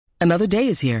Another day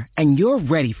is here, and you're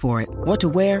ready for it. What to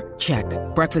wear? Check.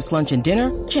 Breakfast, lunch, and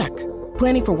dinner? Check.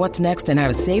 Planning for what's next and how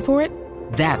to save for it?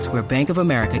 That's where Bank of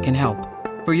America can help.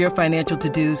 For your financial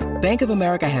to-dos, Bank of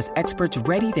America has experts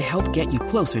ready to help get you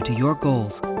closer to your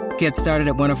goals. Get started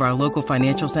at one of our local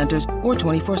financial centers or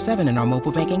 24/7 in our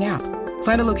mobile banking app.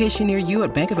 Find a location near you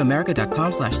at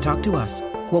bankofamerica.com/talktous.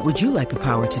 What would you like the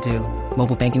power to do?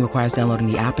 Mobile banking requires downloading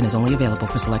the app and is only available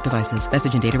for select devices.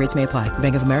 Message and data rates may apply.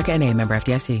 Bank of America N.A., member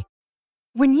FDIC.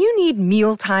 When you need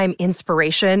mealtime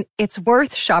inspiration, it's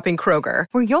worth shopping Kroger,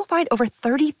 where you'll find over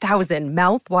 30,000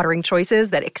 mouth-watering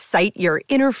choices that excite your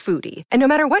inner foodie. And no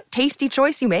matter what tasty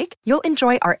choice you make, you'll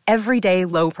enjoy our everyday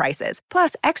low prices,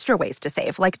 plus extra ways to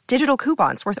save, like digital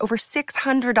coupons worth over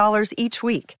 $600 each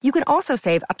week. You can also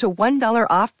save up to $1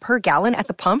 off per gallon at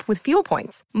the pump with fuel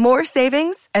points. More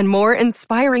savings and more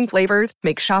inspiring flavors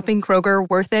make shopping Kroger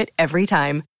worth it every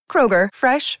time. Kroger,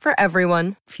 fresh for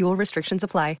everyone. Fuel restrictions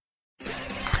apply.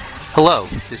 Hello,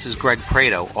 this is Greg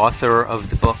Prado, author of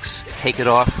the books Take It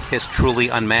Off, Kiss Truly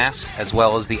Unmasked, as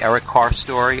well as the Eric Carr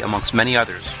story, amongst many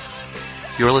others.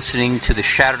 You're listening to the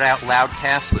Shout It Out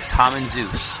Loudcast with Tom and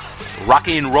Zeus. Rock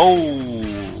and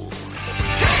roll!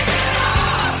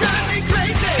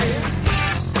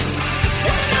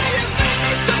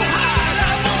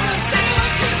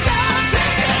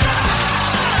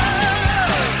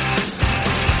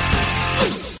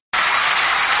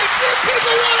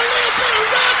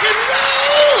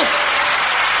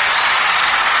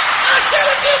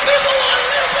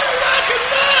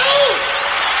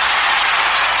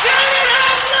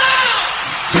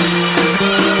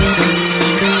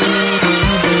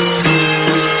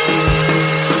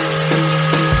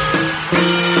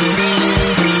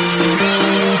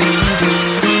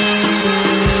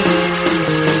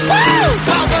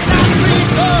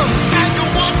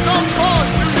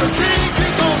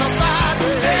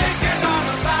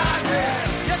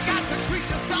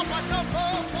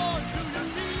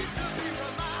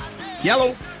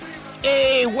 Yellow.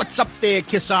 Hey, what's up there,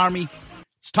 Kiss Army?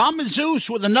 It's Tom and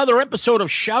Zeus with another episode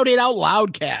of Shout It Out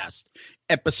Loudcast.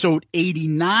 Episode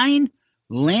 89,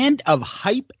 Land of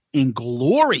Hype and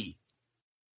Glory.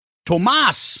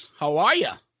 Tomas, how are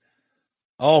you?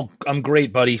 Oh, I'm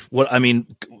great, buddy.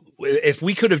 If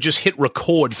we could have just hit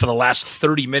record for the last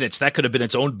 30 minutes, that could have been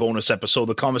its own bonus episode,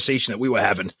 the conversation that we were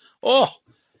having. Oh,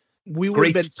 we would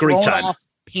have been thrown off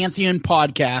Pantheon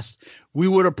podcast. We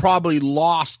would have probably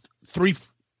lost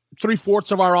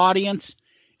three-fourths of our audience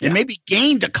and maybe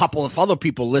gained a couple if other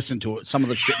people listened to it. Some of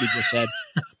the shit we just said.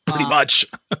 Pretty much.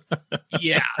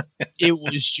 Yeah, it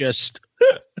was just,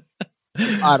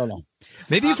 I don't know.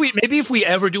 Maybe if we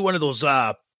ever do one of those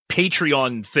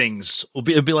Patreon things,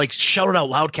 it'll be like Shout It Out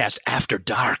Loudcast After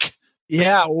Dark.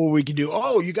 Yeah, or we could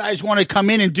do, you guys want to come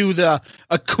in and do the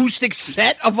acoustic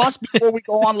set of us before we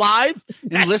go on live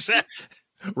and listen?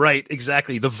 Right,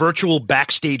 exactly. The virtual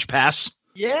backstage pass.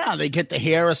 Yeah, they get to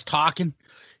hear us talking.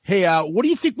 Hey, what do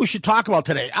you think we should talk about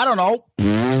today? I don't know.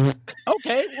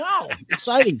 Okay, wow,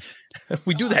 exciting.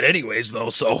 We do that anyways, though,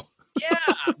 so. Yeah,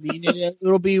 I mean,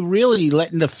 it'll be really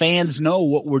letting the fans know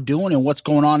what we're doing and what's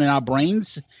going on in our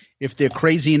brains if they're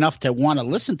crazy enough to want to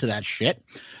listen to that shit.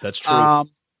 That's true.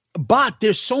 But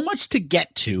there's so much to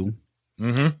get to.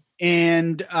 Mm-hmm.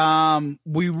 And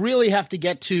we really have to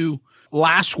get to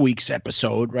last week's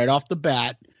episode right off the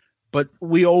bat. But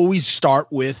we always start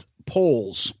with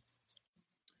polls.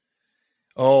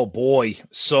 Oh, boy.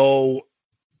 So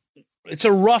it's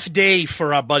a rough day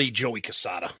for our buddy Joey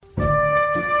Casada.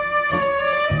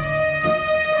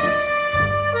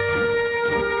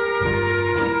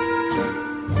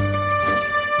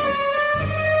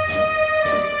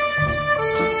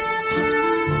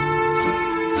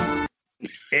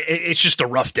 It's just a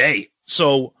rough day.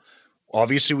 So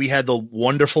obviously we had the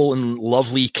wonderful and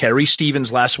lovely Carrie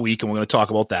Stevens last week, and we're going to talk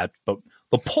about that. But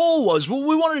the poll was, well,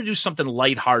 we wanted to do something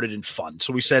lighthearted and fun.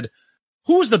 So we said,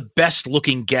 who is the best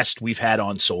looking guest we've had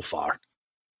on so far?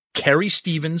 Carrie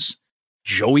Stevens,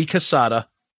 Joey Casada,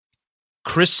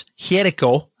 Chris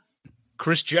Jericho,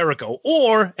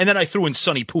 and then I threw in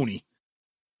Sonny Pooney.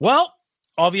 Well,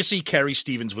 obviously Carrie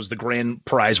Stevens was the grand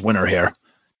prize winner here.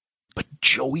 But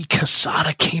Joey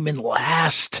Casada came in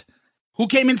last. Who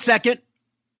came in second?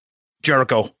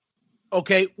 Jericho.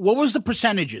 Okay, what was the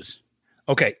percentages?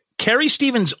 Okay, Carrie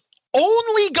Stevens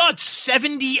only got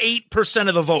 78%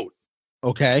 of the vote.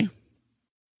 Okay.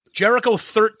 Jericho,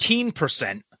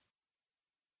 13%.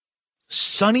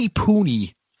 Sonny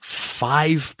Pooney,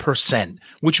 5%,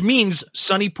 which means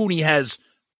Sonny Pooney has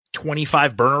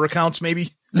 25 burner accounts,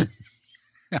 maybe.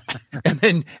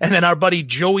 and then our buddy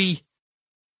Joey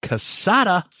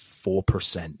Casada,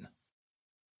 4%.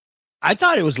 I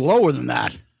thought it was lower than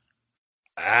that.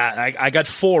 I got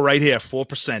 4 right here,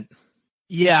 4%.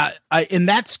 Yeah, and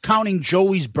that's counting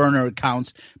Joey's burner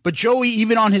accounts. But Joey,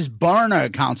 even on his burner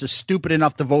accounts, is stupid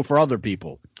enough to vote for other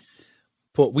people.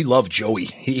 But we love Joey.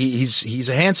 He's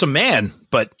a handsome man.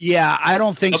 But yeah, I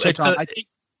don't think so, Tom.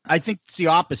 I think it's the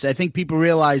opposite. I think people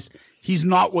realize he's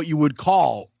not what you would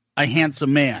call a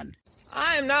handsome man.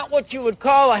 I am not what you would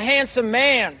call a handsome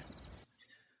man.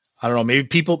 I don't know. Maybe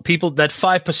people that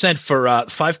 5% for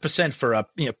 5% for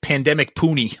pandemic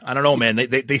Poonie. I don't know, man.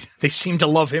 They seem to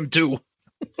love him too.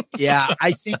 Yeah,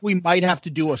 I think we might have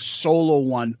to do a solo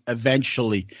one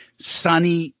eventually.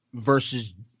 Sonny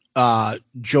versus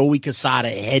Joey Quesada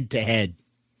head to head.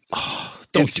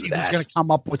 Don't do that. He's going to come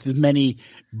up with as many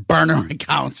burner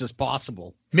accounts as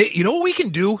possible. You know what we can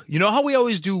do? You know how we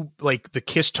always do like the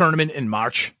Kiss tournament in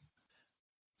March?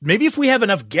 Maybe if we have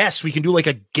enough guests, we can do like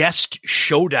a guest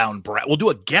showdown. We'll do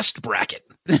a guest bracket.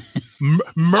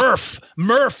 Murph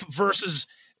versus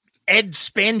Ed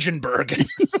Spangenberg.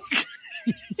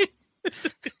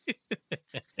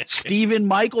 Stephen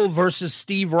Michael versus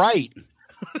Steve Wright.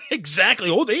 Exactly.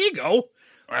 Oh, there you go.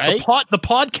 Right. The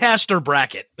podcaster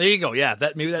bracket. There you go. Yeah,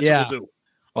 that's what we'll do.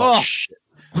 Oh shit.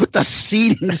 With the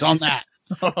seedings on that.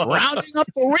 Rounding up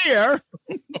the rear.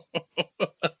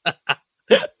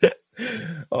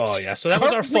 Oh yeah. So that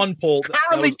was our fun poll.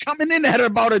 Currently coming in at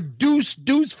about a deuce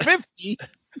 50.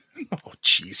 Oh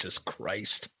Jesus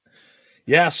Christ.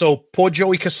 Yeah, so poor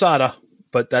Joey Quesada,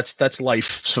 but that's life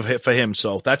for him.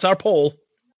 So that's our poll.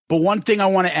 But one thing I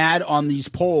want to add on these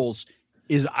polls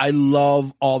is I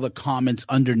love all the comments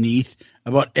underneath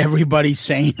about everybody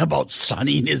saying about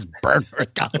Sonny and his burner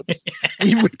accounts.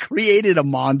 We've created a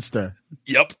monster.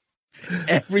 Yep.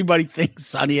 Everybody thinks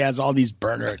Sonny has all these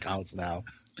burner accounts now.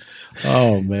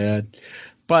 Oh, man.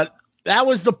 But that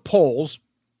was the polls.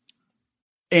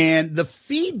 And the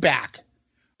feedback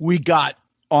we got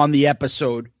on the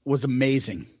episode was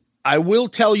amazing. I will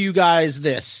tell you guys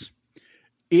this.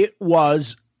 It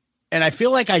was, and I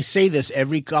feel like I say this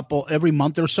every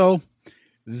month or so,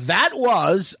 that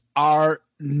was our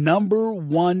number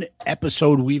 1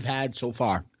 episode we've had so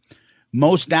far.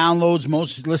 Most downloads,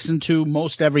 most listened to,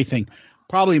 most everything.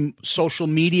 Probably social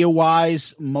media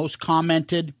wise, most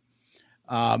commented,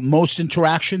 most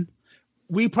interaction.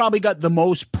 We probably got the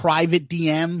most private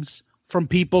DMs from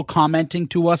people commenting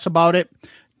to us about it.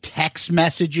 Text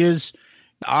messages.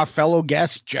 Our fellow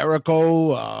guests,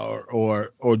 Jericho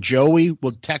or Joey,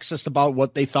 will text us about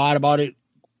what they thought about it.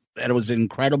 That it was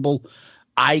incredible.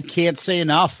 I can't say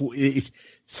enough.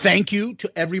 Thank you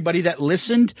to everybody that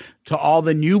listened, to all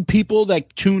the new people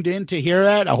that tuned in to hear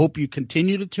that. I hope you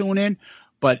continue to tune in.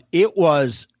 But it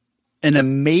was an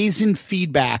amazing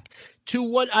feedback to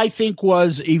what I think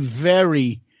was a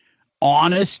very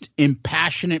honest and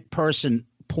passionate person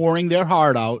pouring their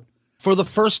heart out for the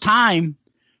first time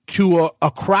to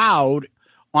a crowd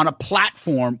on a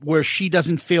platform where she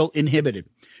doesn't feel inhibited,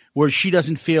 where she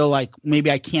doesn't feel like maybe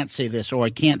I can't say this or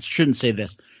shouldn't say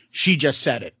this. She just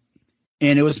said it.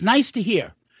 And it was nice to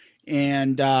hear.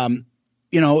 And,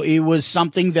 it was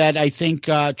something that I think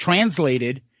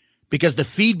translated because the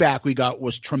feedback we got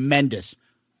was tremendous.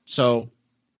 So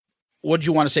what did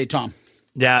you want to say, Tom?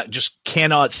 Yeah, just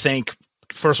cannot thank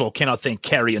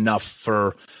Carrie enough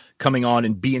for coming on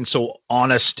and being so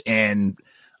honest and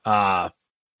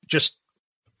just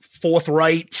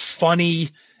forthright, funny.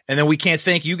 And then we can't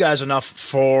thank you guys enough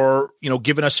for,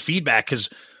 giving us feedback, because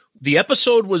the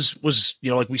episode was,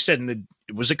 like we said,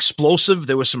 it was explosive.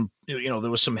 There was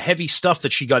some heavy stuff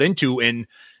that she got into, and,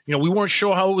 we weren't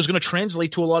sure how it was going to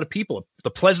translate to a lot of people.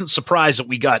 The pleasant surprise that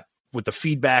we got with the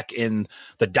feedback and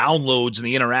the downloads and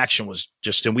the interaction was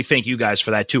just, and we thank you guys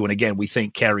for that too. And again, we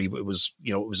thank Carrie. It was,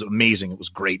 it was amazing. It was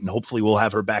great. And hopefully we'll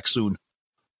have her back soon.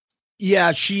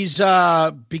 Yeah. She's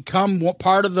become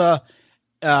part of the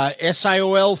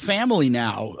SIOL family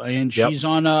now. And she's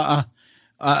on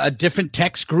a different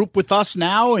text group with us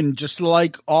now. And just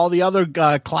like all the other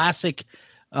classic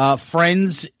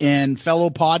friends and fellow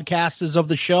podcasters of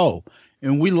the show.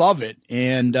 And we love it.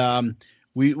 And,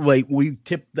 we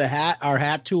tip our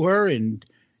hat to her, and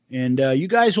you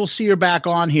guys will see her back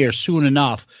on here soon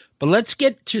enough. But let's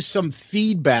get to some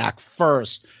feedback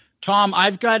first. Tom,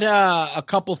 I've got a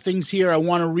couple things here I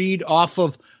want to read off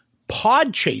of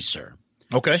Podchaser.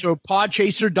 Okay. So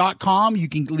podchaser.com, you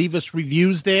can leave us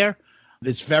reviews there.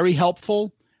 It's very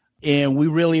helpful, and we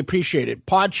really appreciate it.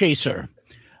 Podchaser,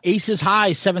 Aces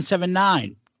High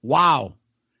 779. Wow.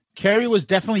 Carrie was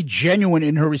definitely genuine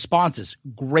in her responses.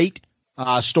 Great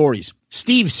stories.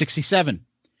 Steve 67.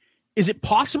 Is it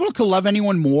possible to love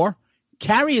anyone more?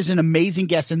 Carrie is an amazing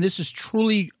guest, and this is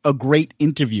truly a great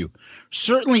interview.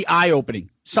 Certainly eye-opening.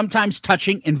 sometimes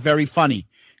touching and very funny.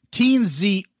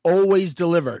 TNZ always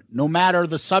deliver, no matter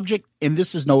the subject, and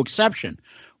this is no exception.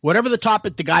 Whatever the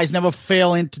topic, the guys never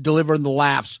fail in to deliver the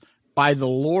laughs by the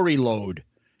lorry load.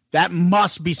 That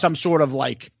must be some sort of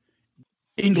like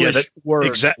English word.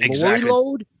 Exactly. Lorry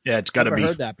load? Yeah, it's got to be. Never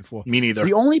heard that before. Me neither.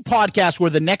 The only podcast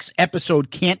where the next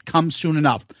episode can't come soon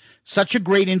enough. Such a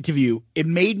great interview. It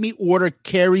made me order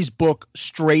Carrie's book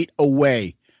straight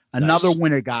away. Another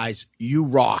winner, guys. You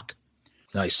rock.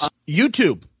 Nice.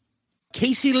 YouTube.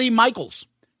 Casey Lee Michaels.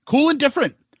 Cool and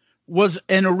different. Was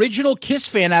an original Kiss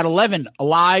fan at 11.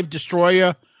 Alive,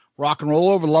 Destroyer, Rock and Roll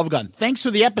Over, Love Gun. Thanks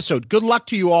for the episode. Good luck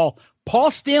to you all.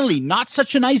 Paul Stanley, not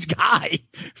such a nice guy.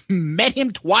 Met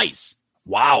him twice.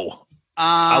 Wow.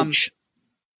 Ouch.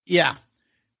 Yeah.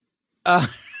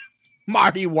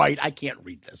 Marty White. I can't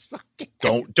read this.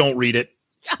 Don't read it.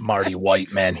 Marty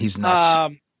White, man. He's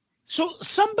nuts. So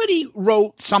somebody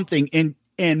wrote something,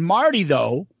 and Marty,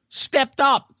 though, stepped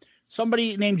up.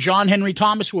 Somebody named John Henry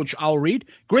Thomas, which I'll read.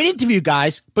 Great interview,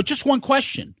 guys, but just one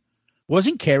question.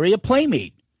 Wasn't Carrie a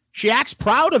playmate? She acts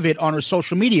proud of it on her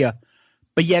social media,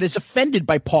 but yet is offended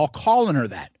by Paul calling her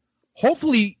that.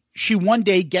 Hopefully she one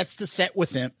day gets to sit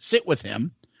with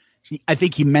him. I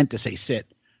think he meant to say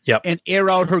sit. Yep. And air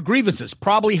out her grievances.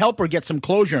 Probably help her get some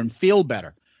closure and feel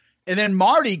better. And then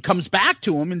Marty comes back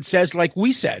to him and says, like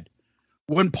we said,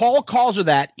 when Paul calls her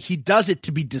that, he does it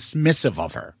to be dismissive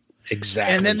of her.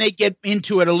 Exactly. And then they get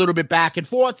into it a little bit back and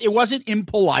forth. It wasn't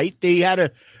impolite. They had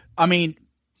a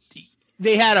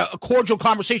cordial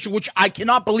conversation, which I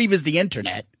cannot believe is the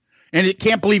internet. And it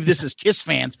can't believe this is Kiss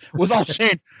fans without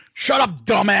saying, shut up,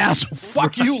 dumbass.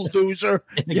 Fuck you, loser.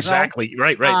 Exactly. You know?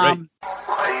 Right. You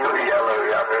yellow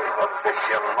you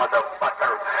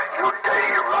motherfucker. You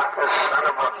dirty, rotten son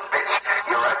of a bitch.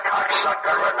 You're a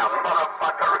cocksucker and a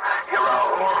motherfucker. You're a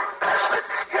whore bastard.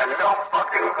 You're no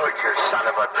fucking good, you son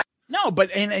of a bitch. No,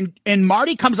 but and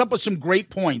Marty comes up with some great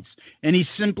points, and he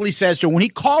simply says to her, when he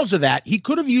calls her that, he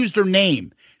could have used her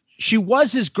name. She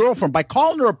was his girlfriend. By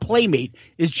calling her a playmate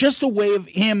is just a way of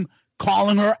him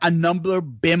calling her a number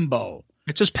bimbo.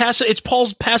 It's just passive. It's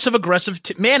Paul's passive aggressive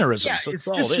mannerisms. Yeah, it's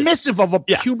dismissive of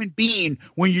a human being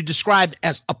when you're described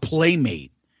as a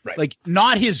playmate, right? Like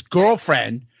not his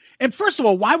girlfriend. And first of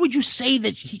all, why would you say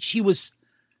that she was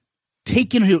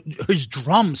taking his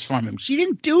drums from him? She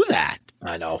didn't do that.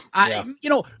 I know.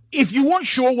 If you weren't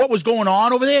sure what was going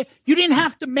on over there, you didn't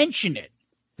have to mention it.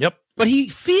 Yep. But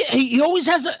he always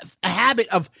has a habit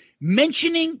of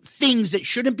mentioning things that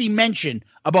shouldn't be mentioned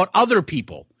about other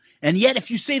people. And yet, if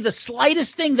you say the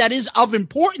slightest thing that is of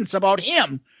importance about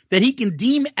him that he can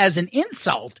deem as an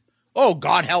insult, oh,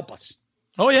 God help us.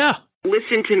 Oh, yeah.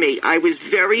 Listen to me. I was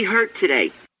very hurt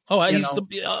today. Oh, he's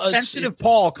sensitive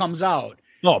Paul comes out.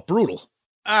 Oh, brutal.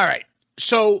 All right.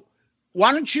 So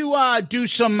why don't you do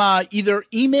some either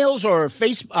emails or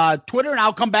Twitter, and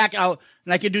I'll come back and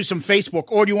I can do some Facebook.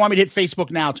 Or do you want me to hit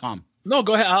Facebook now, Tom? No,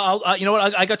 go ahead. I'll you know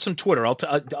what? I got some Twitter.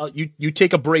 You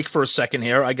take a break for a second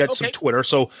here. I got some Twitter.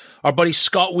 So our buddy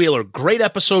Scott Wheeler, great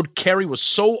episode. Carrie was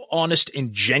so honest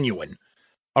and genuine.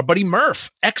 Our buddy Murph,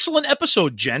 excellent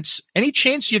episode, gents. Any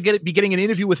chance you'll be getting an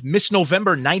interview with Miss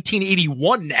November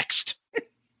 1981 next?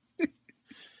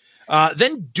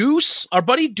 Then Deuce, our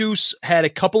buddy Deuce, had a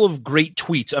couple of great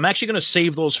tweets. I'm actually going to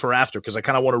save those for after because I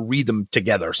kind of want to read them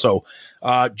together. So,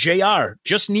 JR,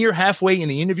 just near halfway in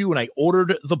the interview when I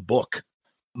ordered the book,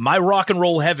 My Rock and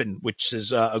Roll Heaven, which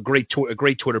is a great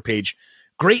Twitter page.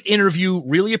 Great interview.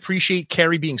 Really appreciate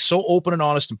Carrie being so open and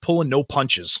honest and pulling no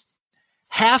punches.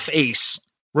 Half Ace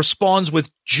responds with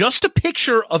just a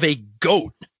picture of a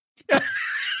goat.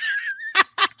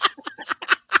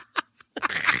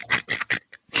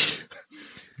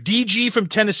 DG from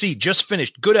Tennessee, just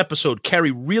finished. Good episode.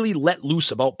 Carrie really let loose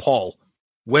about Paul.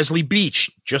 Wesley Beach,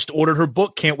 just ordered her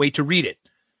book. Can't wait to read it.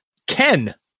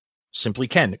 Ken, simply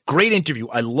Ken, great interview.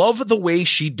 I love the way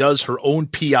she does her own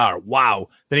PR. Wow.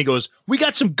 Then he goes, we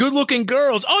got some good looking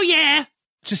girls. Oh, yeah.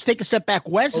 Just take a step back.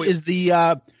 Wes is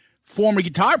the former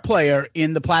guitar player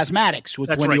in the Plasmatics with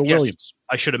Wendell Williams. Yes.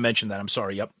 I should have mentioned that. I'm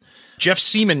sorry. Yep. Jeff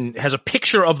Seaman has a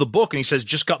picture of the book and he says,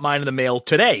 just got mine in the mail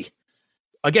today.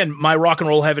 Again, My Rock and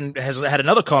Roll Heaven has had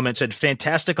another comment, said,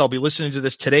 fantastic. I'll be listening to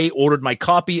this today. Ordered my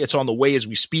copy. It's on the way as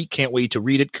we speak. Can't wait to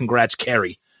read it. Congrats,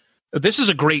 Carrie. This is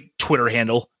a great Twitter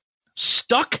handle.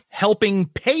 Stuck helping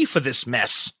pay for this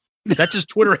mess. That's his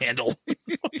Twitter handle.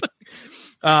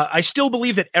 I still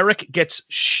believe that Eric gets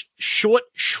short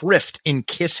shrift in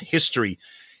Kiss history.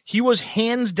 He was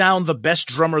hands down the best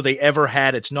drummer they ever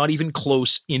had. It's not even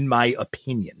close, in my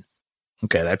opinion.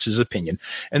 Okay, that's his opinion.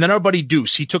 And then our buddy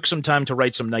Deuce, he took some time to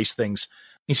write some nice things.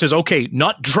 He says, okay,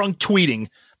 not drunk tweeting,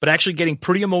 but actually getting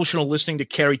pretty emotional listening to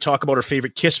Carrie talk about her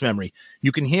favorite Kiss memory.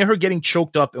 You can hear her getting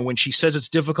choked up, and when she says it's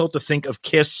difficult to think of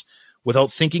Kiss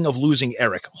without thinking of losing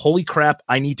Eric. Holy crap,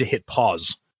 I need to hit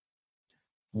pause.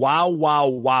 Wow, wow,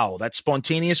 wow. That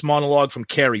spontaneous monologue from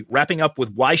Carrie, wrapping up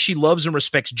with why she loves and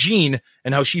respects Gene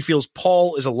and how she feels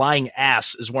Paul is a lying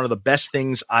ass, is one of the best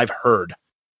things I've heard.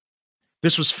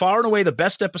 This was far and away the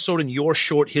best episode in your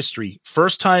short history.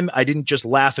 First time I didn't just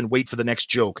laugh and wait for the next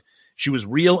joke. She was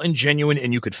real and genuine,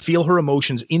 and you could feel her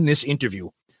emotions in this interview.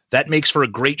 That makes for a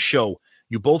great show.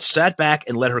 You both sat back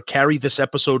and let her carry this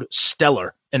episode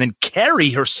stellar. And then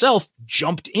Carrie herself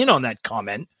jumped in on that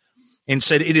comment and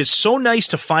said, it is so nice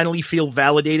to finally feel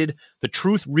validated. The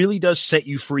truth really does set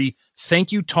you free.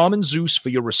 Thank you, Tom and Zeus, for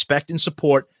your respect and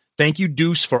support. Thank you,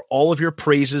 Deuce, for all of your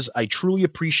praises. I truly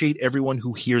appreciate everyone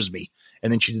who hears me.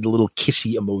 And then she did a little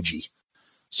kissy emoji.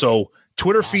 So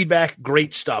Twitter feedback,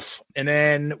 great stuff. And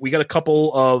then we got a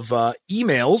couple of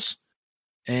emails.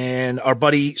 And our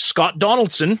buddy Scott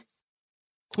Donaldson,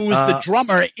 who is the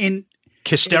drummer in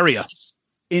Kissteria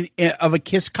of a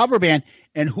Kiss cover band.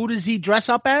 And who does he dress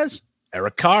up as?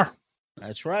 Eric Carr.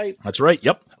 That's right. That's right.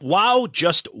 Yep. Wow.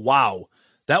 Just wow.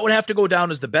 That would have to go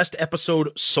down as the best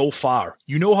episode so far.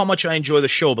 You know how much I enjoy the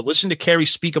show, but listening to Carrie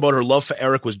speak about her love for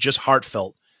Eric was just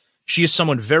heartfelt. She is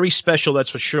someone very special, that's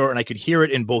for sure, and I could hear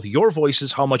it in both your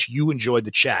voices how much you enjoyed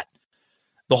the chat.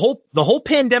 The whole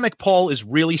pandemic, Paul, is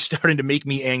really starting to make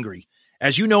me angry.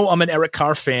 As you know, I'm an Eric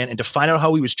Carr fan, and to find out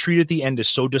how he was treated at the end is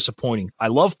so disappointing. I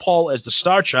love Paul as the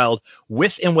star child,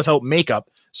 with and without makeup,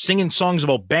 singing songs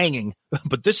about banging,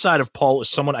 but this side of Paul is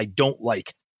someone I don't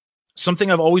like.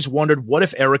 Something I've always wondered, what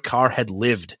if Eric Carr had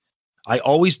lived? I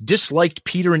always disliked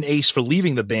Peter and Ace for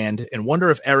leaving the band, and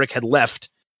wonder if Eric had left,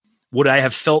 would I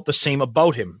have felt the same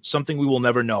about him? Something we will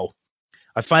never know.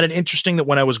 I find it interesting that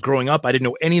when I was growing up, I didn't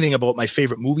know anything about my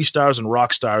favorite movie stars and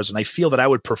rock stars, and I feel that I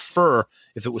would prefer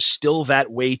if it was still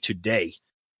that way today.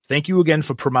 Thank you again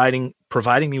for providing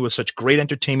me with such great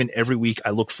entertainment every week.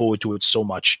 I look forward to it so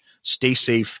much. Stay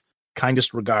safe.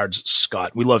 Kindest regards,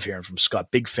 Scott. We love hearing from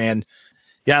Scott. Big fan.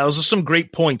 Yeah, those are some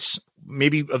great points.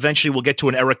 Maybe eventually we'll get to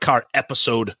an Eric Carr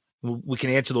episode. We can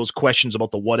answer those questions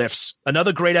about the what ifs.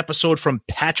 Another great episode from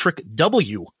Patrick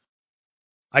W.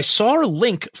 I saw a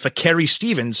link for Carrie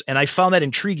Stevens, and I found that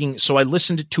intriguing, so I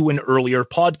listened to an earlier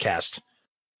podcast.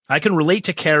 I can relate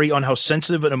to Carrie on how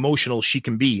sensitive and emotional she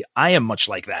can be. I am much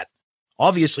like that.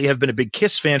 Obviously, I've been a big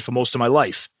Kiss fan for most of my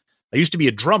life. I used to be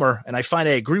a drummer, and I find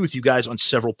I agree with you guys on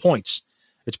several points.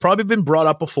 It's probably been brought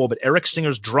up before, but Eric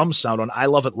Singer's drum sound on I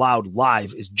Love It Loud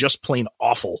live is just plain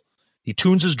awful. He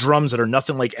tunes his drums that are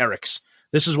nothing like Eric's.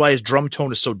 This is why his drum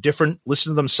tone is so different.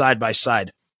 Listen to them side by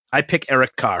side. I pick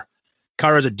Eric Carr.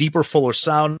 Carr has a deeper, fuller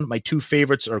sound. My two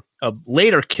favorites are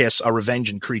later Kiss are Revenge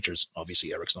and Creatures.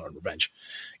 Obviously, Eric's not on Revenge.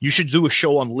 You should do a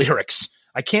show on lyrics.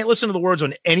 I can't listen to the words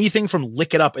on anything from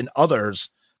Lick It Up and others.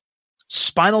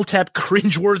 Spinal Tap,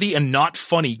 cringeworthy and not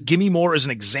funny. Gimme More as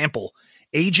an example.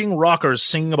 Aging rockers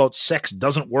singing about sex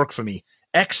doesn't work for me.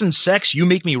 X and sex, you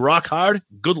make me rock hard?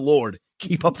 Good Lord.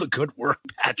 Keep up the good work,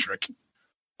 Patrick.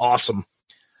 Awesome.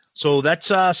 So that's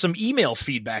some email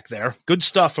feedback there. Good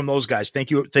stuff from those guys.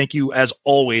 Thank you. Thank you, as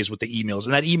always, with the emails.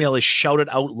 And that email is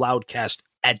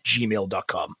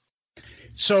shoutitoutloudcast@gmail.com.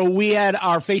 So we had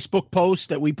our Facebook post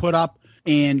that we put up,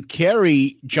 and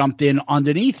Carrie jumped in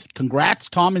underneath. Congrats,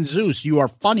 Tom and Zeus. You are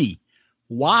funny,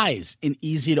 wise, and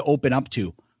easy to open up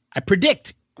to. I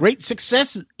predict great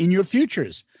success in your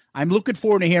futures. I'm looking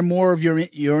forward to hear more of your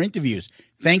interviews.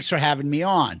 Thanks for having me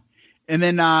on. And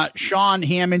then Sean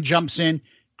Hammond jumps in.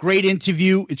 Great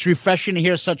interview. It's refreshing to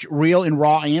hear such real and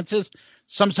raw answers.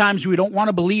 Sometimes we don't want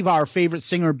to believe our favorite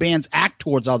singer bands act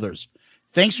towards others.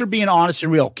 Thanks for being honest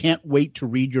and real. Can't wait to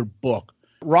read your book.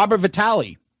 Robert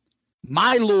Vitale.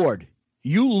 My Lord,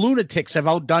 you lunatics have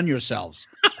outdone yourselves.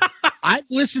 I've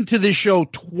listened to this show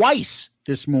twice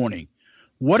this morning.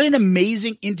 What an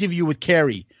amazing interview with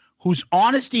Carrie, whose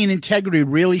honesty and integrity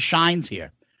really shines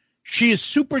here. She is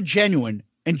super genuine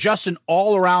and just an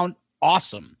all-around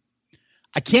awesome.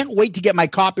 I can't wait to get my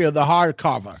copy of the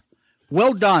hardcover.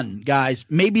 Well done, guys.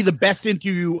 Maybe the best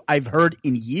interview I've heard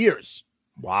in years.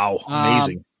 Wow,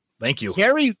 amazing. Thank you.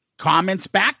 Carrie comments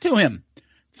back to him.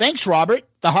 Thanks, Robert.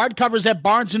 The hardcovers at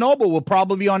Barnes & Noble will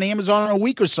probably be on Amazon in a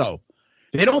week or so.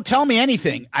 They don't tell me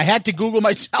anything. I had to Google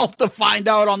myself to find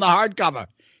out on the hardcover.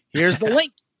 Here's the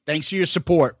link. Thanks for your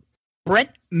support.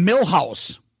 Brent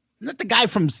Milhouse. Isn't that the guy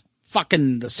from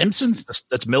fucking The Simpsons?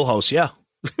 That's Milhouse, yeah.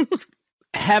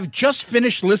 Have just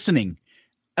finished listening.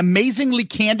 Amazingly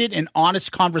candid and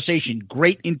honest conversation.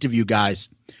 Great interview, guys.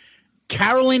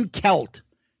 Carolyn Kelt.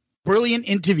 Brilliant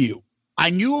interview. I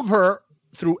knew of her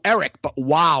through Eric, but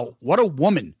wow, what a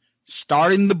woman.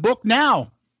 Starting the book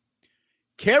now.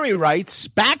 Carrie writes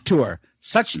back to her,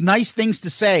 such nice things to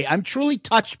say. I'm truly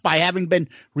touched by having been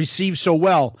received so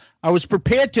well. I was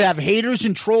prepared to have haters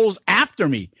and trolls after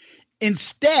me.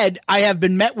 Instead, I have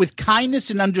been met with kindness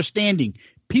and understanding.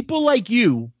 People like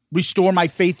you restore my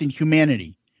faith in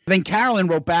humanity. Then Carolyn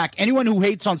wrote back, anyone who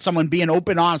hates on someone being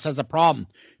open and honest has a problem.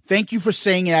 Thank you for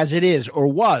saying it as it is or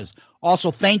was.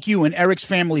 Also, thank you and Eric's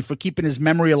family for keeping his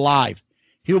memory alive.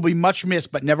 He will be much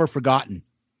missed, but never forgotten.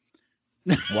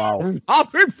 Wow.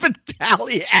 Robert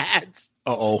Vitale adds.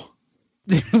 Uh-oh.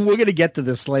 We're going to get to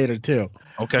this later, too.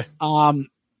 Okay.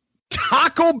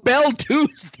 Taco Bell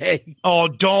Tuesday. Oh,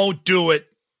 don't do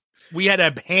it. We had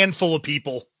a handful of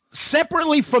people.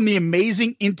 Separately from the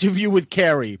amazing interview with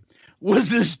Carrie was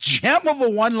this gem of a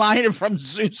one-liner from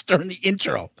Zeus during the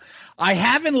intro. I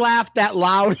haven't laughed that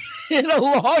loud in a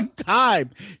long time.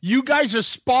 You guys are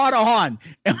spot on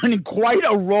and in quite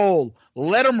a roll.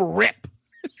 Let them rip.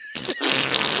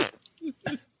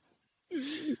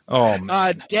 Oh,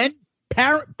 man. Den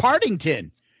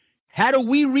Partington had a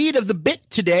wee read of the bit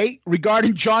today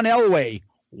regarding John Elway.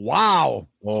 Wow.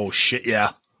 Oh, shit,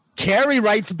 yeah. Carrie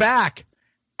writes back,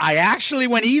 I actually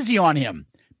went easy on him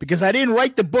because I didn't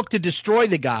write the book to destroy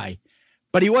the guy,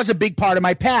 but he was a big part of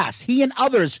my past. He and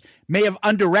others may have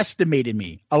underestimated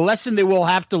me, a lesson they will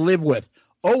have to live with.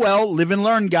 Oh, well, live and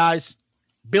learn, guys.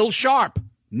 Bill Sharp.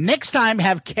 Next time,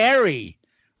 have Carrie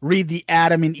read the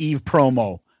Adam and Eve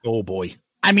promo. Oh, boy.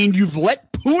 I mean, you've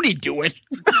let Pooney do it.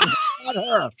 Not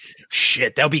her.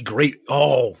 Shit, that would be great.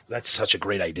 Oh, that's such a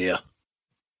great idea.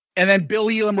 And then Bill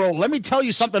Elam wrote, let me tell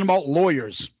you something about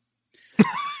lawyers.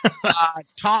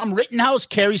 Tom Rittenhouse,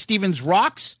 Carrie Stevens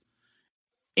rocks.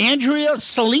 Andrea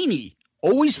Salini,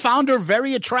 always found her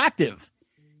very attractive.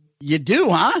 You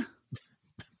do, huh?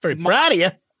 Very proud of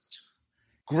you.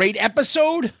 Great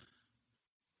episode.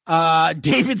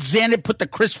 David Zanuck put the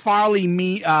Chris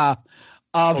Farley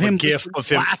of him gif of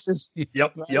him. Glasses.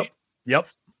 Yep, right? Yep.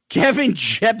 Kevin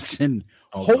Jepson.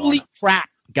 Oh, holy God. crap,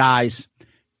 guys.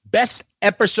 Best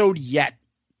episode yet.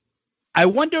 I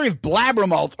wonder if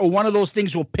Blabbermouth or one of those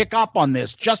things will pick up on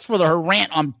this just for her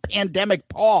rant on Pandemic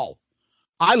Paul.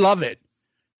 I love it.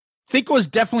 Think it was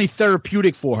definitely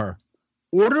therapeutic for her.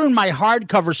 Ordering my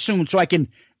hardcover soon so I can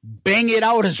bang it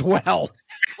out as well.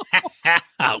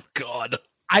 Oh, God.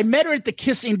 I met her at the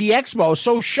Kiss Indie Expo. I was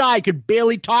so shy I could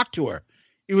barely talk to her.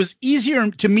 It was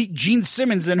easier to meet Gene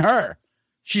Simmons than her.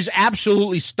 She's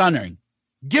absolutely stunning.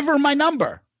 Give her my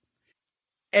number.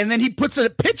 And then he puts a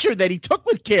picture that he took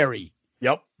with Carrie.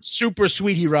 Yep. Super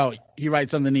sweet, he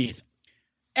writes underneath.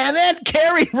 And then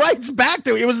Carrie writes back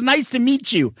to him, it was nice to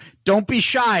meet you. Don't be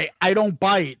shy. I don't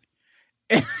bite.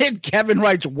 And then Kevin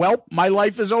writes, well, my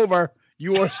life is over.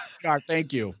 You are star.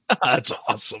 Thank you. That's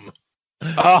awesome.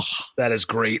 Oh, that is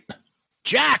great.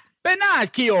 Jack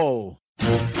Benacchio.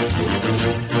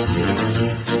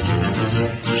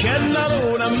 C'è la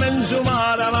luna in mezzo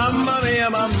mare, mamma mia,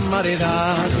 mamma di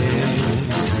dare.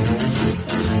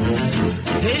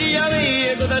 Figlia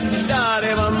mia, cosa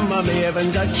dare, mamma mia,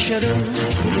 pensaccia tu.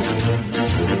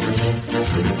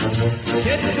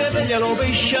 Se te vegliano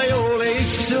pesciaiole,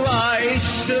 isso va,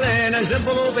 isso viene, se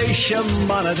volo pesce in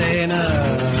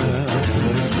manatena.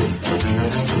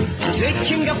 Se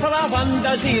ci ingappa la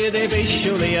fantasia dei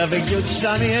pescioli a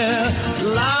vecchiuzza mia,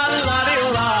 la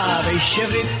riola, pesce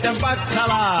fritto e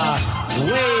baccalà,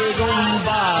 uè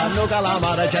gomba, no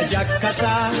calamara c'è già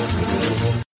catà.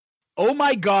 Oh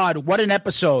my God, what an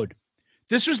episode.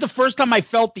 This was the first time I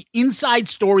felt the inside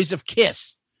stories of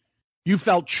Kiss. You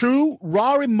felt true,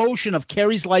 raw emotion of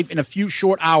Carrie's life in a few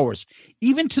short hours,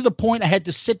 even to the point I had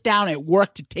to sit down at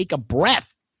work to take a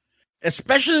breath.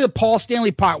 Especially the Paul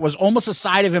Stanley part was almost a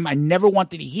side of him I never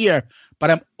wanted to hear,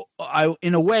 but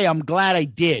in a way, I'm glad I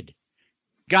did.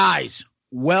 Guys,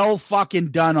 well fucking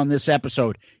done on this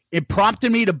episode. It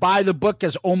prompted me to buy the book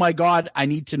as, oh my God, I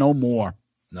need to know more.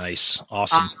 Nice.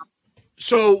 Awesome.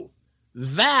 So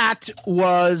that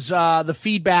was the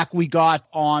feedback we got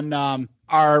on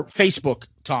our Facebook,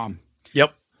 Tom.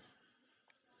 Yep.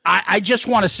 I just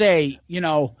want to say,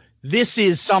 this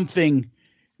is something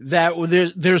that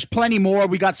there's plenty more.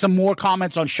 We got some more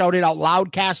comments on Shout It Out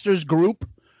Loudcasters group.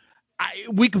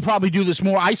 We could probably do this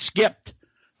more. I skipped.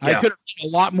 Yeah. I could have done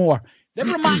a lot more.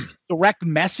 Never mind direct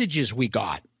messages we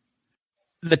got,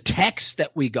 the text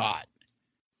that we got,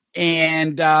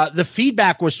 and the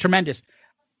feedback was tremendous.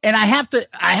 And I have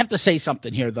to say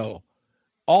something here, though.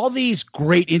 All these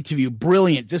great interview,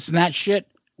 brilliant, this and that shit,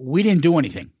 we didn't do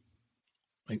anything.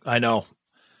 I know.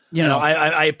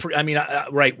 I mean,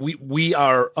 right. We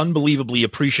are unbelievably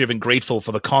appreciative and grateful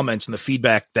for the comments and the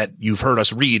feedback that you've heard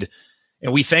us read.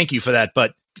 And we thank you for that.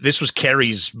 But this was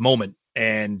Carrie's moment,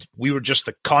 and we were just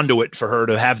the conduit for her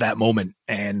to have that moment.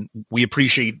 And we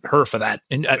appreciate her for that.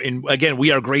 And again,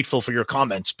 we are grateful for your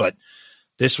comments, but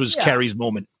this was Carrie's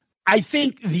moment. I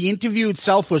think the interview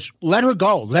itself was let her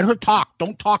go, let her talk.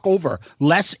 Don't talk over.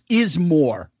 Less is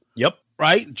more. Yep.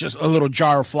 Right. Just a little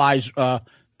jar of flies.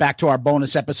 Back to our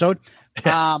bonus episode.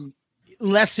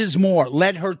 Less is more.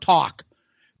 Let her talk.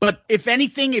 But if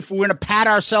anything, if we're going to pat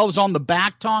ourselves on the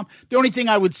back, Tom, the only thing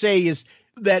I would say is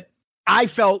that I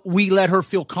felt we let her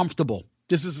feel comfortable.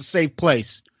 This is a safe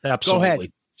place. Absolutely. Go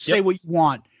ahead. Say what you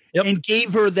want. And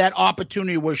gave her that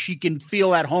opportunity where she can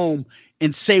feel at home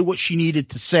and say what she needed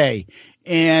to say.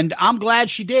 And I'm glad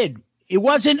she did. It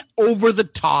wasn't over the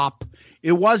top.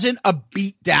 It wasn't a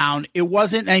beat down. It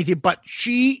wasn't anything, but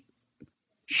she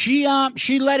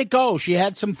let it go. She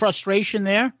had some frustration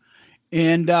there.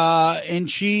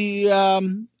 And she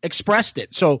expressed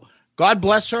it. So God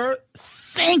bless her.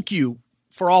 Thank you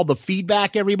for all the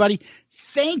feedback, everybody.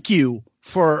 Thank you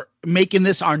for making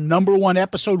this our number one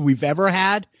episode we've ever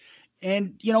had.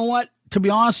 And you know what? To be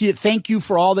honest with you, thank you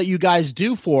for all that you guys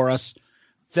do for us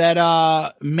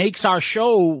that makes our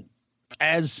show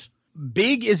as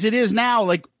big as it is now,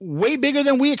 like way bigger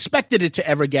than we expected it to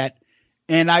ever get.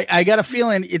 And I got a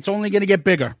feeling it's only going to get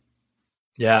bigger.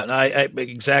 Yeah, and I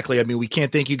exactly. I mean, we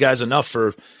can't thank you guys enough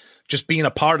for just being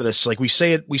a part of this. Like we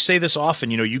say this often,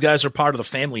 you guys are part of the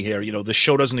family here. The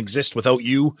show doesn't exist without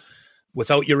you,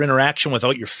 without your interaction,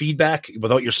 without your feedback,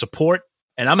 without your support.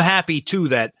 And I'm happy too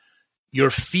that your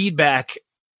feedback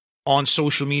on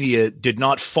social media did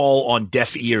not fall on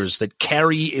deaf ears, that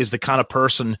Carrie is the kind of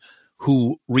person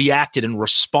who reacted and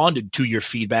responded to your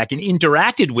feedback and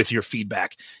interacted with your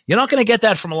feedback. You're not going to get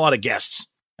that from a lot of guests.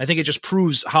 I think it just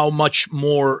proves how much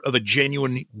more of a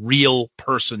genuine, real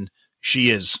person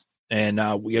she is. And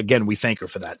we thank her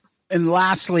for that. And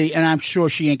lastly, and I'm sure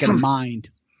she ain't going to mind,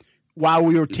 while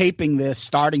we were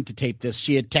starting to tape this,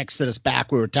 she had texted us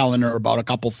back. We were telling her about a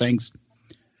couple things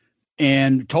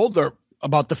and told her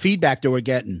about the feedback that we're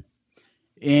getting.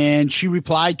 And she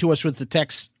replied to us with the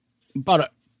text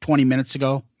about 20 minutes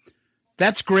ago.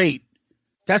 That's great.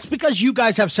 That's because you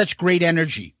guys have such great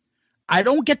energy. I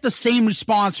don't get the same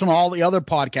response from all the other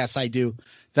podcasts I do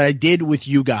that I did with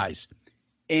you guys.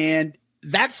 And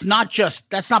that's not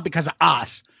because of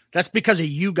us. That's because of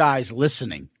you guys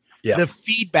listening. Yeah. The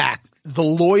feedback, the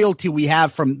loyalty we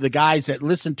have from the guys that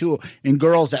listen to and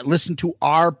girls that listen to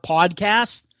our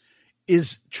podcast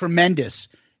is tremendous.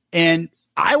 And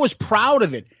I was proud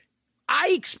of it.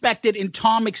 I expected, and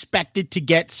Tom expected, to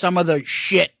get some of the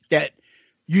shit that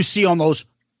you see on those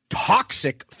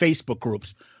toxic Facebook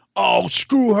groups. Oh,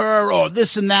 screw her, or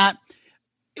this and that.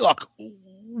 Look,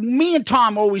 me and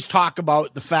Tom always talk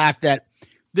about the fact that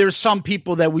there's some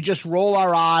people that we just roll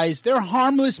our eyes. They're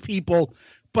harmless people,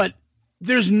 but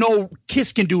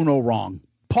Kiss can do no wrong.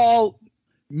 Paul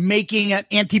making an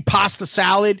antipasta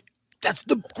salad, that's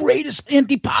the greatest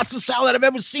antipasta salad I've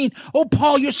ever seen. Oh,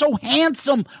 Paul, you're so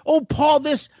handsome. Oh, Paul,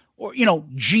 this. Or,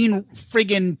 Gene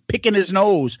friggin' picking his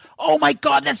nose. Oh, my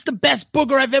God, that's the best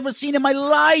booger I've ever seen in my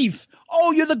life.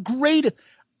 Oh, you're the greatest.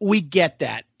 We get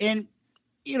that. And,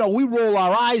 we roll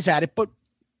our eyes at it, but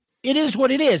it is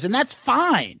what it is, and that's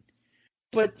fine.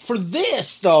 But for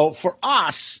this, though, for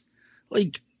us,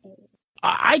 like,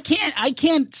 I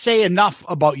can't say enough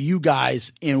about you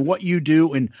guys and what you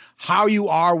do and how you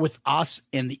are with us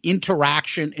and the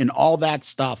interaction and all that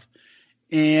stuff.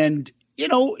 And,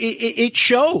 it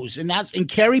shows, and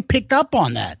Carrie picked up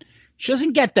on that. She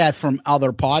doesn't get that from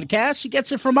other podcasts. She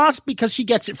gets it from us because she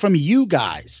gets it from you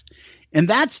guys. And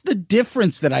that's the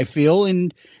difference that I feel.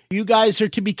 And you guys are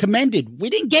to be commended.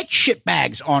 We didn't get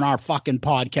shitbags on our fucking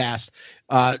podcast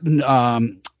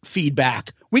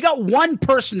feedback. We got one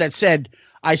person that said,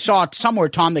 I saw it somewhere,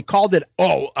 Tom, that called it,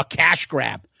 a cash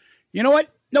grab. You know what?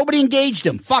 Nobody engaged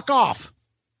him. Fuck off.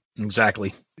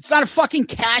 Exactly. It's not a fucking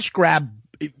cash grab,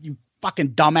 you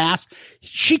fucking dumbass.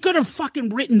 She could have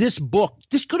fucking written this book.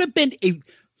 This could have been a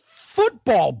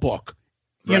football book,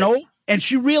 you know? And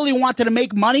she really wanted to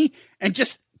make money and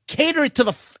just cater it to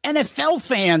the NFL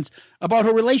fans about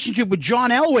her relationship with John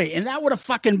Elway. And that would have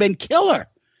fucking been killer.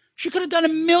 She could have done a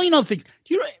million other things.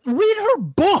 Read her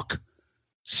book.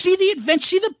 See the adventure.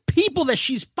 See the people that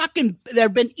that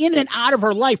have been in and out of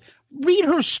her life. Read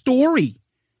her story.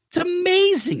 It's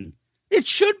amazing. It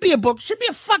should be a book. It should be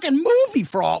a fucking movie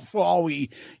for all we,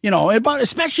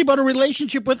 especially about a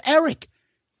relationship with Eric.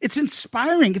 It's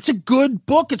inspiring. It's a good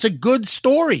book. It's a good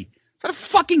story. It's not a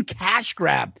fucking cash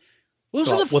grab. Those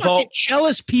are the fucking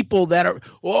jealous people that are,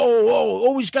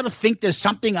 always got to think there's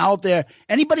something out there.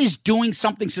 Anybody's doing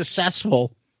something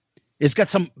successful it's got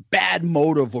some bad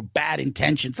motive or bad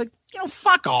intentions. Like,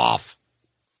 fuck off.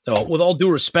 So, with all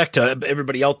due respect to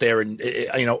everybody out there, and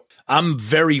I'm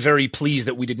very, very pleased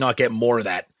that we did not get more of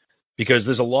that, because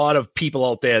there's a lot of people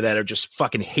out there that are just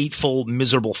fucking hateful,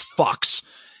 miserable fucks.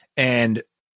 And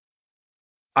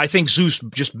I think Zeus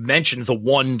just mentioned the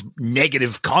one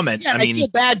negative comment. Yeah, I feel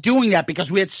bad doing that because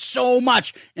we had so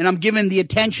much, and I'm giving the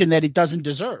attention that it doesn't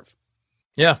deserve.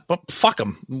 Yeah, but fuck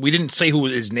him. We didn't say who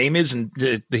his name is, and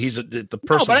the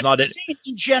person's not it.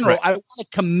 In general, right. I want to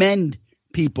commend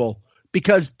people,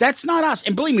 because that's not us.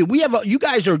 And believe me, you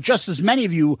guys are just as many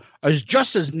of you as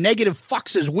just as negative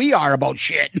fucks as we are about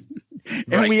shit.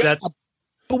 Right. That's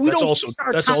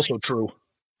also true.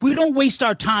 We don't waste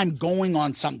our time going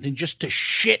on something just to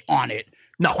shit on it.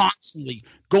 No. Constantly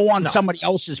go on somebody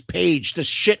else's page to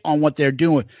shit on what they're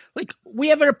doing. Like, we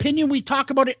have an opinion, we talk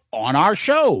about it on our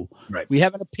show. Right. We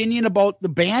have an opinion about the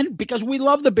band because we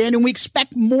love the band and we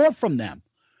expect more from them.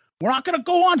 We're not going to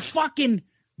go on fucking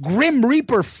Grim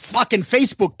Reaper fucking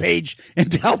Facebook page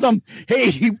and tell them, hey,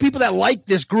 you people that like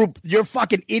this group, you're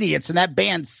fucking idiots and that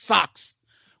band sucks.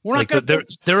 We're not going to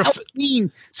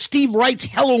Steve Wright's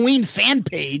Halloween fan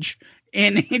page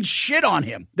and shit on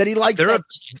him that he likes. There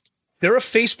are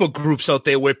Facebook groups out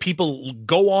there where people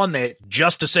go on there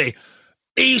just to say,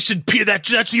 Ace and P,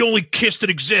 that's the only Kiss that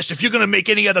exists. If you're going to make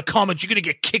any other comments, you're going to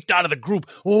get kicked out of the group.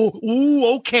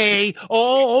 Okay.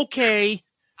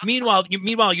 Meanwhile,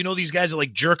 these guys are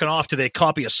like jerking off to their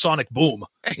copy of Sonic Boom.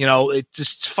 It's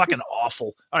just fucking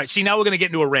awful. All right, see, now we're going to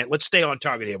get into a rant. Let's stay on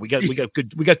target here. We got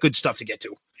good stuff to get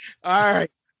to. All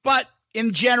right, but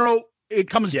in general,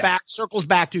 it circles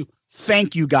back to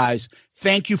thank you guys.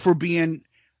 Thank you for being,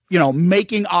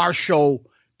 making our show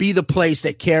be the place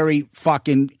that Carrie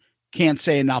fucking can't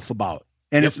say enough about.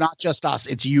 And It's not just us;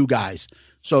 it's you guys.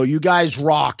 So you guys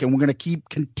rock, and we're going to keep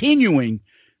continuing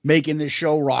making this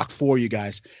show rock for you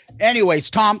guys.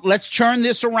 Anyways, Tom, let's turn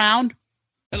this around.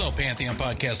 Hello, Pantheon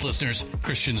podcast listeners.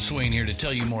 Christian Swain here to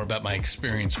tell you more about my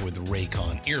experience with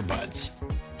Raycon earbuds.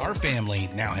 Our family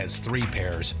now has 3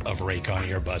 pairs of Raycon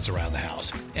earbuds around the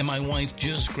house, and my wife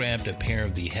just grabbed a pair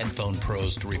of the Headphone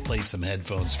Pros to replace some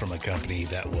headphones from a company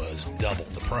that was double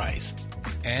the price.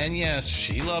 And yes,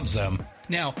 she loves them.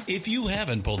 Now, if you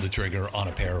haven't pulled the trigger on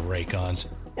a pair of Raycons,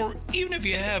 or even if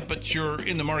you have, but you're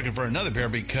in the market for another pair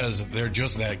because they're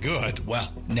just that good,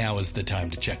 well, now is the time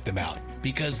to check them out,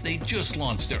 because they just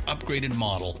launched their upgraded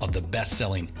model of the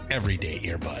best-selling everyday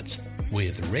earbuds.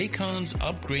 With Raycon's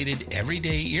upgraded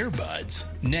everyday earbuds,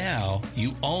 now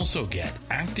you also get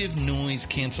active noise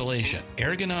cancellation,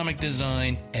 ergonomic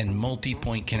design, and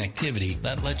multi-point connectivity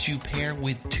that lets you pair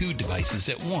with 2 devices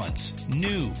at once.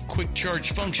 New quick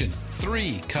charge function,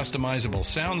 3 customizable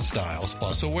sound styles,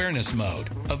 plus awareness mode.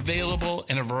 Available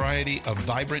in a variety of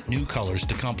vibrant new colors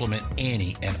to complement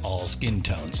any and all skin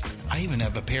tones. I even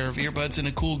have a pair of earbuds in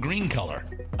a cool green color.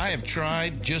 I have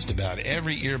tried just about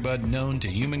every earbud known to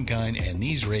humankind, and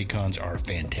these Raycons are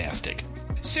fantastic.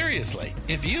 Seriously,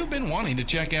 if you've been wanting to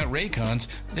check out Raycons,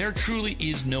 there truly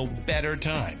is no better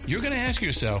time. You're going to ask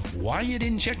yourself why you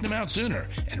didn't check them out sooner,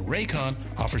 and Raycon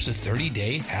offers a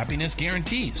 30-day happiness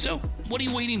guarantee. So what are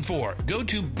you waiting for? Go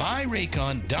to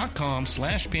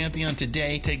buyraycon.com/Pantheon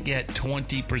today to get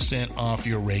 20% off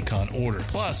your Raycon order,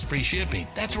 plus free shipping.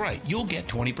 That's right, you'll get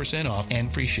 20% off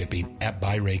and free shipping at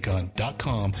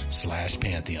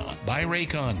buyraycon.com/Pantheon.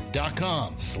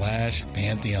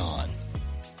 buyraycon.com/Pantheon.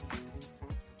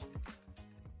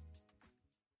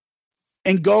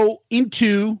 And go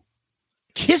into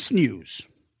Kiss news.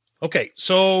 Okay,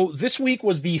 so this week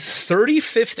was the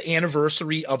 35th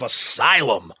anniversary of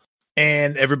Asylum,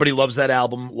 and everybody loves that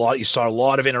album. You saw a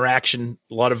lot of interaction,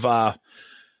 a lot of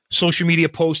social media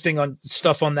posting on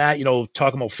stuff on that,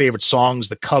 talking about favorite songs,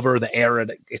 the cover, the era,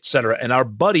 etc. And our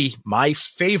buddy, my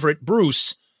favorite,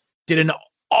 Bruce, did an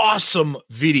awesome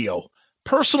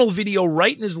personal video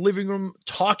right in his living room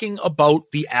talking about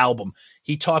the album.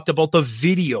 He talked about the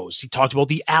videos. He talked about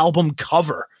the album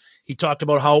cover. He talked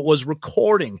about how it was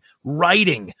recording,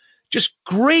 writing, just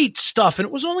great stuff. And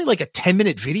it was only like a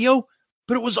 10-minute video,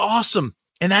 but it was awesome.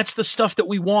 And that's the stuff that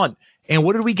we want. And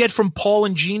what did we get from Paul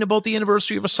and Gene about the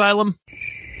anniversary of Asylum?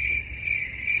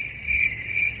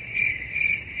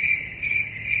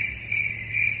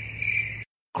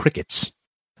 Crickets.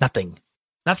 Nothing.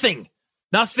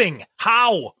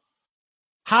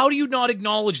 How do you not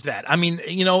acknowledge that? I mean,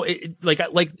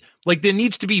 like there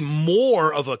needs to be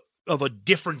more of a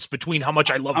difference between how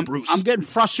much I love Bruce. I'm getting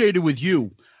frustrated with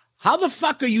you. How the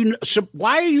fuck are you?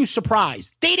 Why are you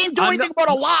surprised? They didn't do anything about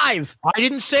Alive. I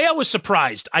didn't say I was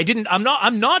surprised. I'm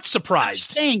not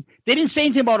surprised. They didn't say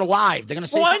anything about Alive. They're going to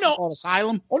say something about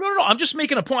Asylum. Oh, no. I'm just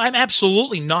making a point. I'm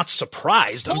absolutely not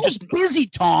surprised. I'm just busy,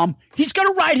 Tom. He's going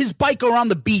to ride his bike around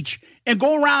the beach and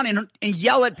go around and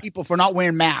yell at people for not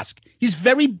wearing masks. He's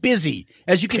very busy,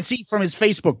 as you can see from his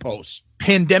Facebook posts.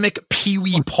 Pandemic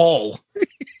Pee-wee Paul.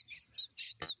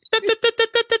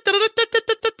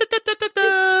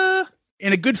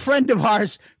 And a good friend of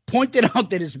ours pointed out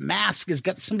that his mask has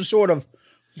got some sort of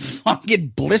fucking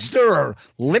blister or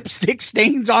lipstick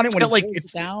stains on it when it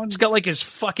pulls down. It's got like his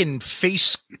fucking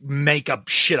face makeup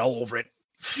shit all over it.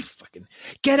 Fucking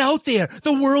get out there.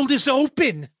 The world is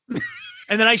open.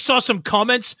 And then I saw some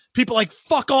comments. People like,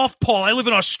 fuck off, Paul. I live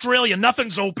in Australia.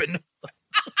 Nothing's open.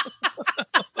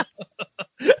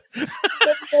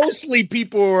 Mostly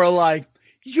people were like,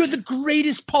 you're the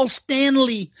greatest Paul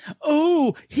Stanley.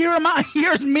 Oh, here am I.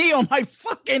 Here's me on my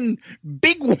fucking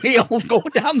big wheel going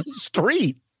down the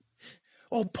street.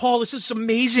 Oh, Paul, this is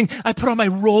amazing. I put on my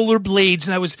rollerblades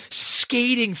and I was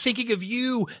skating, thinking of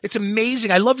you. It's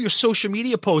amazing. I love your social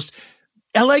media posts.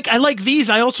 I like these.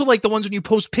 I also like the ones when you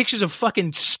post pictures of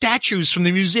fucking statues from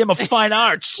the Museum of Fine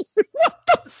Arts. What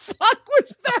the fuck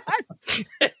was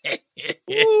that?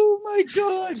 Oh my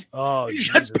God. Oh, he's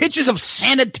got pictures of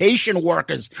sanitation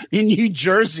workers in New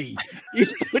Jersey.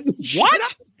 He's putting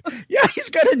what? Yeah, he's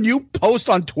got a new post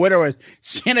on Twitter where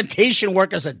sanitation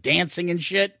workers are dancing and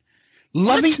shit.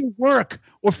 Loving your work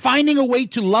or finding a way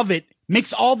to love it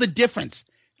makes all the difference.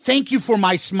 Thank you for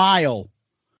my smile.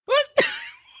 What?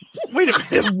 Wait a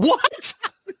minute. What?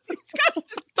 What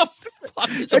the fuck?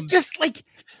 It's just like,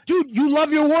 dude, you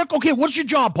love your work? Okay, what's your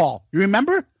job, Paul? You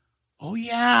remember? Oh,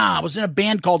 yeah. I was in a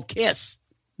band called Kiss.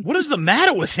 What is the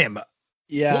matter with him?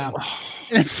 Yeah.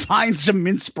 And find some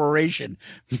inspiration.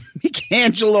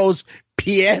 Michelangelo's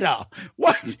Pieta.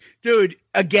 What? Dude,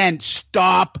 again,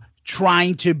 stop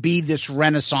trying to be this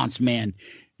Renaissance man.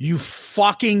 You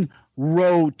fucking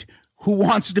wrote Who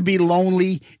Wants to Be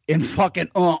Lonely and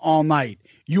fucking all night.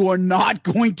 You are not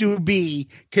going to be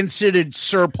considered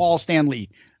Sir Paul Stanley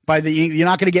you're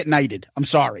not going to get knighted. I'm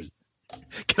sorry.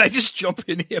 Can I just jump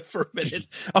in here for a minute?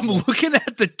 I'm looking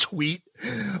at the tweet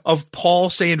of Paul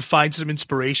saying find some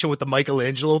inspiration with the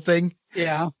Michelangelo thing.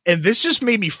 Yeah. And this just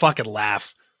made me fucking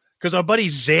laugh because our buddy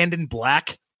Zandon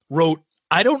Black wrote,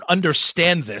 I don't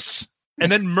understand this.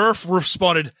 And then Murph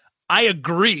responded, I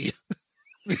agree.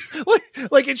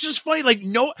 like it's just funny. Like,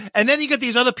 no. And then you got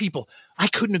these other people. I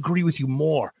couldn't agree with you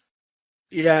more.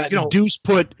 Yeah. Deuce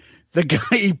put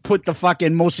the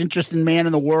fucking most interesting man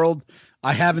in the world.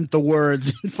 I haven't the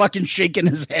words. Fucking shaking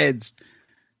his heads.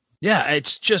 Yeah,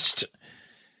 it's just,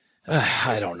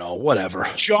 I don't know, whatever.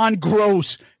 John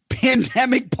Gross,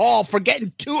 Pandemic Paul,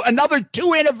 forgetting another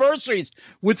two anniversaries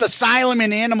with Asylum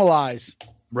and Animalize.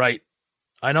 Right.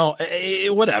 I know.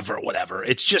 Whatever.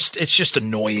 It's just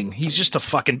annoying. He's just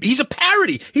he's a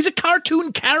parody. He's a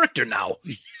cartoon character now.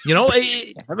 You know,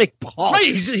 Pandemic Paul.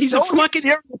 Right. He's a fucking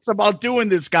serious about doing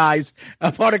this, guys.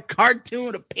 About a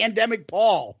cartoon of Pandemic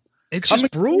Paul. It's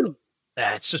just brutal.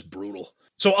 It's just brutal.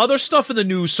 So other stuff in the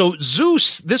news. So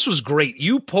Zeus, this was great.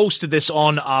 You posted this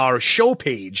on our show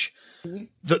page. Mm-hmm.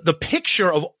 The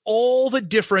picture of all the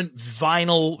different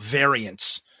vinyl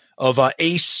variants of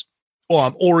Ace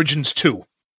Origins 2.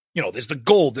 You know, there's the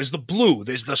gold, there's the blue,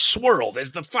 there's the swirl,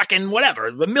 there's the fucking whatever,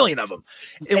 a million of them.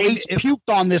 Ace puked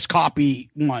on this copy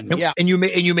one. Yeah. And you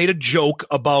made a joke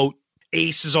about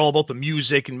Ace is all about the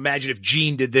music, and imagine if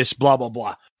Gene did this, blah, blah,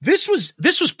 blah. This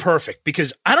was perfect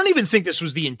because I don't even think this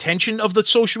was the intention of the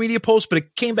social media post, but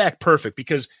it came back perfect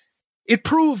because it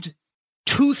proved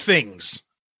two things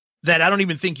that I don't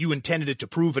even think you intended it to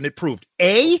prove, and it proved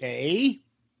it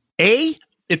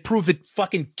proved that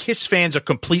fucking Kiss fans are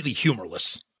completely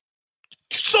humorless.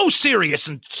 So serious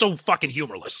and so fucking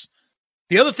humorless.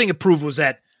 The other thing it proved was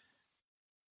that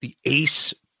the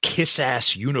Ace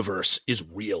Kiss-ass universe is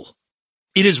real.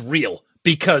 It is real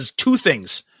because two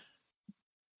things.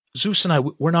 Zeus and I,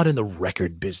 we're not in the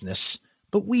record business,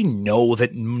 but we know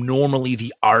that normally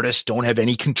the artists don't have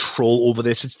any control over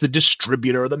this. It's the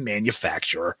distributor or the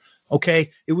manufacturer.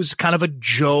 Okay? It was kind of a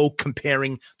joke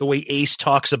comparing the way Ace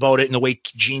talks about it and the way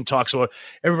Gene talks about it.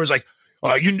 Everyone's like,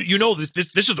 you know,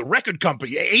 this is the record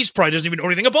company. Ace probably doesn't even know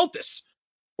anything about this.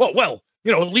 Well,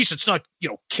 you know, at least it's not, you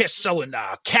know, Kiss selling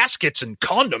caskets and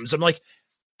condoms. I'm like,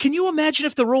 can you imagine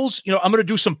if the roles, you know, I'm going to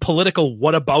do some political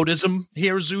whataboutism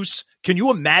here, Zeus. Can you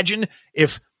imagine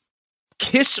if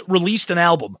Kiss released an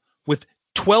album with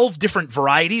 12 different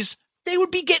varieties?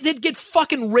 They'd get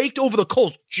fucking raked over the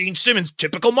coals. Gene Simmons,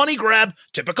 typical money grab,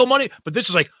 typical money. But this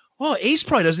is like, Oh, Ace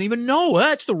probably doesn't even know.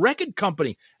 That's the record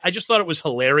company. I just thought it was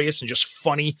hilarious and just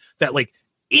funny that like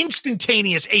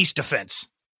instantaneous Ace defense.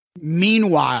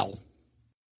 Meanwhile,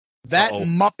 that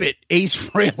Muppet Ace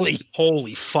Frehley.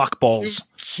 Holy fuck balls.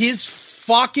 His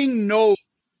fucking nose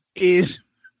is.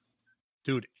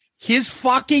 Dude. His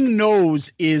fucking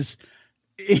nose is.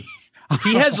 He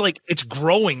has like, it's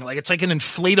growing. Like, it's like an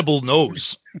inflatable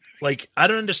nose. Like, I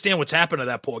don't understand what's happened to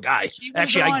that poor guy.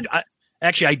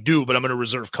 Actually, I do, but I'm going to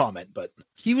reserve comment. But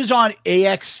he was on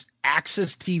Access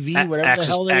TV, whatever the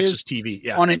hell that is. Access TV,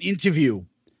 yeah. On an interview.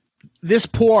 This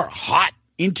poor, hot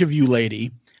interview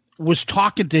lady was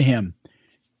talking to him.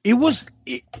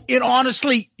 It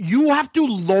honestly, you have to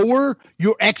lower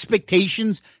your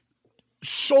expectations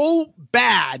so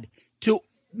bad to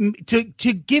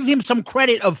give him some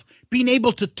credit of being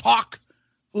able to talk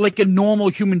like a normal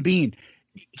human being.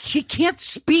 He can't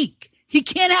speak. He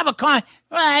can't have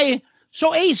a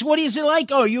so Ace, what is it like?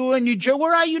 Oh, you in New Jersey?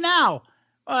 Where are you now?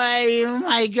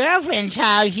 My girlfriend's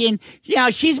house, and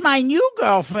she's my new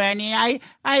girlfriend, and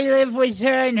I live with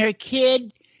her and her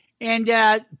kid. And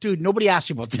dude, nobody asked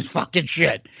you about this fucking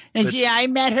shit. And I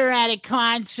met her at a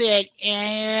concert,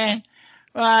 and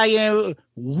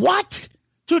what?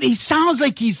 Dude, he sounds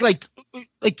like he's like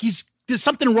there's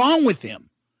something wrong with him.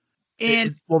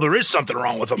 And well, there is something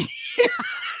wrong with him.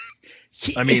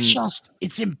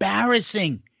 It's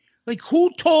embarrassing. Like,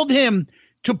 who told him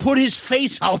to put his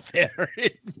face out there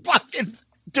and fucking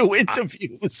do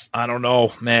interviews? I don't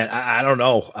know, man. I don't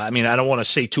know. I mean, I don't want to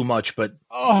say too much, but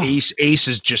Ace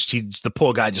is just the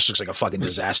poor guy just looks like a fucking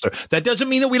disaster. That doesn't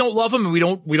mean that we don't love him and we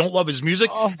don't love his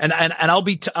music. And I'll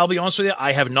be honest with you,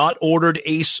 I have not ordered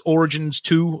Ace Origins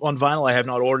 2 on vinyl. I have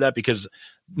not ordered that because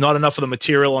not enough of the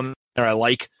material on there I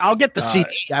like. I'll get the CD.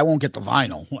 I won't get the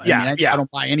vinyl. I don't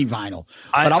buy any vinyl,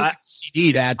 but I'll get the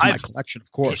CD to add to my collection,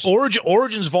 of course.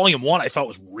 Origins Volume 1 I thought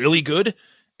was really good,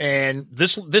 and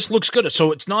this looks good.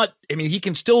 So it's not. I mean, he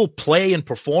can still play and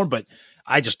perform, but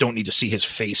I just don't need to see his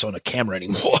face on a camera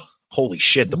anymore. Holy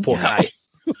shit, the poor guy.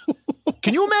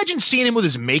 Can you imagine seeing him with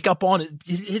his makeup on?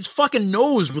 His fucking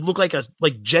nose would look like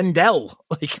Jendel.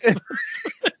 Like.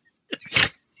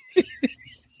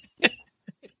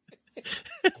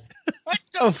 What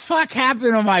the fuck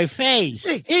happened to my face?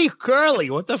 Hey, Curly,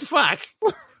 what the fuck?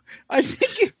 I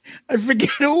forget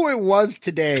who it was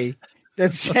today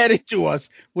that said it to us.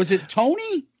 Was it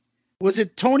Tony? Was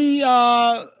it Tony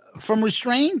from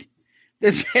Restrained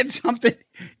that said something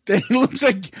that looks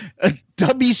like a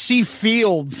W.C.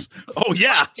 Fields? Oh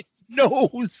yeah,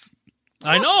 nose.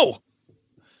 I know.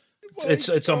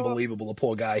 It's unbelievable. The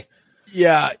poor guy.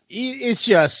 Yeah, it's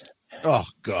just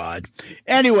God.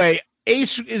 Anyway.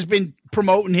 Ace has been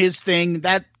promoting his thing.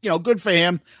 That, good for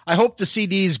him. I hope the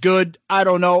CD is good. I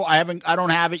don't know. I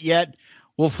don't have it yet.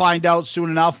 We'll find out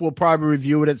soon enough. We'll probably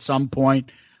review it at some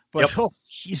point. But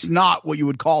he's not what you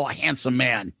would call a handsome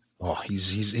man. Oh,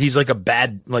 he's like a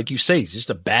bad, like you say, he's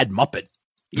just a bad Muppet.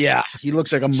 Yeah, he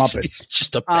looks like a Muppet. He's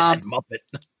just a bad Muppet.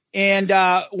 And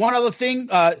one other thing,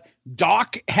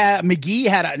 Doc McGee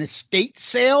had an estate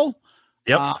sale.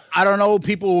 Yep. I don't know.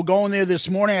 People were going there this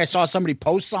morning. I saw somebody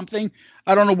post something.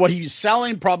 I don't know what he was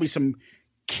selling. Probably some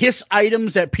Kiss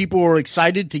items that people were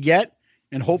excited to get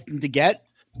and hoping to get.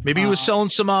 Maybe he was selling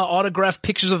some autographed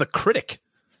pictures of the Critic.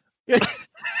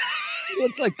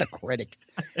 It's like the Critic,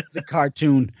 the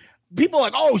cartoon. People are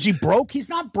like, oh, is he broke? He's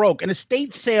not broke. An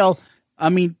estate sale. I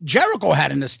mean, Jericho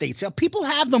had an estate sale. People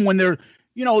have them when they're,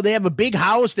 they have a big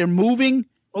house. They're moving.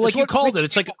 Well, like you called it,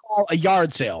 it's like a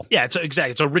yard sale. Yeah,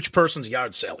 exactly. It's a rich person's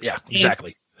yard sale. Yeah,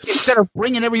 exactly. And instead of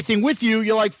bringing everything with you,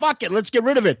 you're like, fuck it, let's get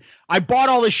rid of it. I bought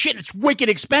all this shit. It's wicked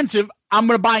expensive. I'm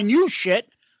going to buy new shit.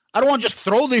 I don't want to just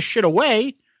throw this shit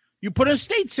away. You put an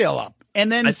estate sale up, and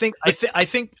then I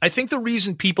think the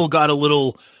reason people got a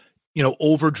little,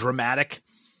 over dramatic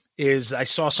is I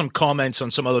saw some comments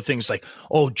on some other things like,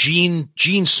 oh, Gene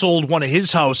sold one of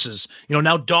his houses.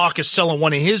 Now Doc is selling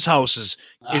one of his houses.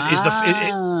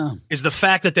 Is the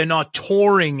fact that they're not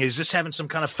touring, is this having some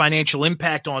kind of financial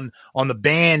impact on the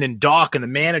band and Doc and the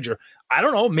manager? I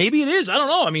don't know. Maybe it is. I don't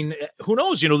know. I mean, who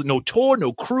knows? No tour,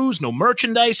 no cruise, no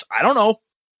merchandise. I don't know.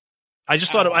 I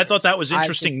thought that was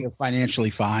interesting. I think they're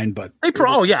financially fine, but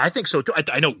I think so too.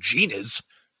 I know Gene is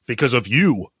because of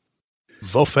you,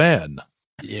 the fan.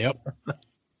 Yep.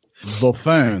 The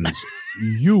fans,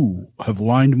 you have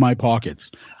lined my pockets.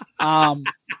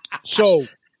 So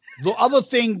the other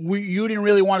thing you didn't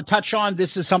really want to touch on,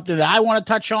 this is something that I want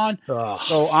to touch on.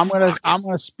 So I'm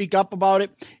gonna speak up about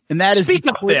it, and that is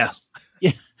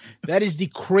that is the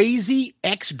crazy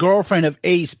ex-girlfriend of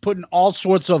Ace putting all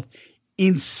sorts of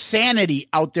insanity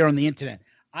out there on the internet.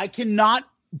 I cannot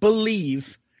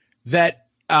believe that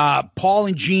Paul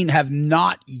and Jean have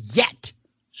not yet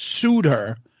sued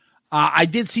her. I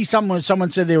did see someone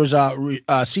said there was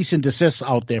a cease and desist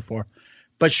out there for her.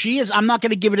 But she is, I'm not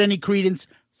going to give it any credence,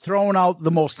 throwing out the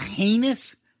most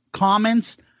heinous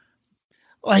comments,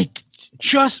 like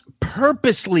just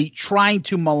purposely trying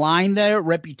to malign their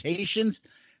reputations.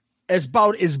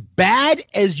 About as bad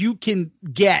as you can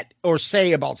get or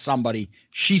say about somebody,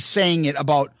 she's saying it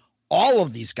about all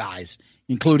of these guys,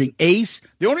 including Ace.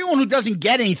 The only one who doesn't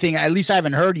get anything, at least I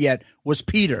haven't heard yet, was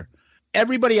Peter.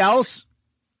 Everybody else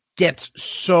gets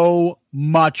so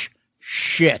much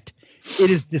shit. It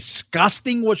is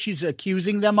disgusting what she's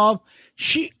accusing them of.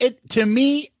 To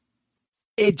me,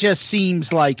 it just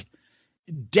seems like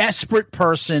desperate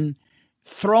person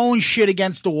throwing shit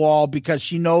against the wall because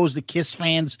she knows the Kiss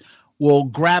fans will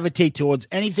gravitate towards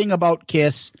anything about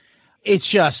Kiss. It's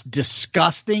just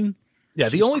disgusting. Yeah,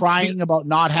 She's crying about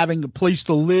not having a place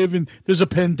to live and there's a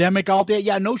pandemic out there.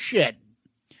 Yeah, no shit.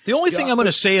 The only thing I'm going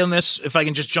to say on this, if I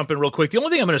can just jump in real quick, the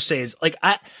only thing I'm going to say is, like,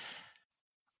 I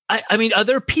mean, are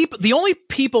there people? The only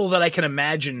people that I can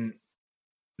imagine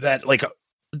that, like,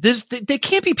 there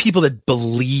can't be people that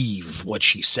believe what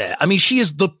she said. I mean, she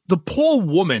is the poor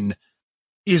woman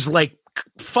is like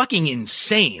fucking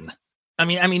insane. I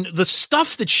mean, the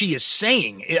stuff that she is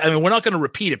saying, I mean, we're not going to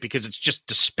repeat it because it's just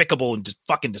despicable and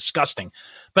fucking disgusting.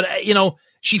 But,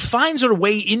 she finds her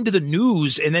way into the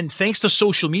news, and then thanks to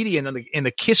social media and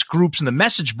the Kiss groups and the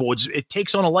message boards, it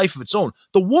takes on a life of its own.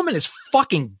 The woman is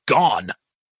fucking gone.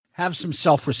 Have some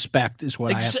self-respect is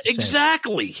what I have to say.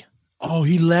 Exactly. Oh,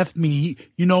 he left me,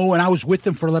 and I was with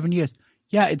him for 11 years.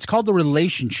 Yeah, it's called the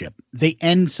relationship. They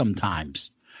end sometimes.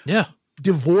 Yeah.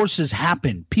 Divorces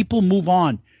happen. People move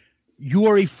on. You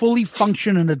are a fully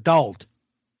functioning adult.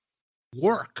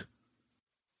 Work.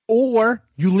 Or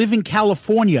you live in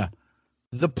California,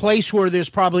 the place where there's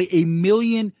probably 1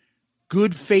 million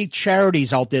good faith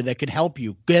charities out there that could help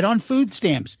you. Get on food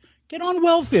stamps. Get on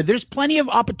welfare. There's plenty of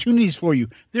opportunities for you.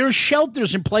 There are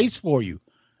shelters in place for you.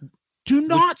 Do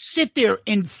not sit there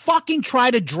and fucking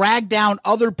try to drag down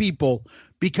other people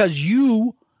because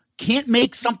you can't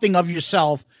make something of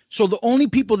yourself. So the only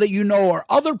people that you know are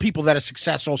other people that are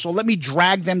successful. So let me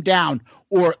drag them down,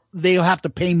 or they'll have to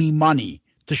pay me money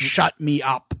to shut me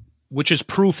up. Which is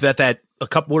proof that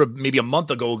maybe a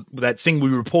month ago, that thing we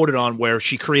reported on where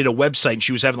she created a website and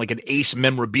she was having like an Ace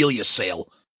memorabilia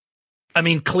sale. I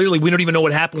mean, clearly we don't even know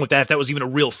what happened with that, if that was even a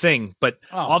real thing. But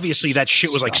obviously that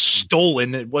shit was like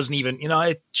stolen. It wasn't even,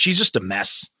 she's just a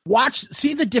mess.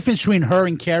 See the difference between her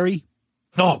and Carrie?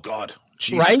 Oh, God.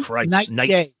 Jesus Christ. Night and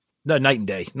day. No, night and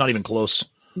day. Not even close.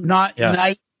 Night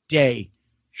and day.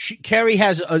 Carrie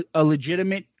has a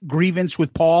legitimate grievance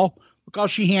with Paul. Look how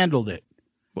she handled it.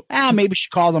 Maybe she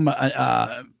called him,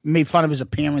 made fun of his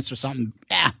appearance or something.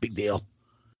 Big deal.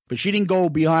 But she didn't go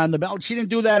behind the belt. She didn't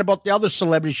do that about the other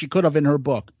celebrities she could have in her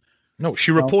book. No,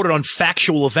 she reported on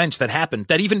factual events that happened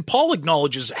that even Paul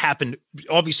acknowledges happened.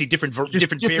 Obviously, different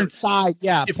side,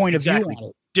 point of view on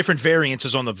it. Different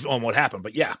variances on what happened.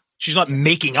 But yeah, she's not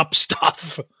making up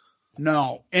stuff.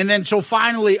 No. And then so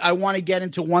finally, I want to get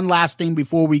into one last thing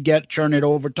before we churn it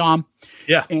over, Tom.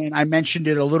 Yeah. And I mentioned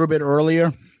it a little bit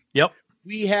earlier. Yep.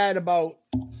 We had about,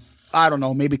 I don't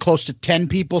know, maybe close to 10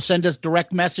 people send us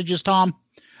direct messages, Tom.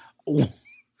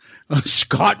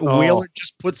 Scott Wheeler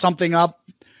just put something up.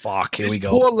 Fuck, here we go.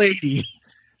 Poor lady.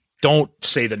 Don't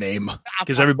say the name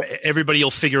because everybody will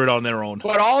figure it out on their own.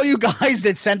 But all you guys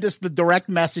that sent us the direct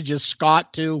messages,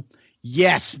 Scott too,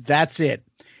 yes, that's it.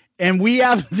 And we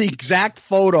have the exact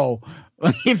photo,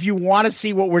 if you want to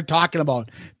see what we're talking about,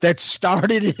 that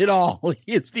started it all.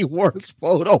 It's the worst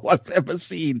photo I've ever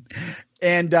seen.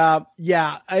 And and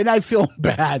I feel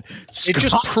bad.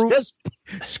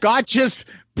 Scott just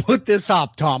put this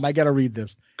up, Tom. I got to read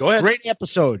this. Go ahead. Great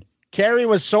episode. Carrie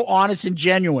was so honest and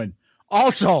genuine.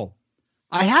 Also,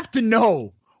 I have to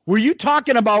know, were you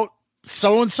talking about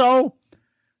so-and-so?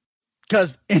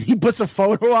 And he puts a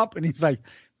photo up and he's like,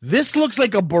 this looks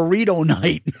like a burrito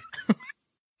night.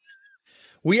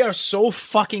 We are so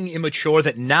fucking immature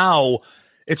that now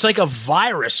it's like a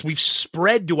virus we've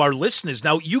spread to our listeners.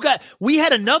 Now we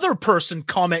had another person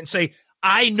comment and say,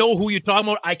 I know who you're talking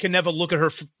about. I can never look at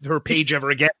her page ever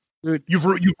again. Dude, you've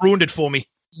ruined it for me.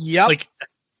 Yep. Like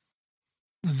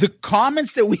the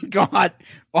comments that we got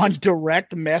on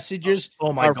direct messages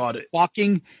are God,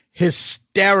 fucking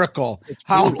hysterical.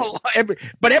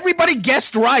 But everybody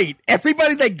guessed right.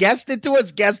 Everybody that guessed it to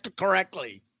us guessed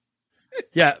correctly.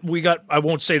 Yeah, I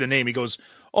won't say the name. He goes,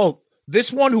 "Oh,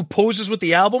 this one who poses with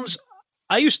the albums,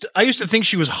 I used to think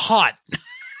she was hot."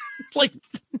 Like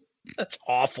That's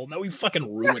awful. Now we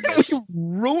fucking ruined this.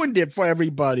 Ruined it for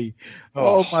everybody.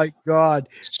 Oh my God.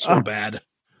 So bad.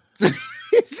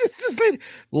 It's just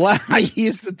like, I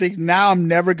used to think now I'm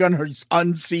never going to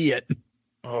unsee it.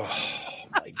 Oh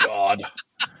my God.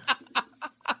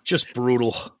 Just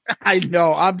brutal. I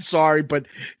know. I'm sorry, but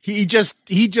he just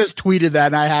tweeted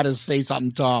that and I had to say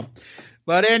something, Tom.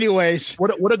 But anyways,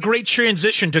 what a great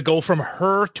transition to go from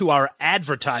her to our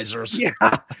advertisers. Yeah.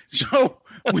 So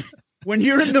when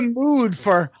you're in the mood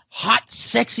for hot,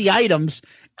 sexy items,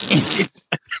 and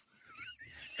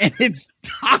it's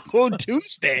Taco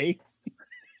Tuesday,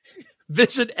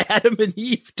 visit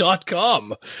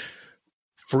adamandeve.com.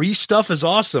 Free stuff is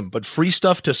awesome, but free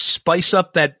stuff to spice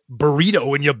up that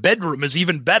burrito in your bedroom is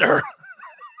even better.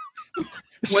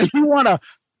 When you want a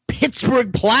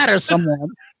Pittsburgh platter someone.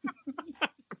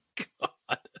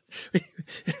 God.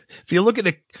 If you're looking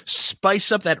to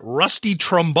spice up that rusty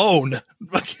trombone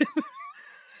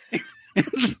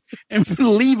and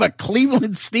leave a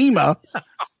Cleveland steamer.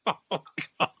 Oh,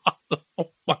 God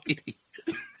almighty.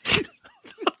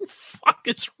 What the fuck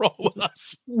is wrong with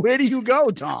us? Where do you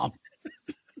go, Tom?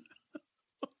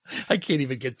 I can't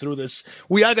even get through this.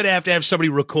 We are going to have somebody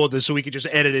record this so we can just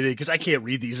edit it in because I can't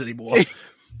read these anymore.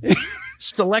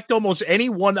 Select almost any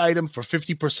one item for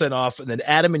 50% off, and then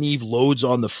Adam and Eve loads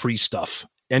on the free stuff.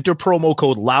 Enter promo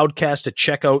code LOUDCAST at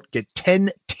checkout. Get 10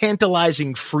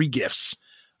 tantalizing free gifts.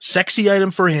 Sexy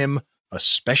item for him, a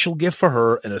special gift for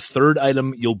her, and a third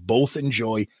item you'll both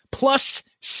enjoy, plus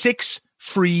 6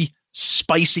 free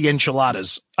spicy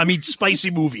enchiladas. I mean, spicy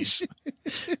movies.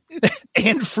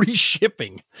 And free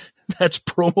shipping. That's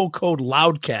promo code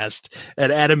LOUDCAST at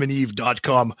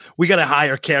adamandeve.com. We got to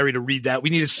hire Carrie to read that. We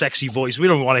need a sexy voice. We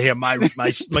don't want to hear my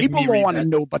people don't want to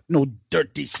know, but no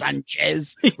dirty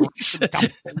Sanchez.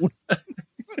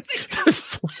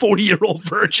 40-year-old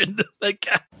virgin.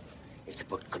 It's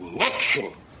about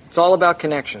connection. It's all about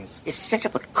connections. It's set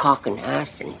about cock and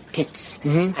ass and tits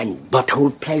and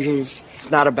butthole pleasures.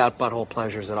 It's not about butthole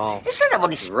pleasures at all. It's not about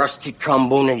this rusty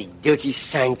trombone and the dirty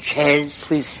Sanchez.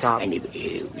 Please stop. And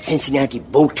the Cincinnati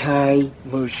bow tie.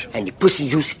 Moosh. And the pussy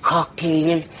juice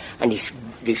cocktail. And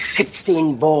the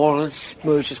shit-stained balls.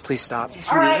 Moosh, just please stop.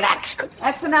 Just relax.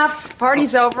 That's enough.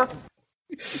 Party's over.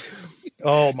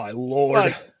 Oh, my Lord.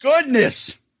 My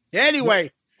goodness.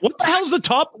 Anyway. What the hell's the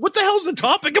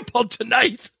topic about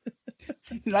tonight?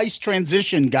 Nice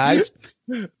transition, guys.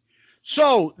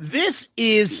 So this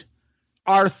is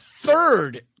our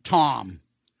third, Tom,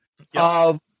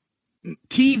 of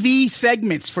TV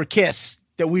segments for KISS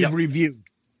that we've reviewed.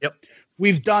 Yep.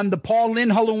 We've done the Paul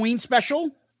Lynde Halloween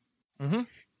special. Mm-hmm.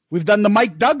 We've done the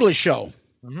Mike Douglas show.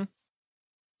 Mm-hmm.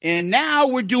 And now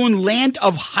we're doing Land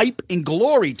of Hype and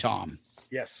Glory, Tom.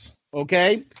 Yes.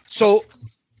 Okay. So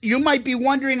you might be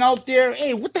wondering out there,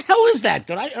 hey, what the hell is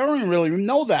that? I don't really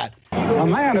know that. A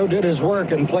man who did his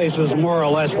work in places more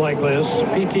or less like this,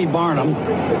 P.T. Barnum,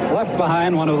 left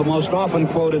behind one of the most often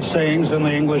quoted sayings in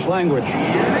the English language.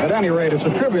 At any rate, it's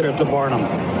attributed to Barnum.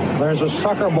 There's a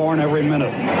sucker born every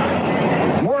minute.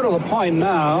 More to the point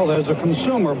now, there's a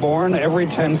consumer born every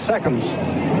 10 seconds.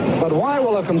 But why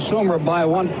will a consumer buy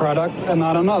one product and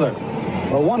not another?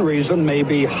 Well, one reason may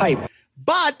be hype.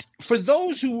 But for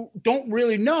those who don't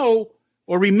really know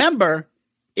or remember,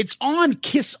 it's on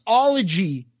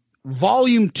Kissology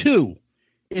Volume 2.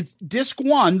 It's Disc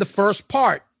 1, the first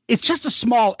part. It's just a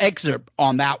small excerpt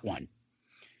on that one.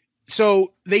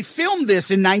 So they filmed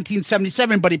this in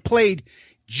 1977, but it played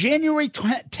January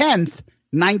 10th,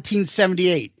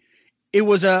 1978. It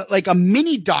was a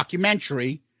mini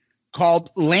documentary called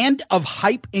Land of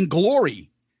Hype and Glory.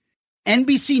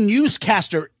 NBC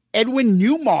newscaster Edwin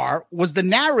Newmar was the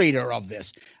narrator of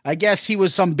this. I guess he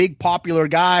was some big popular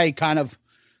guy, kind of.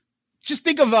 Just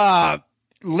think of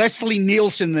Leslie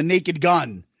Nielsen, the Naked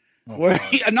Gun,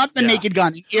 not the Naked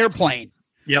Gun, the Airplane.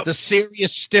 Yep. The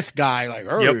serious stiff guy, like,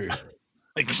 yep.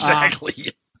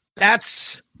 Exactly.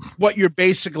 That's what you're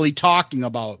basically talking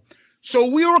about. So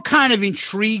we were kind of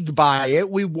intrigued by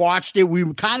it. We watched it. We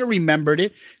kind of remembered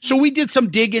it. So we did some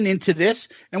digging into this,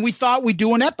 and we thought we'd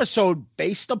do an episode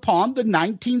based upon the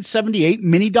 1978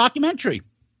 mini documentary.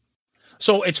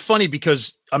 So it's funny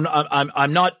because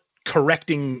I'm not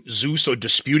correcting Zeus or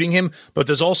disputing him, but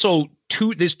there's also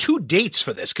two dates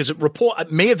for this because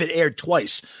it may have aired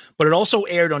twice, but it also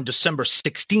aired on December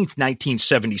 16th,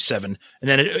 1977, and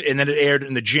then it aired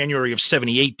in the January of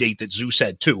 78 date that Zeus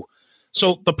had too.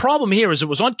 So the problem here is it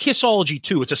was on Kissology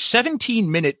 2. It's a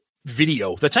 17-minute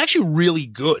video that's actually really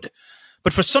good.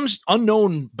 But for some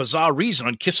unknown, bizarre reason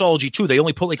on Kissology 2, they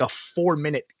only put like a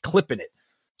 4-minute clip in it.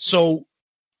 So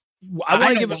I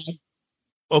want to give it...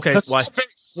 Okay, that's why? very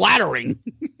flattering.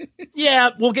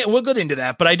 Yeah, we'll get into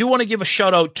that, but I do want to give a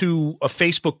shout out to a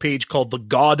Facebook page called The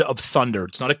God of Thunder.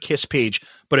 It's not a Kiss page,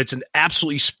 but it's an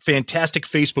absolutely fantastic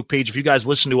Facebook page. If you guys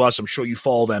listen to us, I'm sure you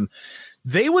follow them.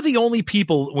 They were the only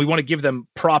people, we want to give them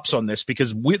props on this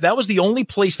because that was the only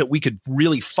place that we could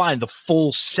really find the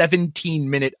full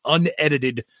 17-minute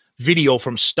unedited video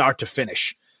from start to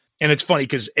finish. And it's funny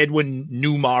because Edwin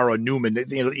Newman,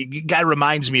 the guy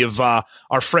reminds me of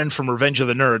our friend from Revenge of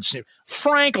the Nerds.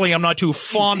 Frankly, I'm not too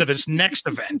fond of this next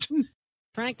event.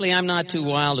 Frankly, I'm not too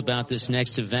wild about this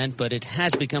next event, but it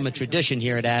has become a tradition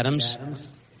here at Adams.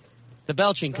 The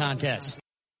belching contest.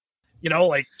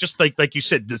 Like you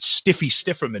said, the Stiffy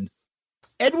Stifferman.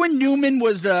 Edwin Newman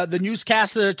was the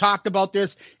newscaster that talked about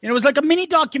this, and it was like a mini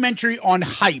documentary on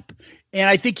hype. And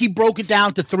I think he broke it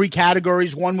down to 3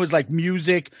 categories. One was like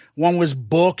music, one was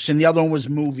books, and the other one was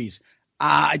movies.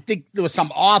 I think there was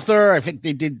some author. I think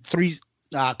they did 3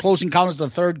 Close Encounters of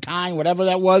the Third Kind, whatever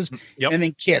that was. Yep. And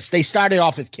then Kiss. They started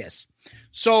off with Kiss.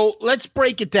 So let's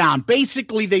break it down.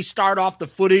 Basically, they start off the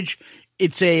footage.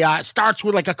 It's starts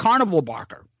with like a carnival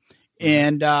barker.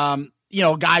 And,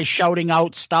 guys shouting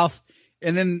out stuff.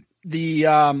 And then the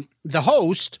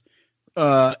host,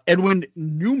 Edwin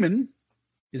Newman,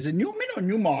 is it Newman or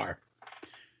Newmar?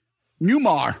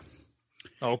 Newmar.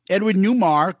 Oh. Edwin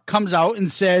Newmar comes out and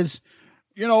says,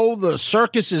 the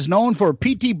circus is known for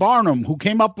P.T. Barnum, who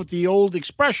came up with the old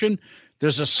expression,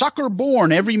 there's a sucker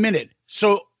born every minute.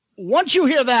 So once you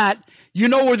hear that, you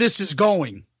know where this is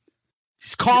going.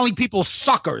 He's calling people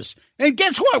suckers. And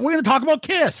guess what? We're going to talk about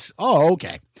Kiss. Oh,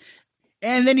 okay.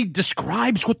 And then he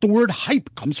describes what the word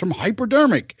hype comes from,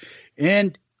 hypodermic.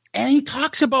 And he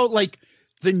talks about like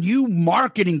the new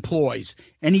marketing ploys.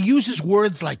 And he uses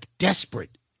words like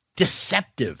desperate,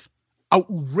 deceptive,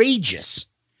 outrageous.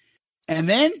 And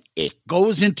then it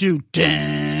goes into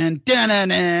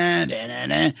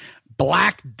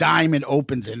Black Diamond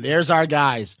opens. And there's our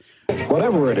guys.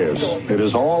 Whatever it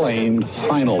is all aimed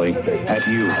finally at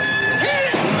you.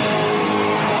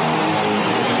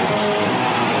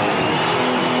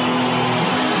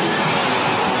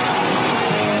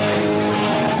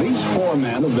 These 4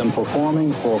 men have been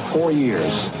performing for 4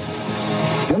 years.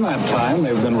 In that time,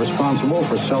 they've been responsible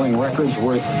for selling records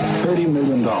worth $30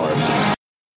 million.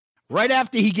 Right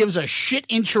after he gives a shit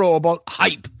intro about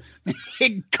hype,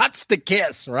 it cuts to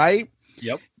Kiss, right?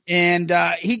 Yep. And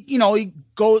there's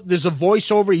a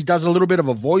voiceover. He does a little bit of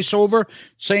a voiceover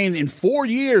saying in 4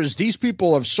 years, these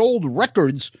people have sold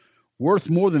records worth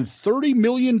more than $30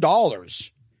 million.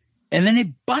 And then it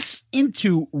busts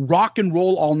into Rock and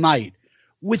Roll All Night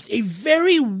with a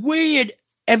very weird.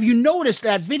 Have you noticed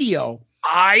that video?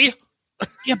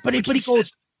 Yeah, but he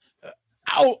goes,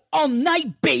 all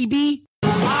night, baby.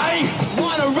 I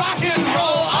want to rock and roll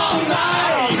all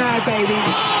night. All night, baby.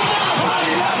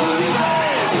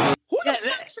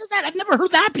 Says that? I've never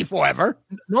heard that before, ever.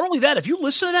 Not only that, if you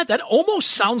listen to that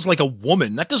almost sounds like a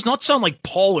woman. That does not sound like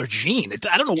Paul or Gene.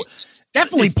 I don't know. It's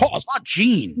definitely Paul. It's not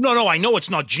Gene. No, I know it's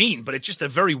not Gene, but it's just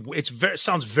it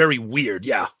sounds very weird.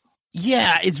 Yeah.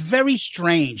 Yeah, it's very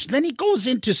strange. Then he goes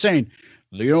into saying,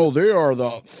 they are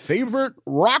the favorite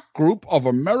rock group of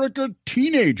American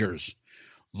teenagers.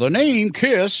 The name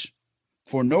Kiss,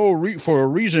 for a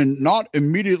reason not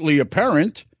immediately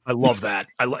apparent. I love that.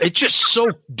 It's just so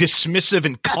dismissive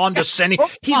and condescending.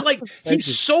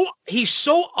 He's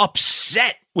so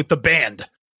upset with the band.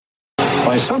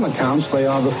 By some accounts, they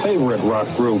are the favorite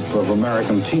rock group of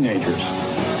American teenagers.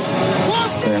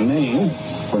 Their name,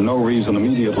 for no reason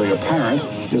immediately apparent,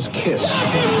 is Kiss.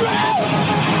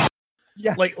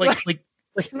 Yeah, like you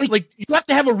have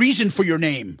to have a reason for your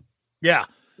name. Yeah.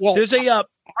 Well, there's a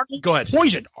go ahead.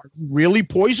 Poison. Are you really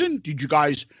Poison?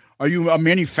 Are you a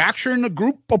manufacturing a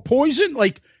group of Poison?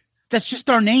 Like, that's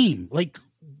just our name. Like,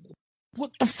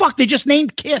 what the fuck? They just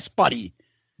named Kiss, buddy.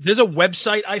 There's a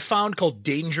website I found called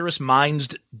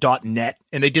dangerousminds.net,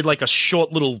 and they did like a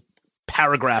short little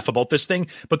paragraph about this thing.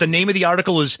 But the name of the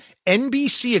article is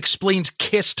NBC Explains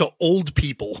Kiss to Old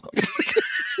People.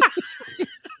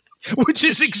 Which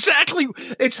is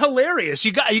it's hilarious.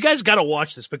 You guys got to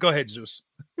watch this, but go ahead, Zeus.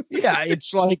 Yeah,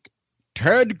 it's like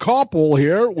Ted Koppel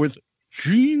here with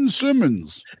Gene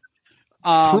Simmons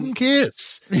from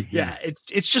Kiss. Yeah,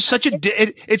 it's just such a.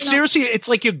 Seriously, it's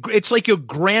like your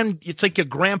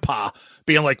grandpa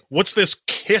being like, "What's this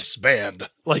Kiss band?"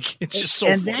 Like, it's just so.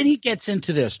 And funny. Then he gets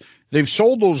into this. They've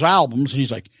sold those albums, and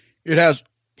he's like, "It has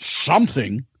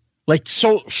something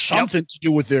to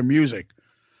do with their music,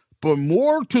 but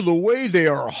more to the way they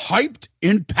are hyped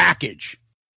in package."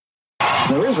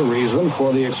 There is a reason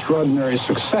for the extraordinary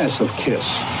success of Kiss.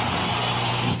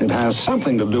 It has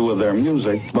something to do with their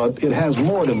music, but it has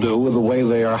more to do with the way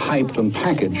they are hyped and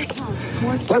packaged.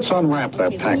 Let's unwrap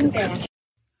that package.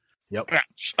 Yep.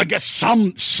 I guess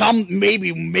some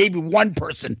maybe one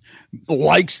person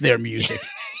likes their music.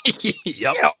 Yep.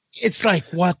 You know, it's like,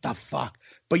 what the fuck?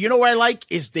 But you know what I like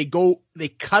is they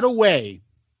cut away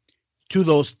to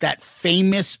that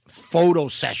famous photo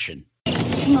session.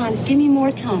 Come on, give me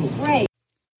more time. Great.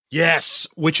 Yes,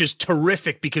 which is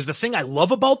terrific, because the thing I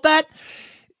love about that,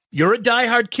 you're a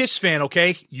diehard Kiss fan,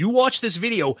 okay? You watch this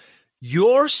video,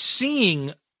 you're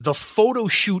seeing the photo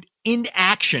shoot in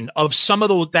action of some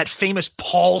of that famous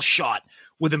Paul shot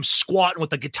with him squatting with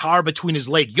the guitar between his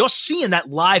legs. You're seeing that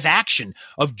live action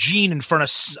of Gene in front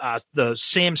of the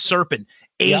Sam Serpent,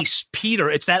 Ace,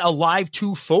 Peter. It's that Alive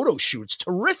 2 photo shoot. It's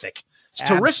terrific. It's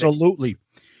terrific. Absolutely.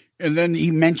 And then he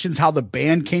mentions how the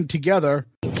band came together.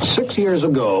 6 years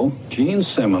ago, Gene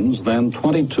Simmons, then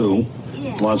 22,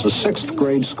 was a 6th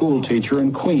grade school teacher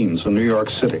in Queens in New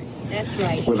York City. That's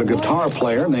right. With a guitar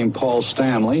player named Paul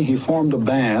Stanley, he formed a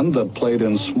band that played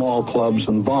in small clubs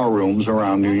and bar rooms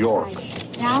around New York.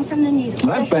 Down from the knees.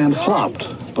 That band flopped,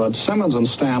 but Simmons and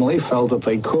Stanley felt that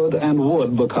they could and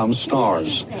would become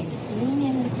stars.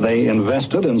 They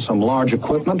invested in some large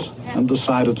equipment and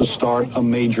decided to start a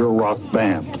major rock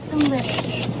band.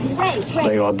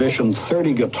 They auditioned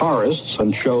 30 guitarists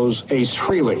and chose Ace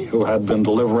Frehley, who had been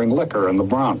delivering liquor in the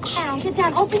Bronx. Sit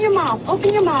down. Open your mouth.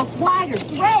 Open your mouth wider.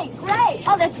 Great.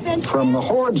 Oh, that's fantastic. From the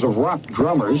hordes of rock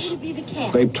drummers,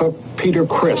 they took Peter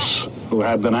Criss, who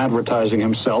had been advertising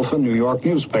himself in New York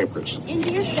newspapers. Into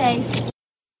your face.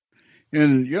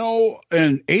 And,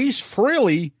 and Ace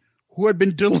Frehley, who had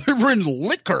been delivering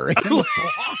liquor in the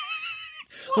Bronx.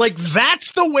 Like,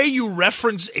 that's the way you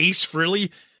reference Ace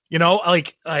Frehley. Oh my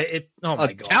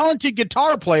God. Talented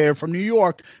guitar player from New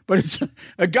York, but it's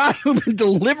a guy who's been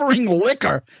delivering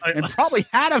liquor and probably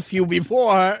had a few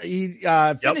before he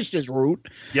finished his route.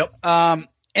 Yep. And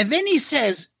then he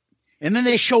says, and then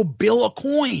they show Bill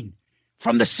Aucoin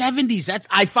from the 70s.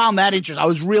 I found that interesting. I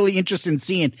was really interested in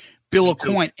seeing Bill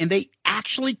Aucoin, and they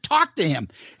actually talked to him,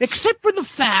 except for the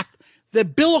fact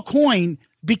that Bill Aucoin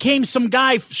became some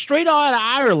guy straight out of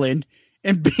Ireland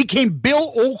and became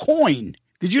Bill Aucoin.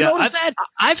 Did you notice that?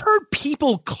 I've heard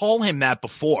people call him that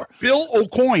before. Bill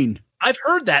Aucoin. I've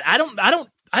heard that. I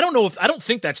don't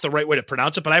think that's the right way to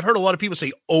pronounce it, but I've heard a lot of people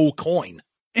say Aucoin.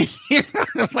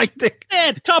 Like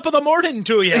top of the morning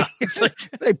to you. It's like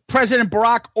President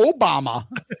Barack Obama.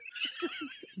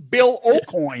 Bill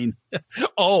Aucoin.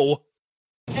 Oh.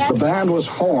 The band was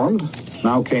formed.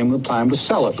 Now came the time to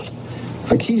sell it.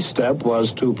 The key step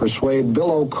was to persuade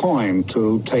Bill Aucoin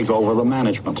to take over the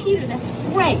management. Peter,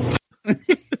 that's great.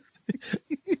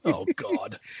 Oh,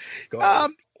 God.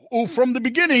 From the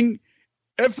beginning,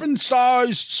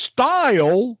 emphasized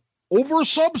style over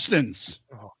substance.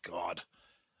 Oh, God.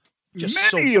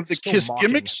 Many of the Kiss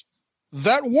gimmicks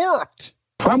that worked.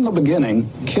 From the beginning,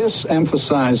 Kiss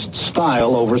emphasized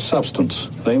style over substance.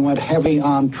 They went heavy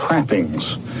on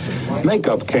trappings.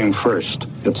 Makeup came first.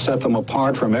 It set them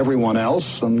apart from everyone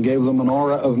else and gave them an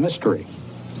aura of mystery.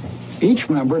 Each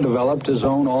member developed his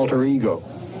own alter ego.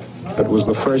 It was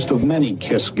the first of many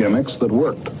Kiss gimmicks that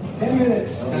worked.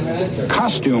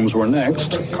 Costumes were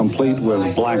next, complete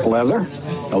with black leather,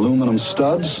 aluminum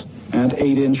studs, and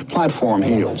 8-inch platform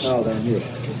heels.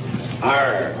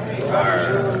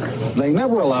 They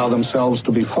never allow themselves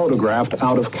to be photographed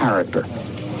out of character.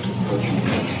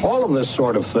 All of this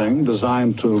sort of thing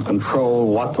designed to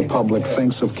control what the public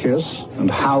thinks of Kiss and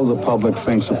how the public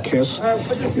thinks of Kiss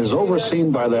is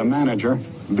overseen by their manager,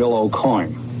 Bill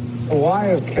Aucoin. Why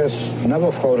is Kiss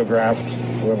never photographed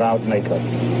without makeup?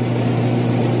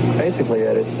 Basically,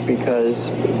 Ed, it's because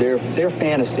their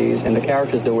fantasies and the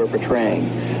characters that we're portraying,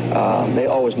 they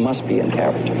always must be in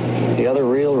character. The other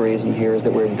real reason here is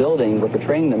that we're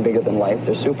portraying them bigger than life.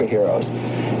 They're superheroes.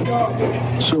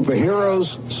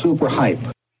 Superheroes, super hype.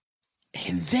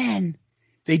 And then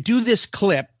they do this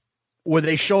clip where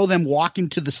they show them walking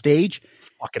to the stage.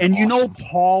 And awesome.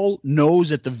 Paul knows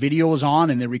that the video is on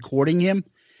and they're recording him.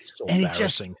 So and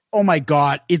embarrassing. Oh my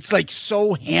God, it's like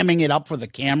so hamming it up for the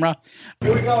camera.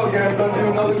 Here we go again. We're going to do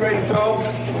another great show.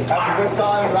 Have a good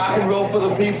time, rock and roll for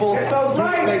the people.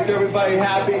 It makes everybody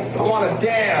happy. I want to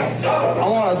dance. I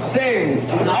want to sing.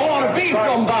 I want to be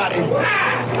somebody.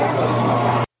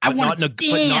 I want to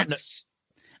dance.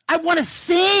 I want to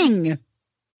sing.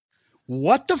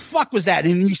 What the fuck was that?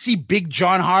 And you see Big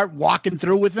John Hart walking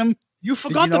through with him. You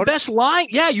forgot the best line.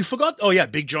 Yeah, you forgot. Oh, yeah,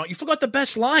 Big John. You forgot the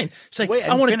best line. It's like,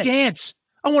 I want to dance.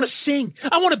 I want to sing.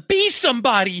 I want to be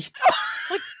somebody.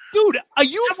 Dude, are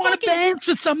you I want to dance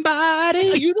with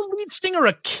somebody. Are you the lead singer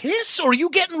of Kiss, or are you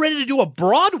getting ready to do a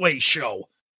Broadway show?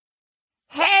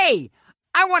 Hey,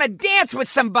 I want to dance with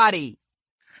somebody.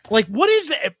 Like, what is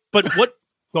that? But what?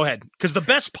 Go ahead, because the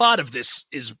best part of this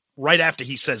is right after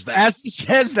he says that. As he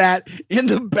says that, in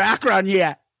the background,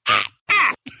 yeah.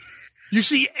 You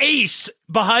see Ace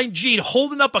behind Gene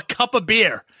holding up a cup of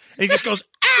beer, and he just goes,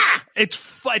 ah!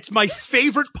 It's my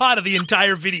favorite part of the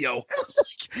entire video.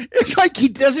 It's like he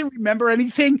doesn't remember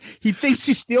anything. He thinks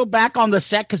he's still back on the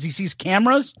set because he sees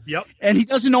cameras. Yep. And he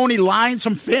doesn't know any lines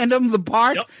from Phantom of the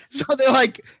Park. Yep. So they're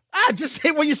like, just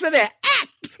say when you said that.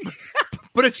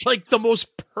 But it's like the most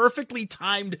perfectly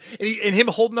timed, and him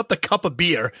holding up the cup of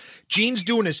beer. Gene's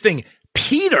doing his thing.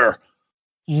 Peter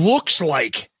looks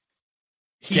like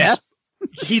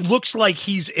he looks like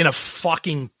he's in a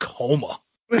fucking coma.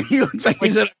 He looks like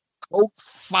he's in a coke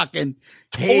fucking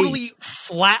totally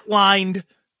flatlined,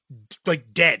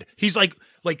 like dead. He's like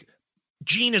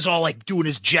Gene is all like doing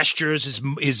his gestures,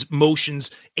 his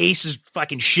motions. Ace is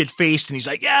fucking shit faced, and he's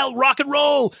like, "Yeah, rock and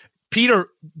roll." Peter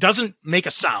doesn't make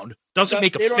a sound, doesn't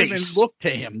make a face. They don't even look to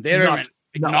him. They don't even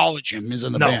acknowledge him as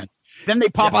in the band. Then they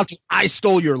pop out to "I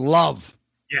Stole Your Love."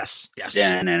 Yes.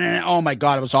 Oh my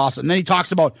God, it was awesome. And then he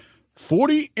talks about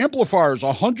 40 amplifiers,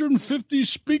 150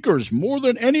 speakers, more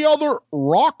than any other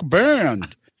rock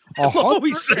band.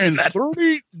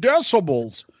 130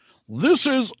 decibels. This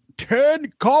is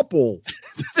Ted Koppel.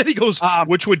 Then he goes,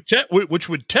 which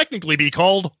would technically be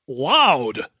called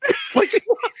loud. Like,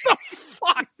 what the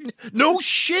fuck? No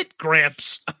shit,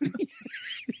 Gramps.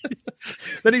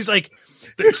 Then he's like,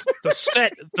 the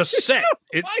set.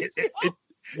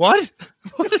 What?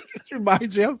 This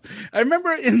reminds me of. I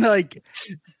remember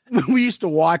we used to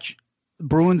watch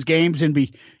Bruins games and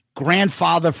be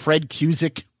grandfather Fred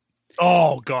Cusick.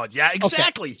 Oh God, yeah,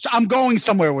 exactly. Okay. So I'm going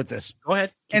somewhere with this. Go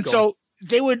ahead. So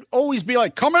they would always be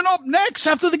like, coming up next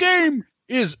after the game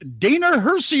is Dana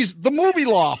Hersey's The Movie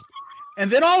Loft.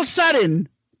 And then all of a sudden,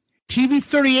 TV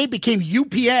 38 became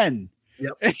UPN.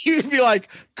 Yep. And you'd be like,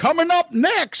 coming up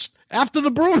next after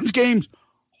the Bruins games,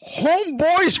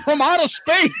 Homeboys from Outer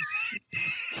Space,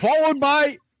 followed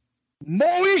by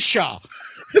Moesha.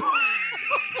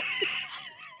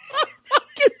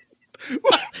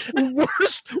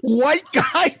 Worst white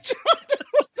guy.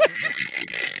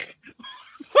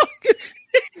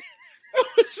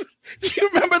 Do you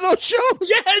remember those shows?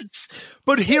 Yes,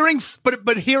 but hearing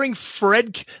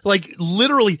Fred, like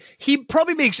literally, he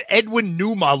probably makes Edwin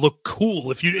Numa look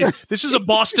cool. This is a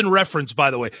Boston reference,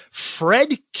 by the way.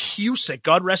 Fred Cusick,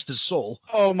 God rest his soul.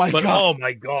 Oh my God! Oh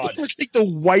my God! He was like the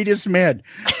whitest man.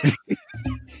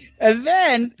 And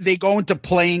then they go into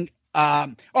playing.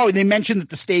 They mentioned that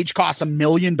the stage costs $1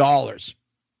 million.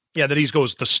 Yeah, then he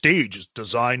goes, the stage is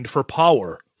designed for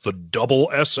power. The double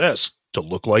SS to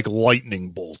look like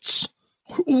lightning bolts.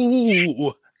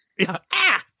 Ooh. Yeah.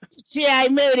 See, I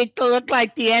made it to look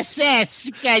like the SS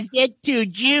because they're two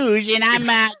Jews and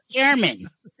I'm German.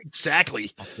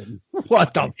 Exactly.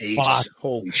 What the fuck?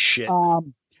 Holy shit.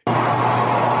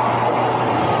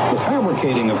 The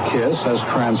fabricating of Kiss has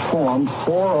transformed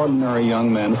 4 ordinary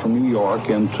young men from New York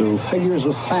into figures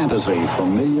of fantasy for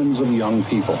millions of young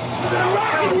people.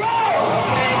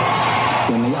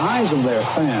 In the eyes of their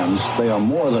fans, they are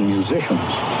more than musicians,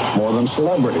 more than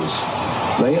celebrities.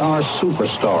 They are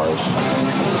superstars.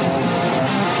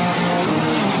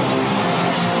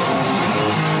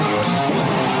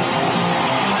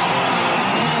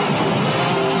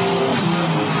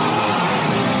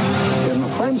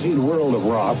 World of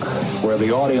rock, where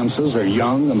the audiences are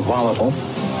young and volatile,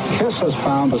 Kiss has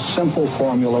found a simple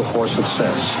formula for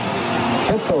success.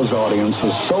 Hit those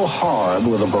audiences so hard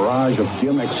with a barrage of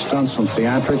gimmicks, stunts, and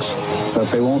theatrics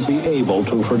that they won't be able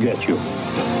to forget you.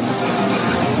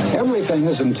 Everything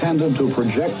is intended to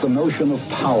project the notion of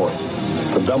power.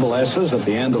 The double S's at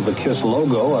the end of the Kiss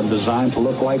logo are designed to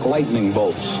look like lightning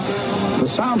bolts. The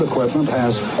sound equipment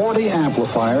has 40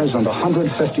 amplifiers and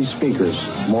 150 speakers,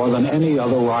 more than any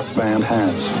other rock band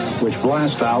has, which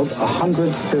blast out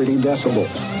 130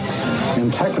 decibels.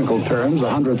 In technical terms,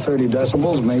 130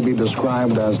 decibels may be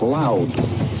described as loud.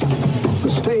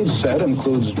 The stage set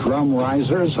includes drum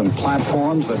risers and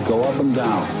platforms that go up and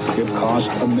down. It cost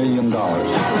 $1 million.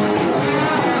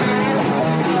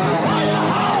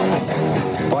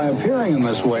 By appearing in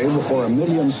this way before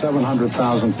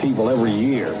 1,700,000 people every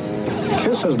year,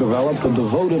 Kiss has developed a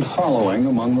devoted following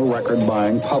among the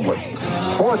record-buying public.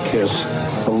 For Kiss,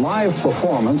 the live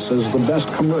performance is the best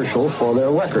commercial for their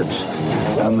records,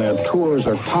 and their tours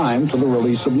are timed to the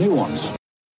release of new ones.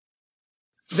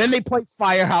 Then they play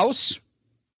Firehouse.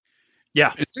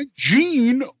 Yeah.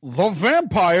 Gene, the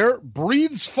vampire,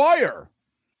 breathes fire.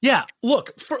 Yeah,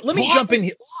 look, let me jump in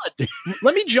here.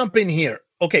 Let me jump in here.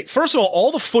 Okay, first of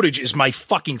all the footage is my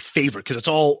fucking favorite because it's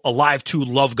all a Live 2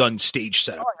 Love Gun stage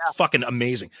setup. Oh, yeah. Fucking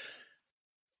amazing.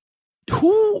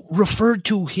 Who referred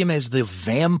to him as the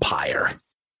vampire?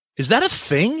 Is that a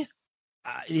thing?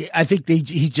 I think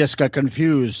he just got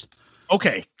confused.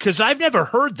 Okay, because I've never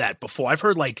heard that before. I've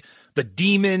heard like the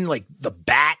demon, like the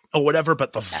bat or whatever,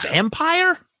 but the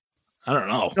vampire? I don't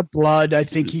know. The blood, I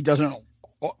think he doesn't.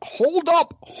 Hold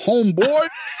up, homeboy.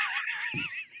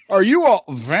 Are you a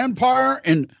vampire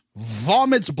and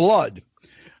vomits blood?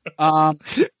 And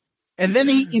then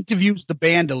he interviews the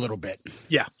band a little bit.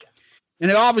 Yeah.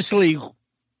 And obviously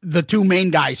the two main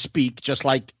guys speak just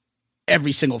like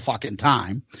every single fucking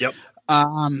time. Yep.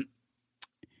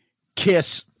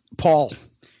 Kiss, Paul.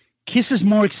 Kiss is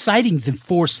more exciting than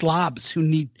four slobs who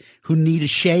need a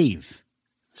shave.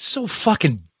 So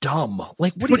fucking dumb.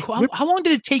 Like, how long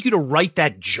did it take you to write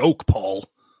that joke, Paul?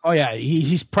 Oh yeah,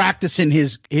 he's practicing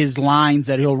his lines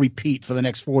that he'll repeat for the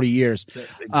next 40 years.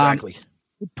 Exactly.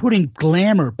 Putting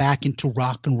glamour back into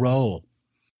rock and roll.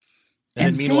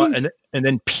 And meanwhile, and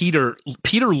then Peter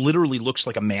literally looks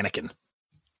like a mannequin.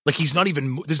 Like he's not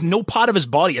even. There's no part of his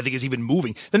body I think is even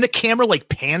moving. Then the camera like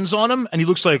pans on him, and he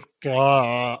looks like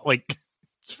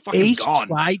it's fucking Ace gone.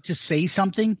 Tried to say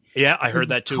something. Yeah, I heard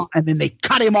that too. And then they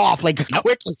cut him off like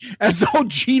quickly, as though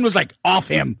Gene was like off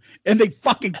him, and they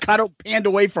fucking panned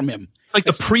away from him. Like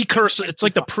the precursor. It's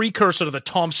like the precursor to the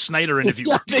Tom Snyder interview.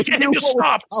 Yeah, they Get him to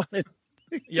stop.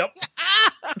 Yep.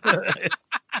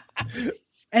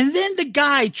 And then the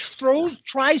guy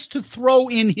tries to throw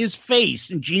in Gene's face.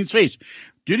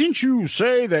 Didn't you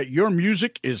say that your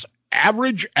music is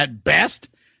average at best?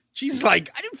 She's like,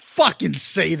 I didn't fucking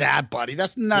say that, buddy.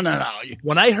 That's no.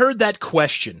 When I heard that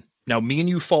question, now me and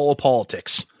you follow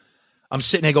politics. I'm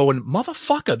sitting there going,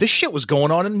 motherfucker, this shit was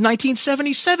going on in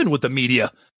 1977 with the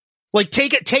media. Like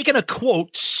taking a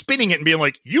quote, spinning it and being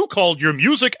like, you called your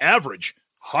music average.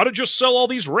 How did you sell all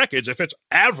these records if it's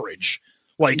average?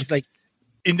 Like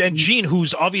and then Gene,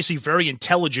 who's obviously very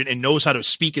intelligent and knows how to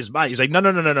speak his mind, he's like,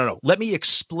 no. Let me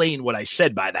explain what I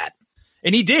said by that.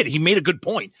 And he did. He made a good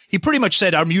point. He pretty much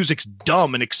said our music's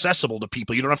dumb and accessible to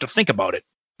people. You don't have to think about it.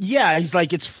 Yeah, he's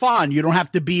like, it's fun. You don't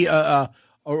have to be a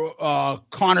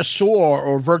connoisseur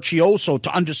or virtuoso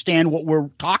to understand what we're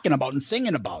talking about and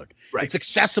singing about. Right. It's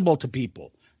accessible to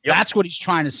people. Yep. That's what he's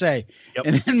trying to say. Yep.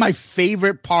 And then my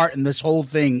favorite part in this whole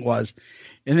thing was,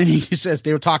 and then he says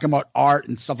they were talking about art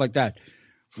and stuff like that.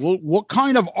 Well, what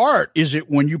kind of art is it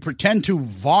when you pretend to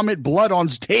vomit blood on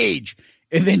stage?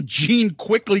 And then Gene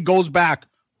quickly goes back.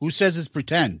 Who says it's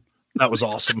pretend? That was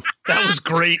awesome. That was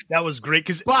great.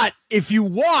 But if you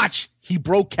watch, he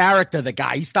broke character, the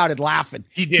guy. He started laughing.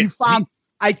 He did.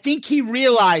 I think he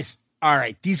realized, all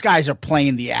right, these guys are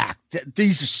playing the act.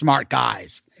 These are smart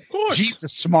guys. Of course. He's a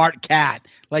smart cat.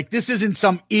 Like, this isn't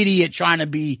some idiot trying to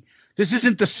be, this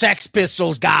isn't the Sex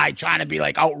Pistols guy trying to be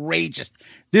like outrageous.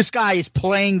 This guy is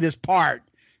playing this part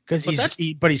because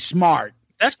he's smart.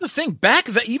 That's the thing. Back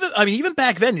then, even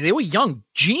back then, they were young.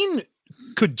 Gene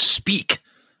could speak.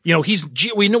 You know,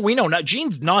 we know now.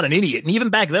 Gene's not an idiot. And even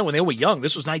back then, when they were young,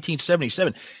 this was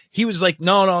 1977. He was like,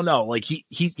 no. Like he,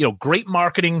 great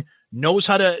marketing, knows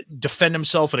how to defend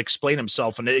himself and explain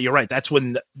himself. And you're right. That's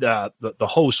when the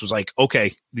host was like,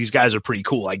 okay, these guys are pretty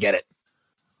cool. I get it.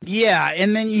 Yeah.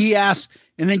 And then he asked,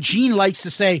 and then Gene likes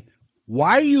to say,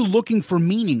 why are you looking for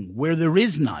meaning where there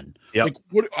is none? Yep. Like,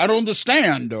 what? I don't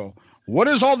understand. What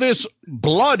is all this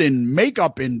blood and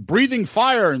makeup and breathing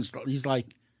fire and stuff? He's like,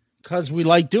 because we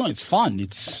like doing it. It's fun.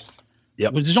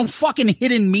 There's no fucking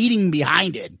hidden meaning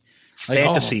behind it. Like,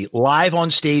 fantasy, live on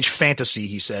stage fantasy,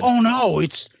 he said. Oh no,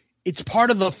 it's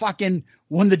part of the fucking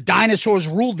when the dinosaurs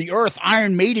ruled the earth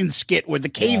Iron Maiden skit where the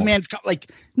caveman's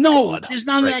no, there's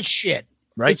none of that shit.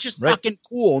 Right. It's just fucking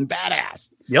cool and badass.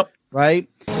 Yep. Right.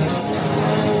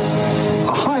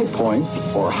 A high point,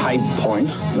 or height point,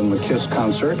 in the Kiss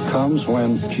concert comes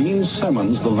when Gene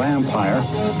Simmons, the vampire,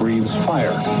 breathes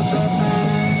fire.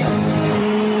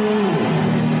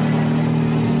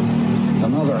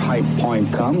 Another height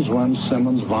point comes when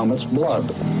Simmons vomits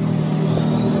blood.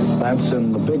 That's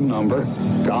in the big number,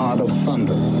 God of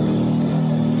Thunder.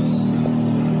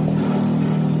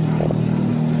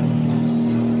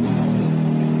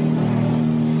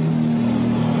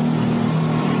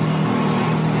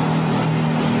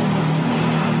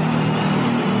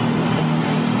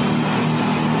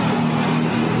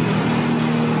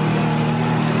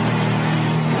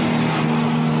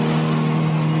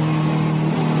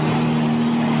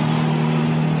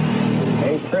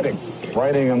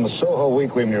 Writing in the Soho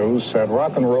Weekly News, said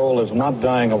rock and roll is not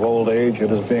dying of old age,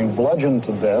 it is being bludgeoned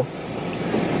to death.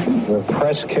 with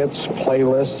press kits,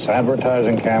 playlists,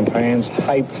 advertising campaigns,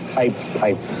 hype.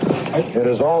 It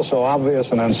is also obvious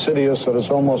and insidious that it's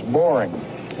almost boring.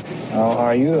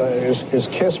 Is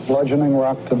Kiss bludgeoning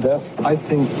rock to death? I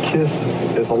think Kiss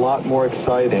is a lot more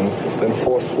exciting than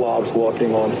four slobs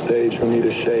walking on stage who need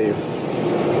a shave.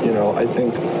 You know, I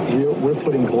think we're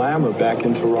putting glamour back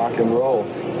into rock and roll,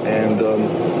 and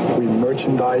we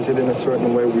merchandise it in a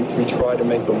certain way. We try to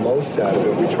make the most out of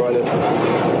it. We try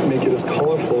to make it as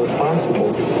colorful as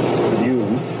possible.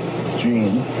 You,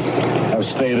 Gene, have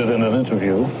stated in an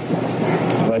interview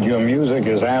that your music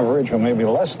is average or maybe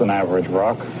less than average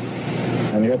rock,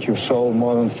 and yet you've sold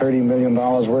more than $30 million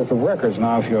worth of records.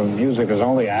 Now, if your music is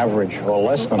only average or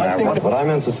less than average... What I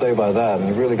meant to say by that, and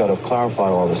you've really got to clarify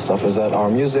all this stuff, is that our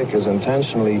music is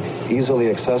intentionally easily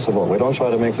accessible. We don't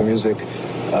try to make the music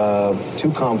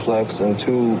too complex and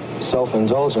too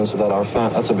self-indulgent so that our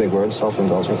fans... That's a big word,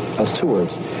 self-indulgent. That's two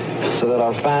words. So that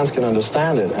our fans can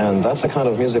understand it, and that's the kind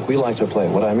of music we like to play.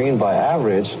 What I mean by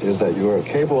average is that you're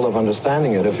capable of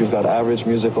understanding it if you've got average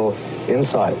musical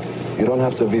insight. You don't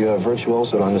have to be a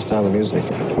virtuoso to understand the music.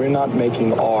 We're not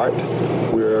making art.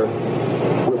 We're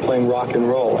playing rock and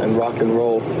roll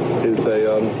is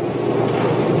a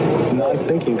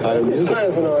non-thinking kind of music. It's kind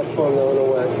of an art form, though, in a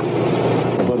way.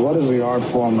 But what is the art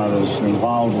form that is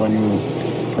involved when you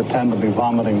pretend to be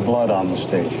vomiting blood on the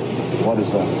stage? What is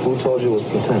that? Who told you it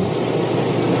was pretend?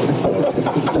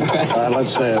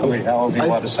 Let's say it. However you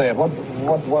want to say it.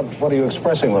 What are you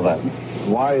expressing with that?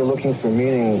 Why are you looking for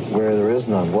meaning where there is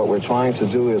none? What we're trying to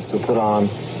do is to put on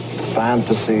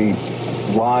fantasy,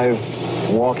 live,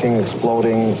 walking,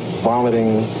 exploding,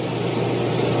 vomiting,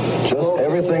 just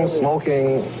everything,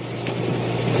 smoking,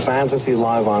 fantasy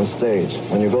live on stage.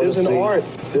 When you go There's an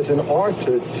art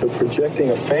to projecting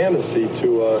a fantasy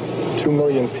to 2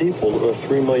 million people or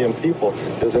 3 million people.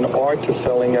 There's an art to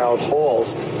selling out halls,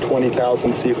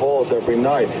 20,000 seat halls every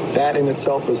night. That in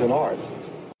itself is an art.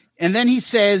 And then he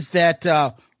says that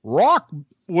rock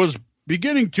was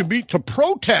beginning to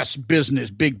protest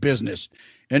big business,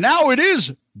 and now it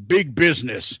is big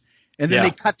business. And then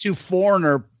they cut to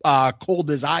Foreigner,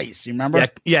 Cold as Ice. You remember?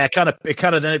 Yeah. It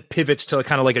kind of then it pivots to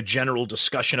kind of like a general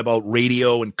discussion about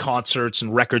radio and concerts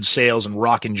and record sales and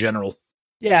rock in general.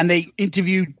 Yeah, and they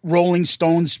interviewed Rolling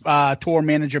Stones tour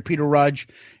manager Peter Rudge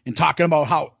and talking about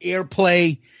how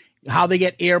they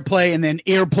get airplay, and then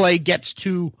airplay gets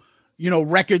to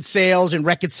record sales, and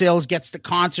record sales gets to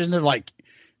concerts, and they're like,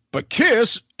 but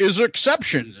Kiss is an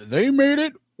exception. They made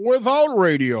it without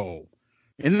radio.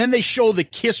 And then they show the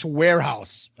Kiss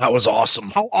warehouse. That was awesome.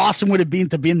 How awesome would it be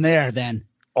to be in there then?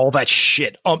 All that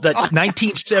shit. That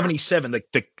 1977,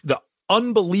 the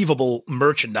unbelievable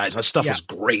merchandise. That stuff was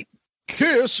great.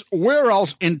 Kiss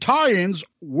warehouse and tie-ins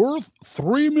worth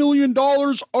 $3 million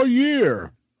a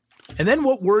year. And then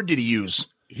what word did he use?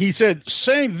 He said,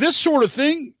 saying this sort of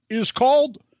thing is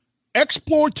called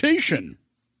exploitation.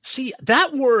 See,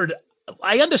 that word,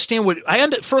 I understand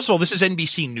first of all, this is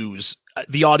NBC News.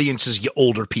 The audience is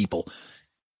older people.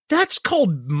 That's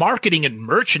called marketing and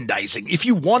merchandising. If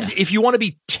you want to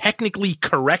be technically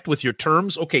correct with your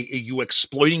terms, okay, are you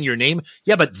exploiting your name?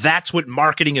 Yeah, but that's what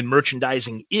marketing and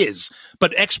merchandising is.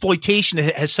 But exploitation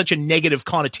has such a negative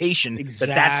connotation.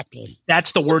 Exactly.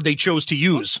 That's the word they chose to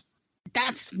use.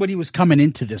 That's what he was coming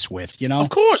into this with, Of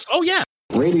course. Oh, yeah.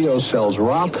 Radio sells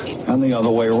rock and the other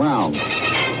way around.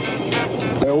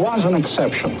 There was an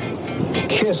exception.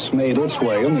 Kiss made its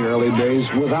way in the early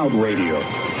days without radio.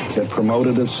 It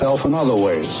promoted itself in other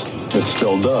ways. It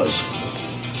still does.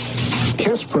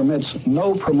 Kiss permits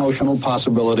no promotional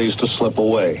possibilities to slip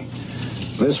away.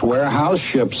 This warehouse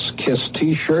ships Kiss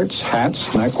T-shirts, hats,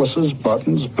 necklaces,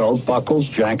 buttons, belt buckles,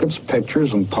 jackets,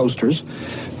 pictures, and posters,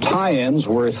 tie-ins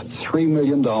worth $3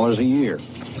 million a year.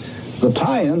 The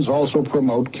tie-ins also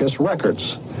promote Kiss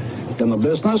records. In the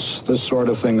business, this sort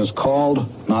of thing is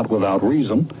called, not without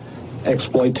reason,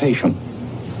 exploitation.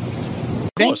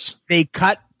 They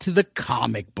cut to the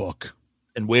comic book.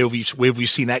 And where have you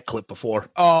seen that clip before?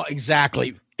 Oh,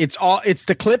 exactly. It's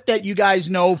the clip that you guys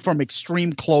know from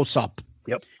Extreme Close-Up.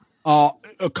 Yep.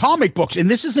 Comic books, and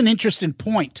this is an interesting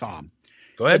point, Tom.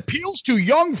 Go ahead. Appeals to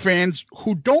young fans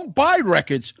who don't buy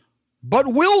records, but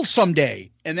will someday.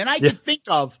 And then I can think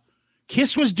of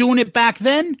Kiss was doing it back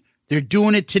then. They're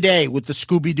doing it today with the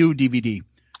Scooby-Doo DVD.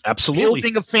 Absolutely.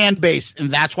 Building a fan base,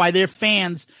 and that's why their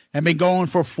fans have been going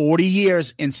for 40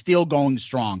 years and still going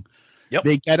strong. Yep.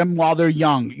 They get them while they're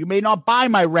young. You may not buy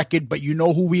my record, but you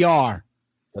know who we are.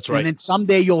 That's right. And then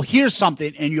someday you'll hear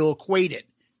something and you'll equate it.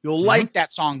 You'll like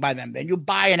that song by them. Then you'll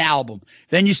buy an album.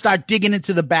 Then you start digging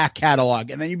into the back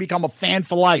catalog, and then you become a fan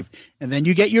for life. And then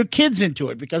you get your kids into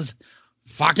it because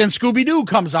fucking Scooby-Doo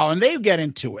comes out and they get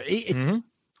into it.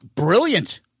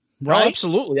 Brilliant. Right?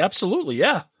 Oh, absolutely.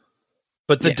 Yeah.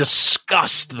 But the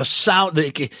disgust, the sound,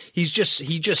 he just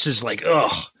is like,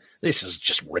 ugh, this is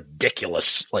just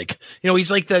ridiculous. Like,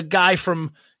 he's like the guy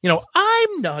from,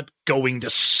 I'm not going to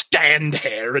stand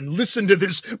here and listen to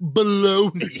this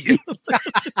baloney.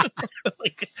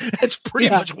 Like, that's pretty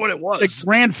much what it was. The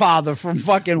grandfather from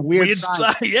fucking Weird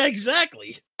Science. Yeah,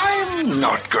 exactly. I'm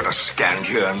not going to stand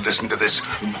here and listen to this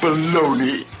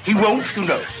baloney. He won't,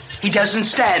 He doesn't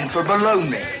stand for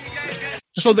baloney.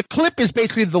 So the clip is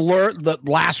basically the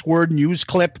last word news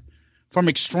clip from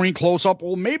Extreme Close-Up.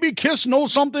 Well, maybe Kiss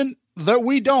knows something that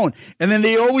we don't. And then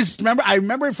they always I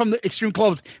remember it from the Extreme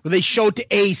Close where they showed to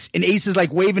Ace, and Ace is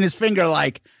like waving his finger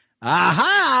like,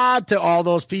 aha, to all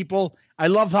those people. I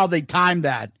love how they timed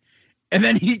that. And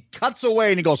then he cuts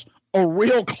away and he goes, a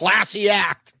real classy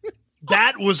act.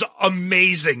 That was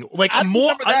amazing. Like, I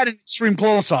remember that in Extreme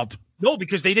Close-Up. No,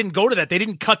 because they didn't go to that. They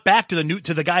didn't cut back to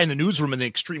the guy in the newsroom in the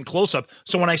Extreme Close-Up.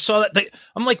 So when I saw that,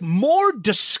 I'm like, more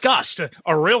disgust.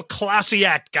 A real classy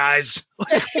act, guys.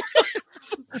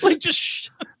 Like, just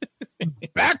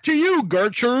back to you,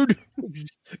 Gertrude.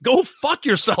 Go fuck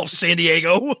yourself, San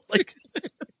Diego. Like,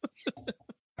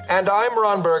 and I'm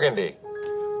Ron Burgundy.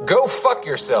 Go fuck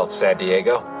yourself, San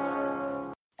Diego.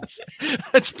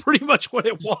 That's pretty much what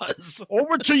it was.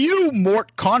 Over to you,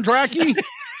 Mort Kondracki.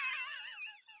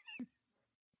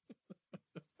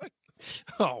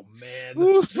 Oh, man.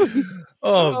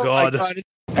 Oh, God.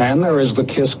 And there is the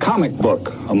Kiss comic book,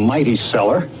 a mighty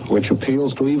seller, which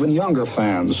appeals to even younger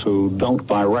fans who don't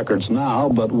buy records now,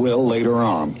 but will later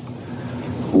on.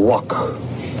 Luck.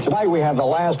 Tonight we have the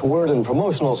last word in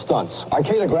promotional stunts.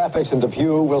 Arcata Graphics in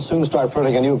Depew will soon start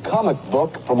printing a new comic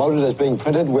book promoted as being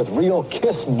printed with real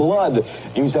Kiss blood.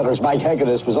 News editor's Mike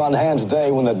Hegedus was on hand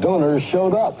today when the donors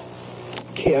showed up.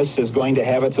 Kiss is going to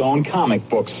have its own comic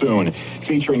book soon,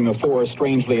 featuring the 4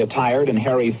 strangely attired and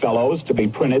hairy fellows to be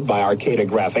printed by Arcata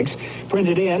Graphics.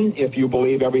 Printed in, if you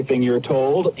believe everything you're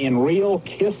told, in real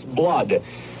Kiss blood.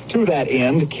 To that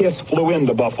end, Kiss flew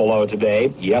into Buffalo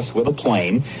today, yes, with a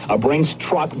plane, a Brinks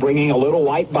truck bringing a little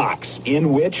white box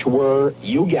in which were,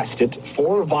 you guessed it,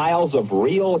 4 vials of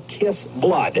real Kiss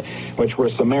blood, which were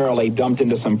summarily dumped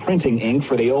into some printing ink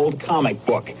for the old comic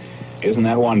book. Isn't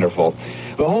that wonderful?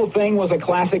 The whole thing was a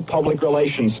classic public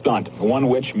relations stunt, one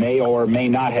which may or may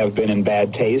not have been in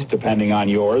bad taste, depending on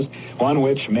yours, one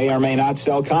which may or may not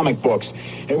sell comic books.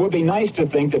 It would be nice to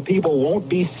think that people won't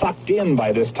be sucked in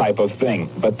by this type of thing,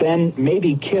 but then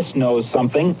maybe Kiss knows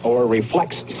something or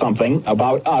reflects something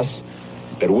about us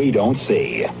that we don't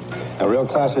see. A real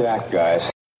classy act, guys.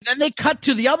 Then they cut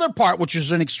to the other part, which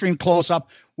is an Extreme Close-Up,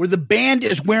 where the band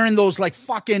is wearing those like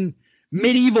fucking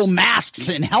medieval masks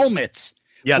and helmets.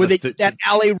 Yeah, where they did that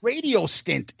LA radio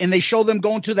stint, and they show them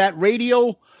going to that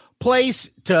radio place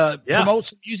to promote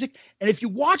some music. And if you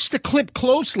watch the clip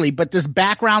closely, but this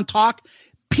background talk,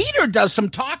 Peter does some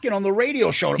talking on the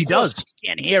radio show. He does. You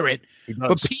can't hear it,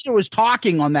 but Peter was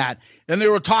talking on that, and they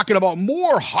were talking about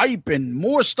more hype and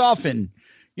more stuff, and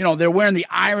they're wearing the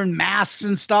iron masks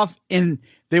and stuff, and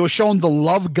they were showing the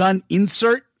Love Gun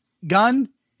insert gun.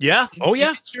 Yeah. Oh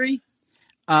yeah. Imagery.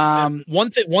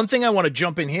 One thing I want to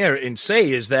jump in here and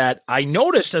say is that I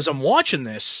noticed as I'm watching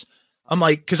this, I'm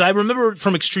like, because I remember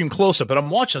from Extreme Close-Up, but I'm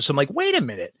watching this, I'm like, wait a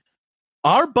minute.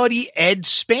 Our buddy Ed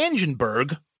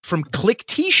Spangenberg from Click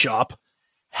T-Shop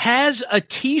has a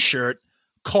T-shirt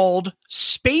called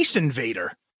Space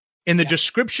Invader. In the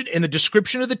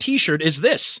description of the T-shirt is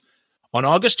this: on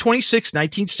August 26,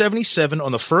 1977,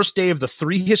 on the first day of the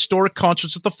 3 historic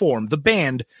concerts at the Forum, the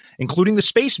band, including the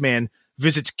Spaceman,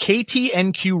 visits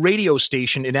KTNQ radio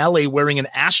station in LA wearing an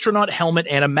astronaut helmet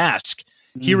and a mask.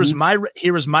 Here is my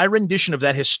rendition of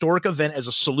that historic event as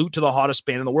a salute to the hottest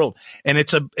band in the world. And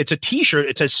it's a T-shirt.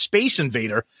 It says Space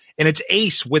Invader, and it's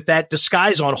Ace with that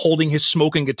disguise on, holding his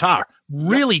smoking guitar.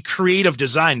 Really creative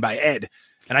design by Ed.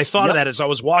 And I thought of that as I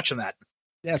was watching that.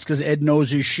 That's because Ed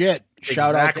knows his shit.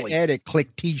 Shout out to Ed at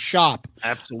Click T Shop.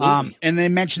 Absolutely. And they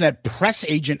mentioned that press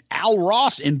agent Al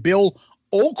Ross and Bill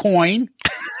O'Coin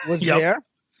was there.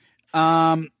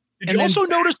 Did you also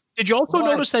notice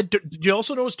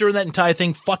during that entire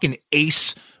thing, fucking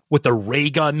Ace with the ray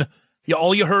gun? Yeah,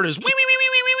 all you heard is wee, wee, wee, wee,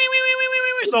 wee, wee,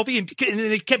 wee, wee, and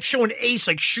they kept showing Ace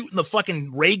like shooting the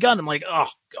fucking ray gun. I'm like, oh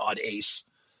God, Ace.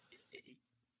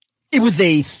 It was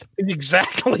Ace.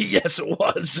 Exactly. Yes, it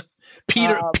was.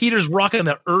 Peter's rocking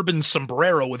the urban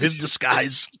sombrero with his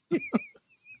disguise.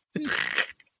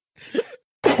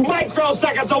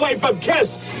 Microseconds away from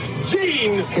Kiss.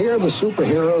 Gene! Here the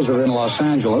superheroes are in Los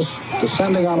Angeles,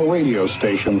 descending on a radio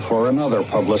station for another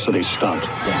publicity stunt.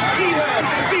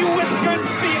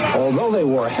 Although they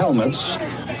wore helmets,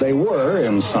 they were,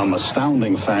 in some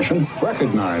astounding fashion,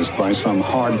 recognized by some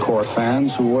hardcore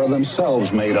fans who were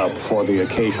themselves made up for the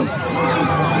occasion.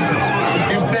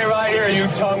 You stay right here, you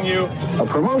tongue, you. A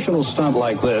promotional stunt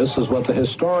like this is what the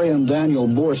historian Daniel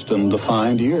Boorstin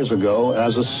defined years ago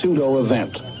as a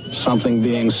pseudo-event, something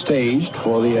being staged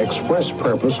for the express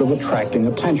purpose of attracting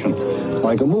attention,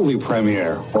 like a movie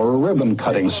premiere or a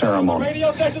ribbon-cutting ceremony.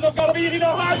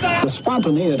 The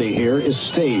spontaneity here is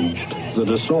staged. The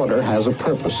disorder has a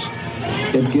purpose.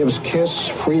 It gives KISS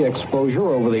free exposure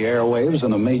over the airwaves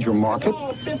in a major market,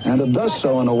 and it does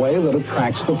so in a way that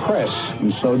attracts the press,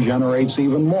 and so generates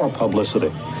even more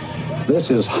publicity.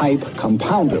 This is hype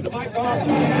compounded.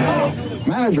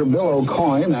 Manager Bill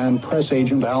O'Coin and press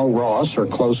agent Al Ross are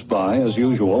close by, as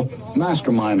usual,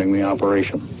 masterminding the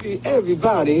operation.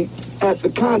 Everybody at the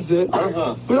concert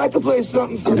would like to play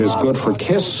something. It is good for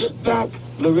KISS, Back,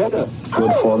 Loretta.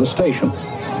 good for the station.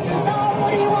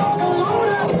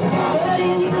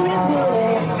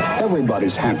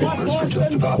 Everybody's happy. For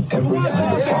just about every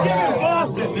kind of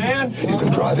party. Man. You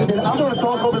can drive it. I'm going to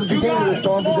talk over the beginning of the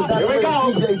song because that's what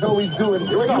DJs always do it.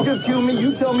 You just cue me,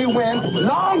 you tell me when.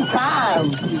 Long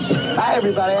time. Hi,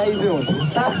 everybody. How you doing?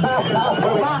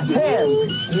 5, 10,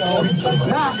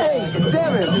 9, 8,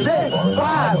 7, 6,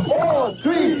 5, 4,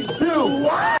 3, 2,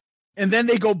 1. And then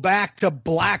they go back to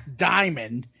Black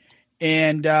Diamond,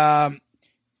 and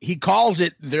he calls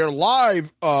it their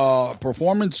live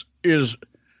performance is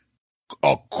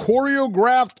a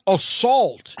choreographed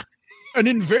assault, an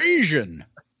invasion.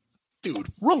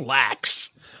 Dude,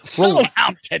 relax. Settle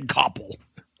down, Ted Koppel.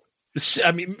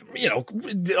 I mean,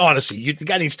 honestly, the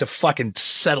guy needs to fucking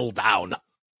settle down.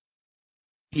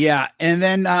 Yeah, and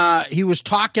then he was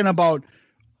talking about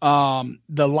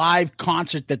the live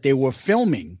concert that they were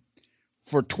filming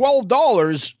for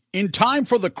 $12 in time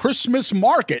for the Christmas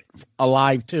market.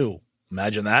 Alive 2.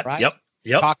 Imagine that. Right?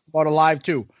 Yep. Talked about Alive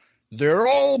 2. They're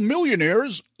all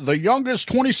millionaires. The youngest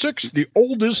 26, the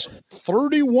oldest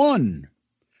 31.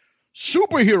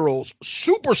 Superheroes,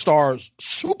 superstars,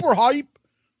 super hype,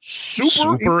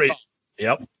 super.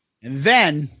 Yep. And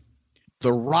then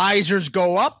the risers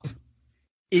go up.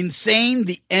 Insane,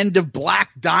 the end of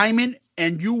Black Diamond.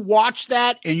 And you watch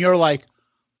that and you're like,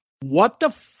 what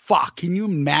the fuck? Can you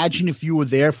imagine if you were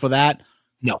there for that?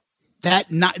 No.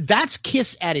 That's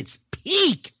KISS at its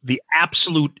peak. The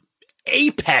absolute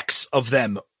apex of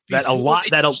them.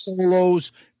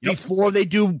 Solos, yep. Before they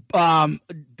do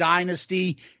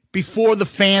Dynasty, before the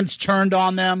fans turned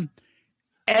on them,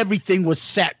 everything was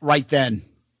set right then.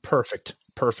 Perfect.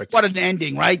 What an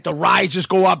ending, right? The risers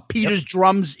go up, Peter's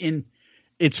drums in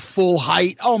its full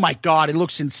height. Oh my God, it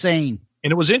looks insane.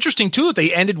 And it was interesting too that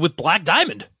they ended with Black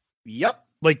Diamond. Yep.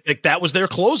 Like that was their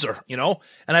closer, And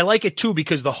I like it too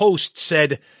because the host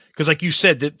said, because like you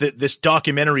said, that this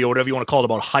documentary or whatever you want to call it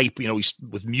about hype, he's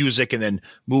with music and then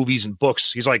movies and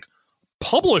books. He's like,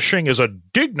 publishing is a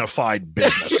dignified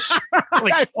business.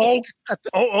 Like,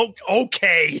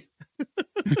 okay.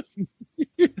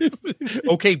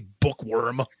 Okay,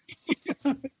 bookworm.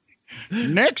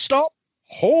 Next up,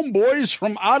 Homeboys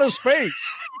from Outer Space.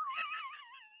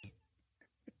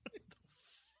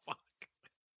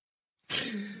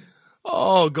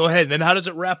 Oh, go ahead. And then how does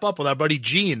it wrap up with our buddy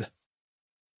Gene?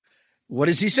 What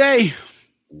does he say?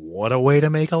 What a way to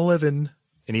make a living.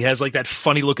 And he has like that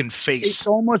funny looking face. It's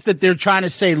almost that they're trying to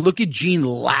say, look at Gene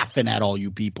laughing at all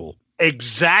you people.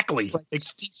 Exactly.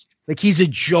 Like he's a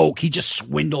joke. He just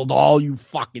swindled all you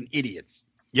fucking idiots.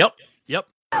 Yep.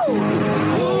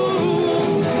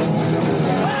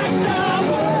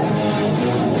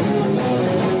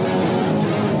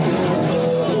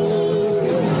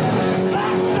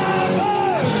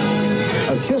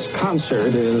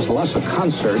 Concert is less a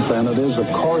concert than it is a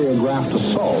choreographed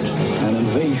assault, an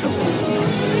invasion.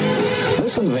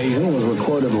 This invasion was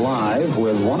recorded live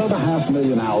with 1.5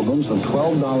 million albums and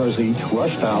 $12 each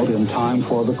rushed out in time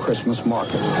for the Christmas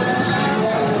market.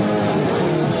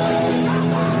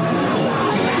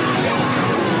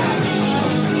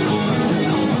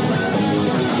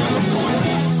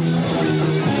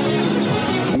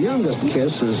 The youngest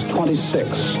KISS is 26.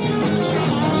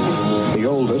 The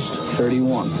oldest,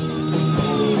 31.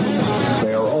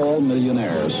 They are all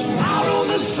millionaires. Out on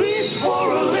the streets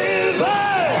for a living.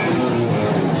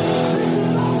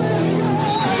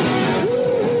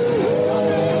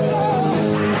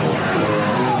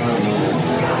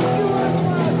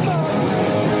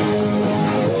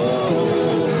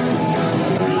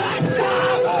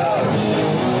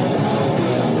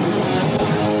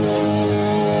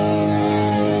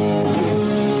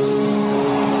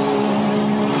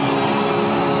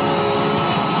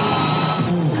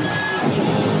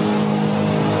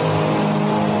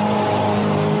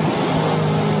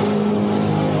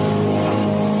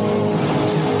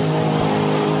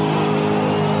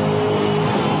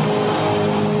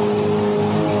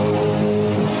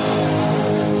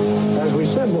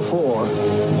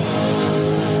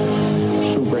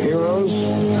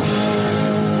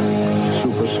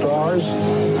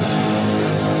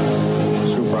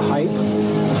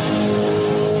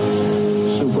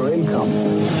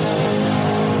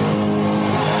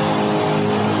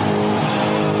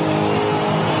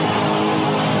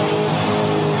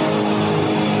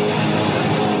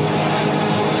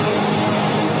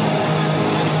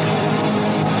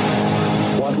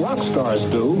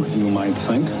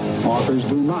 think, authors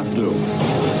do not do.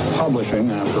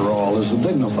 Publishing, after all, is a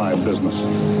dignified business.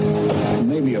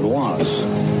 Maybe it was.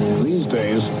 These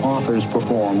days, authors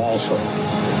perform also.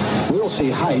 We'll see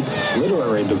Height,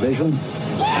 literary division,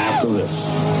 after this.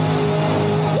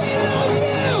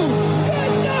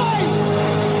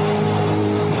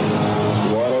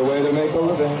 What a way to make a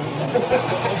living.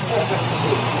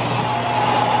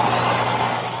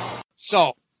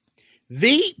 So,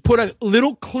 they put a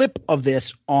little clip of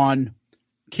this on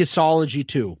Kissology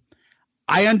 2.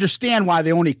 I understand why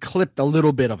they only clipped a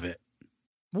little bit of it.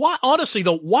 Why, honestly,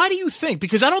 though, why do you think?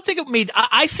 Because I don't think it made,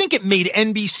 I think it made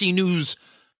NBC News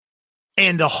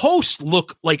and the host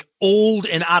look like old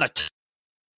and out of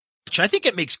touch. I think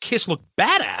it makes Kiss look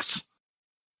badass.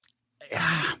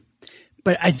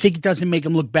 But I think it doesn't make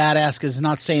them look badass because it's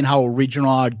not saying how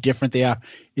original or different they are.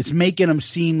 It's making them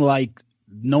seem like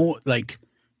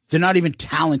they're not even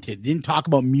talented. They didn't talk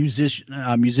about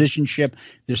musicianship,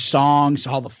 their songs,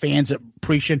 how the fans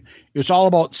appreciate. It was all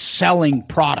about selling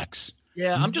products.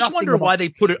 Yeah, I'm just wondering why they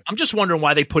put it. I'm just wondering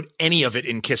why they put any of it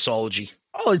in Kissology.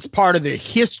 Oh, it's part of their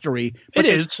history. But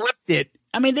it is. Clipped it.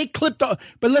 I mean, they clipped. But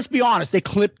let's be honest, they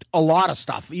clipped a lot of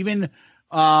stuff. Even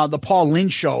the Paul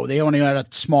Lynde show, they only had a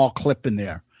small clip in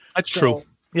there. That's true.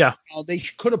 Yeah, they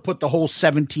could have put the whole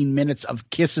 17 minutes of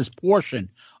Kiss's portion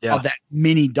of that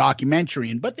mini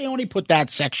documentary in, but they only put that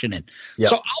section in. Yeah.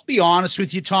 So I'll be honest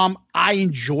with you, Tom. I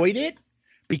enjoyed it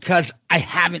because I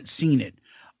haven't seen it.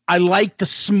 I like the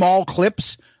small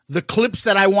clips. The clips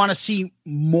that I want to see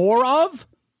more of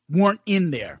weren't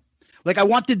in there. Like I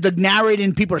wanted the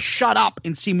narrating people to shut up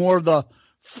and see more of the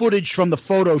footage from the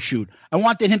photo shoot. I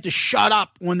wanted him to shut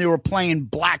up when they were playing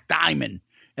Black Diamond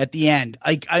at the end.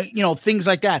 Things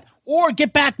like that. Or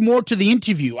get back more to the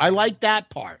interview. I like that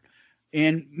part.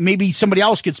 And maybe somebody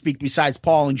else could speak besides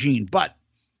Paul and Gene, but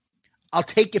I'll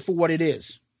take it for what it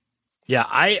is. Yeah,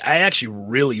 I actually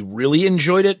really, really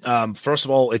enjoyed it. First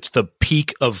of all, it's the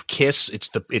peak of Kiss. It's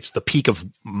the peak of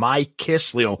my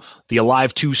Kiss, the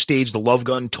Alive 2 stage, the Love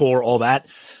Gun tour, all that.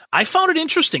 I found it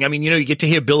interesting. I mean, you get to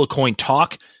hear Bill Aucoin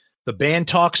talk. The band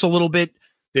talks a little bit.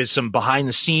 There's some behind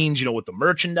the scenes, with the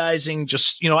merchandising.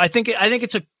 Just, I think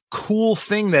it's a cool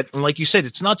thing that, like you said,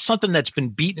 it's not something that's been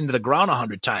beaten into the ground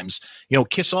 100 times.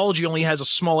 Kissology only has a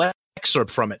small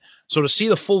excerpt from it. So to see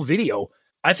the full video,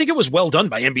 I think it was well done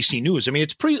by NBC News. I mean,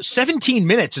 17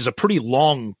 minutes is a pretty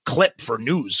long clip for a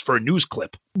news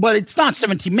clip. But it's not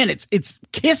 17 minutes. It's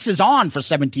Kiss is on for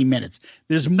 17 minutes.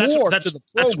 There's more to the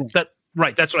program.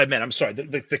 Right. That's what I meant. I'm sorry.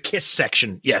 The Kiss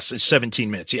section, yes, is 17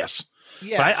 minutes. Yes.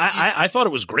 Yeah. But I thought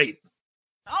it was great.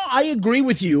 Oh, I agree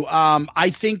with you.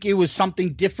 I think it was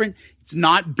something different. It's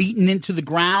not beaten into the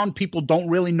ground. People don't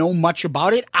really know much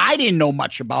about it. I didn't know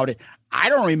much about it. I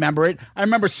don't remember it. I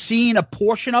remember seeing a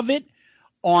portion of it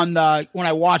when I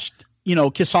watched,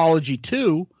 Kissology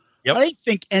 2. Yep. I didn't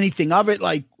think anything of it.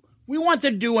 Like, we want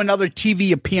to do another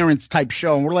TV appearance type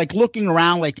show. And we're like looking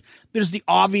around, like there's the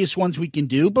obvious ones we can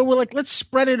do, but we're like, let's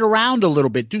spread it around a little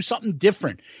bit, do something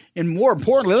different. And more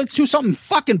importantly, let's do something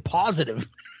fucking positive.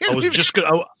 I was just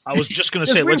gonna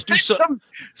say, let's do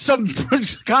some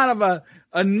kind of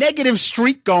a negative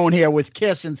streak going here with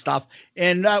Kiss and stuff,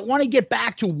 and want to get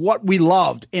back to what we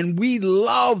loved, and we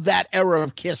love that era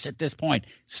of Kiss at this point,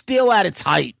 still at its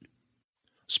height.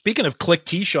 Speaking of Click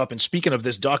T-Shop and speaking of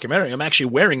this documentary, I'm actually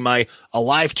wearing my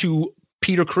Alive 2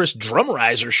 Peter Criss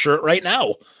Drummerizer shirt right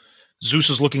now.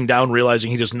 Zeus is looking down, realizing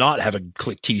he does not have a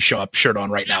Click T-Shop shirt on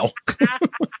right now.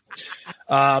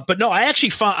 But no, I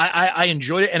actually found I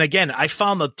enjoyed it. And again, I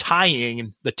found the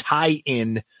tie-in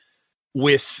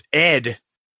with Ed,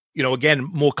 again,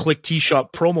 more Click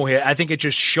T-Shop promo here. I think it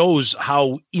just shows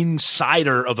how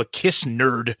insider of a Kiss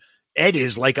nerd Ed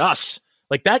is, like us.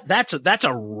 Like that's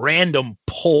a random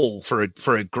pull for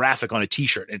a graphic on a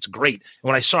T-shirt. It's great. And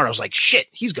when I saw it, I was like, shit,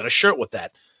 he's got a shirt with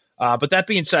that. But that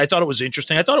being said, I thought it was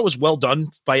interesting. I thought it was well done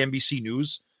by NBC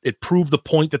News. It proved the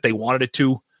point that they wanted it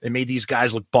to. It made these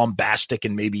guys look bombastic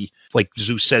and maybe, like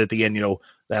Zeus said at the end,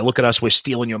 look at us, we're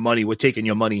stealing your money, we're taking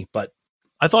your money. But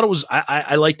I thought it was,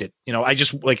 I liked it. I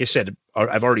just, like I said,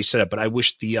 I've already said it, but I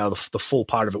wish the full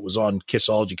part of it was on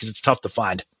Kissology because it's tough to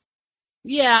find.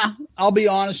 Yeah, I'll be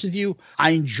honest with you. I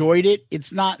enjoyed it.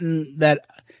 It's not in that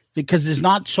because there's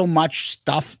not so much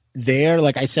stuff there.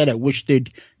 Like I said, I wish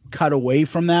they'd cut away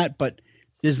from that, but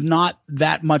there's not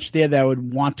that much there that I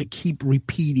would want to keep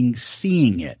repeating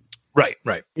seeing it. Right.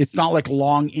 It's not like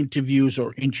long interviews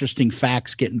or interesting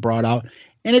facts getting brought out.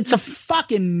 And it's a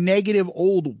fucking negative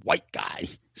old white guy.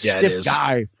 Yeah, stiff it is.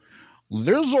 Guy.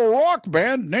 There's a rock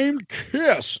band named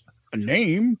Kiss. A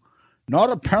name not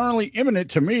apparently imminent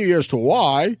to me as to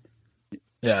why.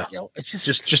 Yeah. You know, it's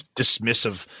just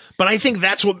dismissive. But I think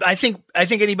that's what I think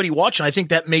anybody watching, I think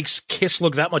that makes Kiss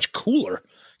look that much cooler.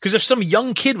 Because if some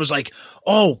young kid was like,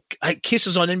 "Oh, Kiss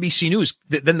is on NBC News,"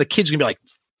 then the kid's gonna be like,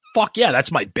 "Fuck yeah,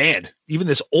 that's my band." Even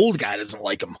this old guy doesn't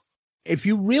like him. If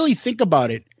you really think about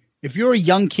it, if you're a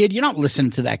young kid, you're not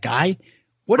listening to that guy.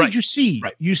 What did you see?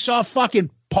 Right. You saw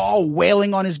fucking Paul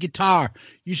wailing on his guitar.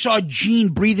 You saw Gene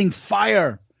breathing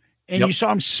fire. And you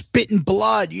saw him spitting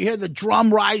blood. You hear the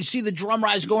drum rise. You see the drum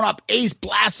rise going up. Ace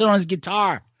blasting on his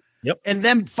guitar. Yep. And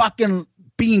them fucking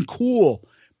being cool.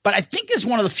 But I think it's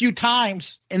one of the few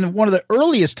times, and one of the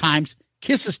earliest times,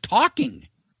 Kiss is talking.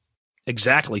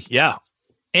 Exactly. Yeah.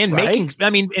 And making, I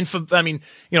mean,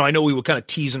 I know we were kind of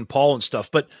teasing Paul and stuff,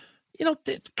 but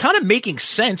kind of making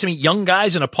sense. I mean, young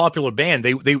guys in a popular band,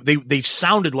 they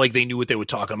sounded like they knew what they were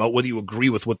talking about, whether you agree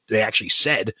with what they actually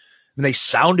said. And they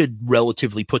sounded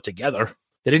relatively put together.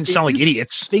 They didn't sound like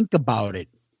idiots. Think about it.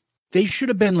 They should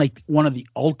have been like one of the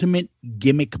ultimate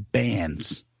gimmick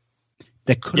bands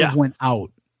that could have went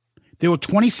out. They were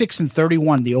 26 and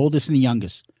 31, the oldest and the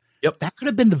youngest. Yep. That could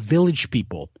have been the Village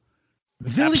People.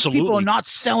 Village People are not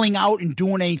selling out and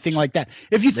doing anything like that.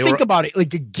 If you think about it,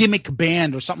 like a gimmick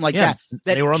band or something like that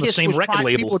they were on Kiss the same record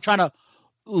label. People were trying to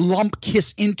lump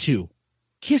Kiss into.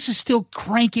 Kiss is still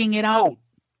cranking it out.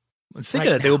 Think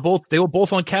of it. They were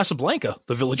both on Casablanca,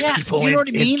 the Village People. You know what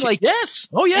I mean? Yes.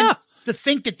 Oh yeah. And to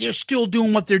think that they're still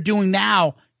doing what they're doing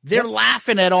now, they're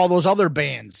laughing at all those other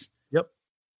bands. Yep.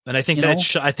 And I think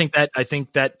I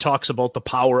think that talks about the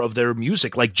power of their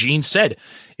music. Like Gene said,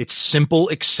 it's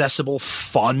simple, accessible,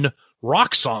 fun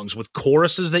rock songs with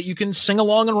choruses that you can sing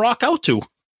along and rock out to.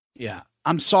 Yeah.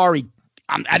 I'm sorry.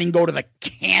 I didn't go to the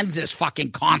Kansas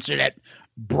fucking concert at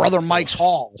Brother Mike's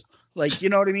Hall. Like, you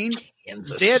know what I mean?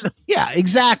 Kansas.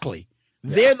 Exactly.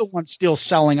 Yeah. They're the ones still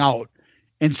selling out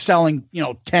and selling,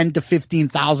 $10,000 to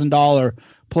 $15,000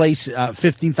 place,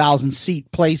 15,000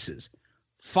 seat places.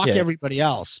 Fuck everybody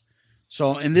else.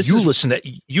 So, and this listen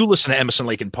to Emerson,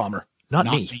 Lake and Palmer, not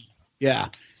me. Yeah.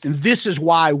 And this is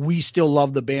why we still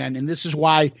love the band. And this is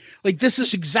why, this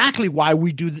is exactly why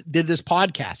we did this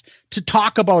podcast, to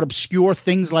talk about obscure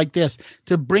things like this,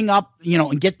 to bring up,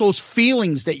 and get those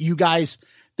feelings that you guys,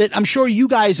 that I'm sure you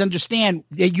guys understand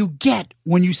that you get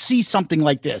when you see something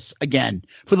like this again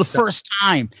for the first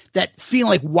time, that feeling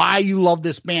like why you love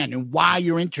this band and why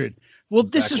you're interested. Well,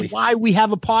 This is why we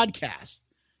have a podcast.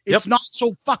 It's not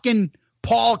so fucking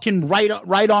Paul can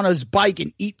ride on his bike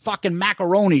and eat fucking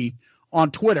macaroni on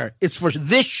Twitter. It's for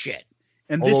this shit.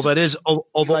 And although that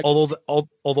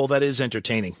is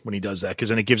entertaining when he does that, because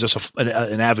then it gives us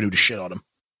an avenue to shit on him.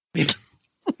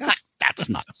 That's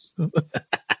nuts.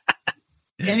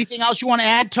 Anything else you want to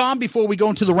add, Tom, before we go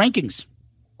into the rankings?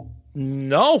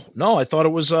 No. I thought it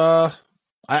was I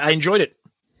enjoyed it.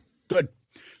 Good.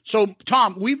 So,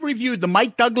 Tom, we've reviewed the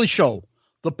Mike Douglas Show,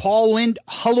 the Paul Lynde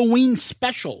Halloween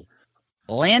Special,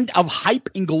 Land of Hype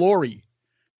and Glory.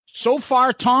 So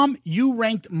far, Tom, you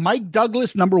ranked Mike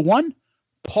Douglas number 1,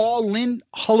 Paul Lynde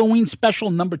Halloween Special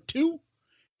number 2.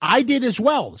 I did as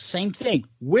well. Same thing.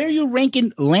 Where are you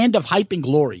ranking Land of Hype and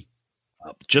Glory?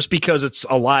 Just because it's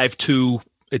Alive 2,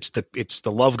 it's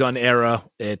the Love Gun era.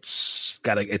 It's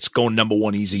going number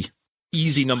 1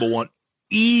 easy number 1.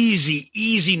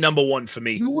 Easy number 1 for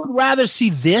me. You would rather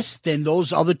see this than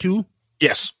those other two?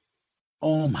 Yes.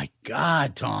 Oh my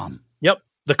God, Tom. Yep.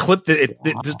 The clip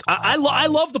I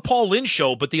love the Paul Lynde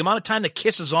Show, but the amount of time that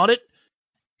Kiss is on it,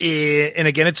 and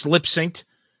again, it's lip synced.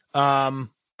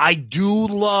 I do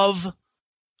love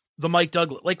the Mike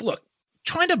Douglas. Look,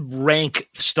 trying to rank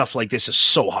stuff like this is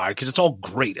so hard because it's all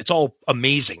great. It's all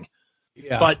amazing.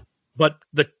 Yeah. But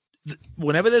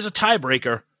whenever there's a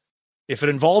tiebreaker, if it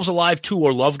involves Alive 2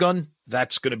 or Love Gun,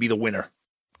 that's going to be the winner.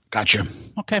 Gotcha.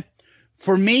 Okay.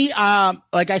 For me,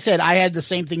 like I said, I had the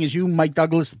same thing as you, Mike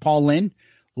Douglas, Paul Lynde.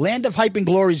 Land of Hype and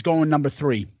Glory is going number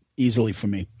 3 easily for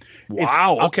me.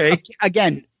 Wow. Okay.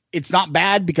 Again, it's not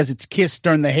bad because it's Kiss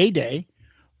during the heyday,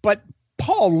 but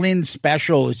Paul Lynde's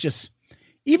special is just,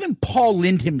 even Paul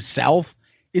Lynde himself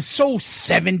is so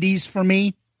 70s for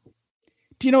me.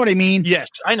 Do you know what I mean? Yes,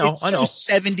 I know. It's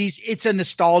 70s. It's a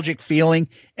nostalgic feeling.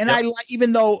 And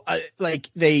even though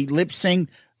they lip sing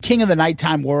King of the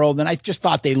Nighttime World, and I just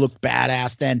thought they looked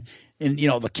badass then. And,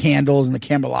 the candles and the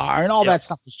Candelabra and all that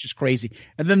stuff was just crazy.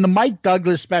 And then the Mike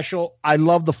Douglas special, I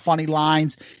love the funny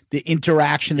lines, the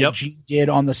interaction that Gene did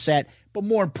on the set. But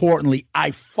more importantly,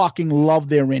 I fucking love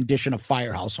their rendition of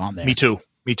Firehouse on there. Me too.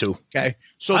 Okay.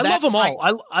 So I love them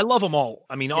all. I love them all.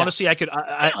 I mean, honestly, I could.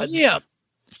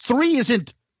 Three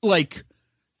isn't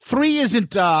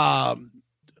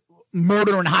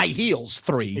Murder in High Heels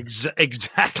 3.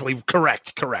 Exactly.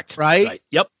 Correct. Right?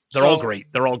 Yep. They're all great.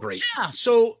 They're all great. Yeah.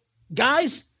 So,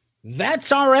 guys,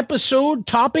 that's our episode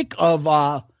topic of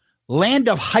Land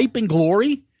of Hype and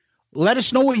Glory. Let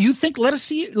us know what you think. Let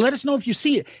us know if you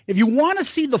see it. If you want to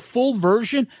see the full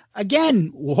version,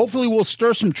 again, hopefully we'll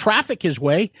stir some traffic his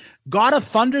way. God of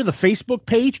Thunder, the Facebook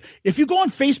page. If you go on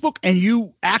Facebook and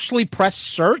you actually press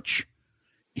search,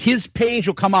 his page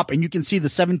will come up and you can see the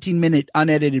 17-minute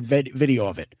unedited video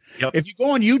of it. Yep. If you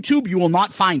go on YouTube, you will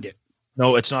not find it.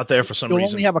 No, it's not there for some You'll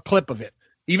reason. only have a clip of it.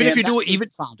 Even if you do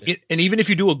even if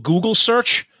you do a Google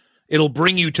search, it'll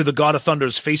bring you to the God of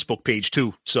Thunder's Facebook page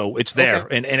too. So it's there.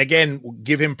 Okay. And again,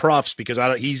 give him props because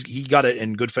he got it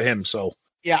and good for him. So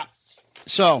yeah.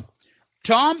 So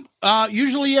Tom,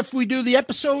 usually if we do the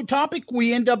episode topic,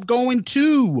 we end up going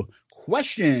to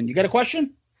question. You got a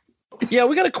question? Yeah,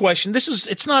 we got a question.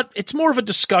 It's more of a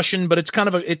discussion, but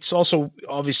it's also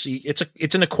obviously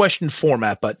it's in a question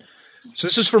format, but so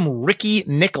this is from Ricky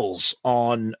Nichols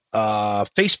on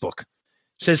Facebook.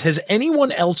 Says, has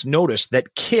anyone else noticed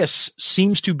that Kiss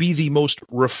seems to be the most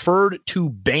referred to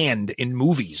band in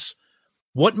movies?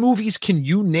 What movies can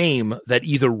you name that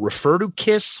either refer to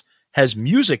Kiss, has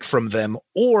music from them,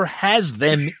 or has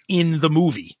them in the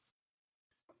movie?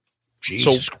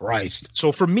 Jesus Christ.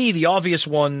 So for me, the obvious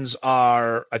ones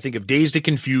are, I think of Dazed and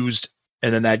Confused,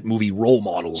 and then that movie Role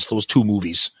Models, those two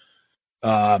movies.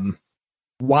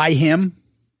 Why him?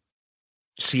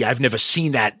 See, I've never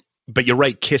seen that, but you're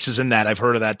right. Kiss is in that. I've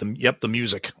heard of that. The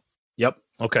music. Yep.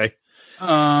 Okay.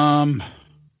 While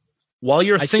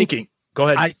you're thinking, go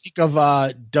ahead. I think of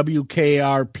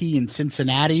WKRP in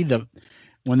Cincinnati,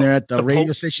 when they're at the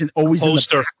radio station, always in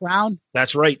the background.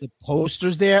 That's right. The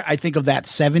posters there. I think of that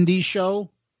 70s show.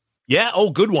 Yeah. Oh,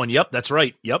 good one. Yep. That's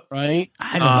right. Yep. Right.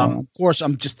 I don't know. Of course,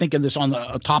 I'm just thinking this on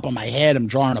the top of my head. I'm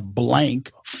drawing a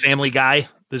blank. Family Guy.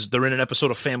 They're in an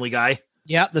episode of Family Guy.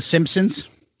 Yeah. The Simpsons.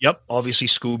 Yep. Obviously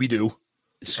Scooby-Doo.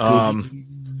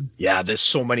 Yeah, there's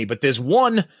so many, but there's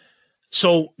one.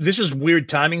 So this is weird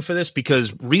timing for this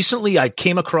because recently I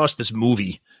came across this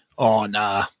movie on,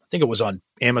 I think it was on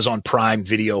Amazon Prime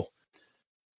Video.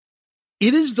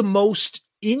 It is the most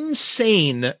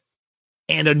insane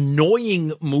and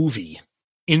annoying movie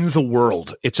in the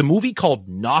world. It's a movie called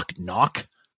Knock Knock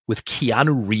with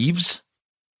Keanu Reeves.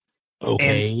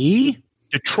 Okay. And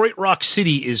Detroit Rock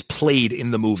City is played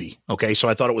in the movie. Okay. So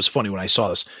I thought it was funny when I saw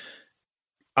this.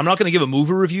 I'm not going to give a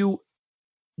movie review.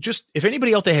 Just if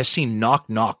anybody out there has seen Knock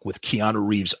Knock with Keanu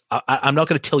Reeves, I'm not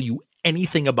going to tell you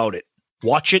anything about it.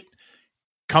 Watch it.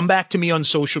 Come back to me on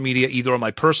social media, either on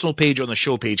my personal page or on the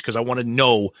show page, because I want to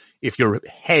know if your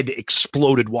head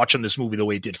exploded watching this movie the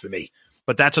way it did for me.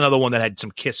 But that's another one that had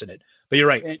some Kiss in it. But you're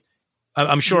right.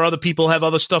 I'm sure other people have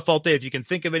other stuff out there. If you can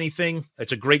think of anything,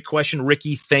 that's a great question,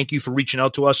 Ricky. Thank you for reaching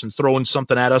out to us and throwing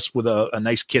something at us with a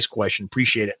nice Kiss question.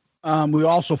 Appreciate it. We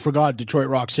also forgot Detroit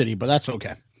Rock City, but that's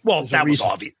okay. Well, that was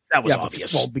obvious. That was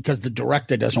obvious. Well, because the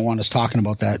director doesn't want us talking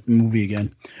about that movie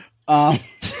again.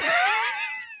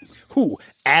 Who?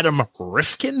 Adam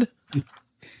Rifkin?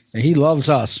 He loves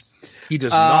us. He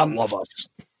does not love us.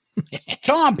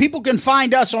 Tom, people can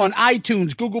find us on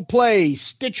iTunes, Google Play,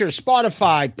 Stitcher,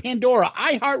 Spotify, Pandora,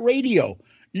 iHeartRadio,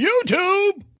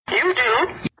 YouTube.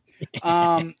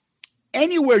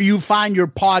 Anywhere you find your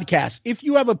podcast. If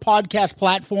you have a podcast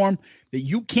platform that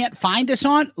you can't find us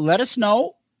on, let us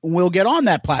know. We'll get on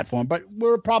that platform, but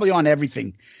we're probably on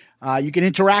everything. You can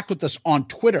interact with us on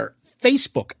Twitter,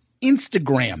 Facebook,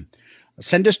 Instagram.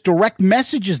 Send us direct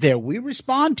messages there. We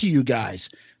respond to you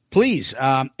guys. Please.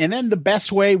 And then the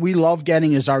best way we love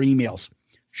getting is our emails.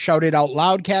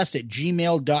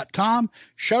 shoutitoutloudcast@gmail.com.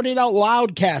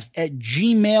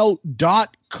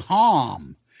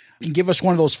 shoutitoutloudcast@gmail.com. You can give us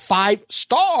one of those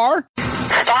 5-star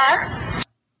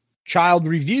child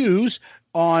reviews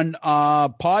on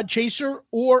Podchaser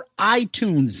or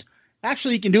iTunes.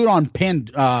 Actually, you can do it on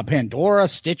Pandora,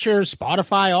 Stitcher,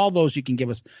 Spotify, all those you can give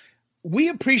us. We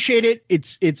appreciate it.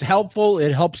 It's helpful.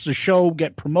 It helps the show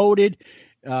get promoted.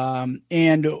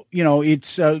 And, you know,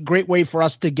 it's a great way for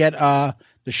us to get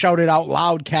the Shout It Out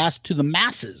Loud cast to the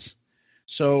masses.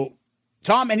 So,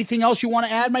 Tom, anything else you want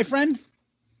to add, my friend?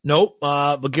 Nope.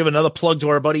 We'll give another plug to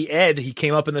our buddy Ed. He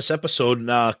came up in this episode.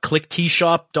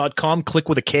 ClickTshop.com. Click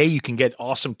with a K. You can get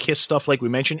awesome Kiss stuff like we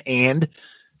mentioned and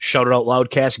Shout It Out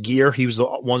Loudcast gear. He was the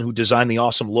one who designed the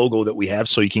awesome logo that we have,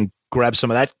 so you can grab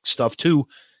some of that stuff too.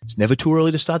 It's never too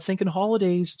early to start thinking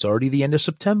holidays. It's already the end of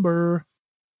September.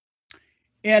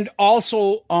 And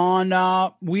also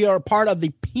on, we are part of the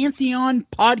Pantheon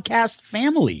podcast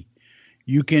family.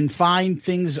 You can find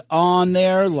things on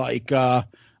there like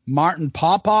Martin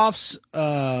Popoff's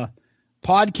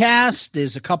podcast.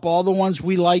 There's a couple other ones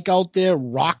we like out there.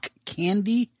 Rock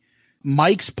Candy.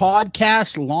 Mike's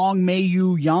podcast, Long May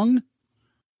You Young.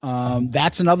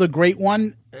 That's another great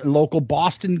one. Local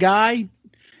Boston guy.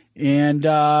 And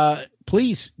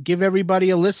please give everybody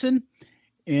a listen,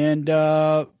 and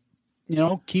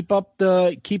keep up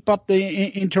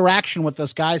the interaction with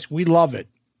us, guys. We love it.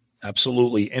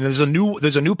 Absolutely. And there's a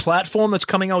new platform that's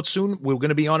coming out soon. We're going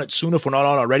to be on it soon if we're not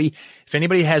on already. If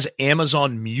anybody has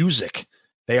Amazon Music,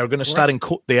 they are going to start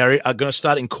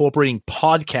incorporating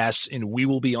podcasts, and we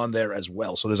will be on there as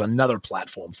well. So there's another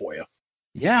platform for you.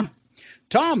 Yeah.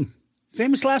 Tom,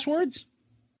 famous last words?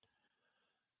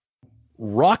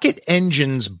 Rocket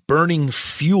engines burning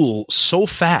fuel so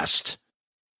fast,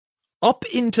 up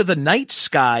into the night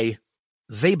sky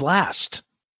they blast.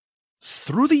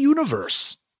 Through the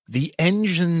universe, the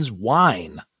engines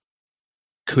whine.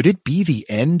 Could it be the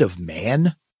end of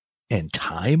man and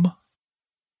time?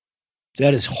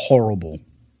 That is horrible.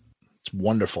 It's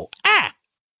wonderful.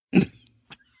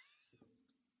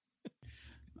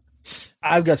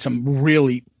 I've got some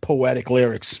really poetic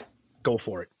lyrics. Go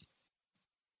for it.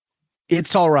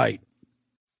 It's all right.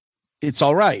 It's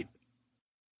all right.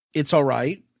 It's all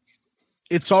right.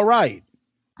 It's all right.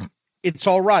 It's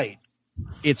all right.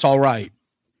 It's all right.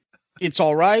 It's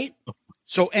all right.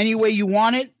 So any way you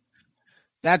want it,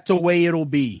 that's the way it'll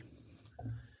be.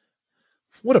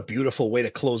 What a beautiful way to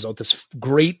close out this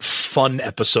great, fun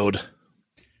episode.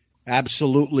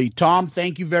 Absolutely. Tom,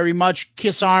 thank you very much.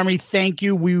 Kiss Army, thank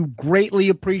you. We greatly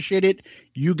appreciate it.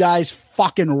 You guys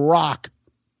fucking rock.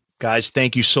 Guys,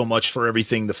 thank you so much for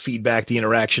everything, the feedback, the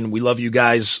interaction. We love you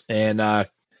guys, and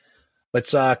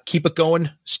let's keep it going.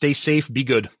 Stay safe. Be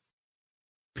good.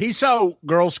 Peace out,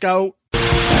 Girl Scout. We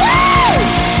love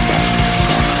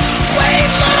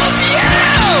you!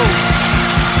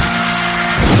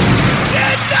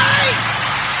 Good night!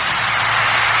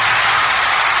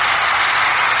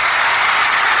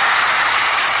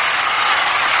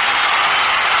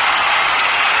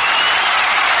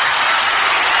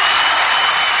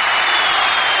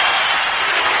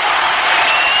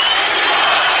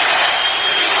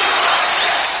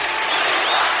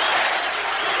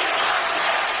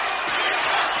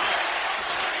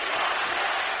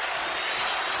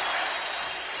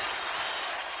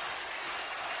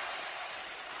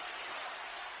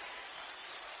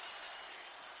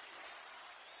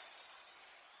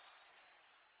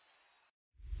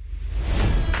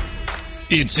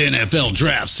 It's NFL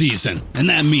draft season, and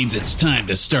that means it's time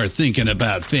to start thinking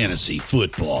about fantasy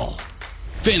football.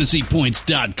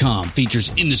 FantasyPoints.com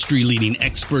features industry-leading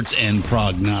experts and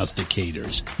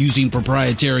prognosticators using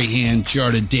proprietary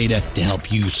hand-charted data to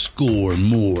help you score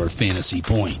more fantasy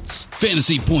points.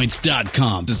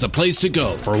 FantasyPoints.com is the place to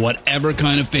go for whatever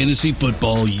kind of fantasy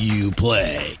football you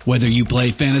play. Whether you play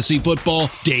fantasy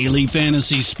football, daily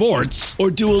fantasy sports,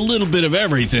 or do a little bit of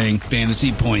everything,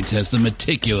 Fantasy Points has the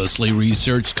meticulously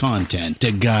researched content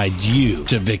to guide you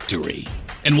to victory.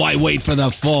 And why wait for the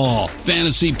fall?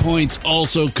 Fantasy Points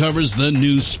also covers the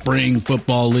new spring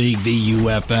football league, the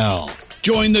UFL.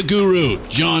 Join the guru,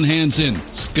 John Hansen,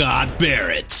 Scott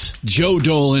Barrett, Joe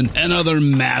Dolan, and other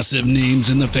massive names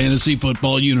in the fantasy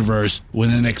football universe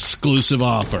with an exclusive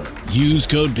offer. Use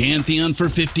code Pantheon for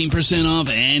 15% off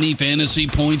any Fantasy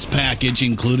Points package,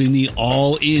 including the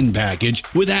all-in package,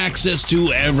 with access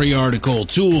to every article,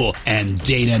 tool, and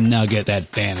data nugget that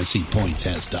Fantasy Points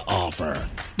has to offer.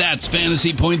 That's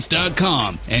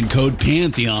FantasyPoints.com and code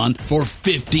Pantheon for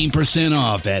 15%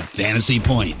 off at Fantasy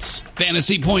Points.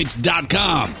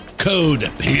 FantasyPoints.com,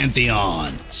 code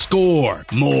Pantheon. Score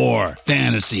more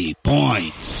fantasy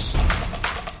points.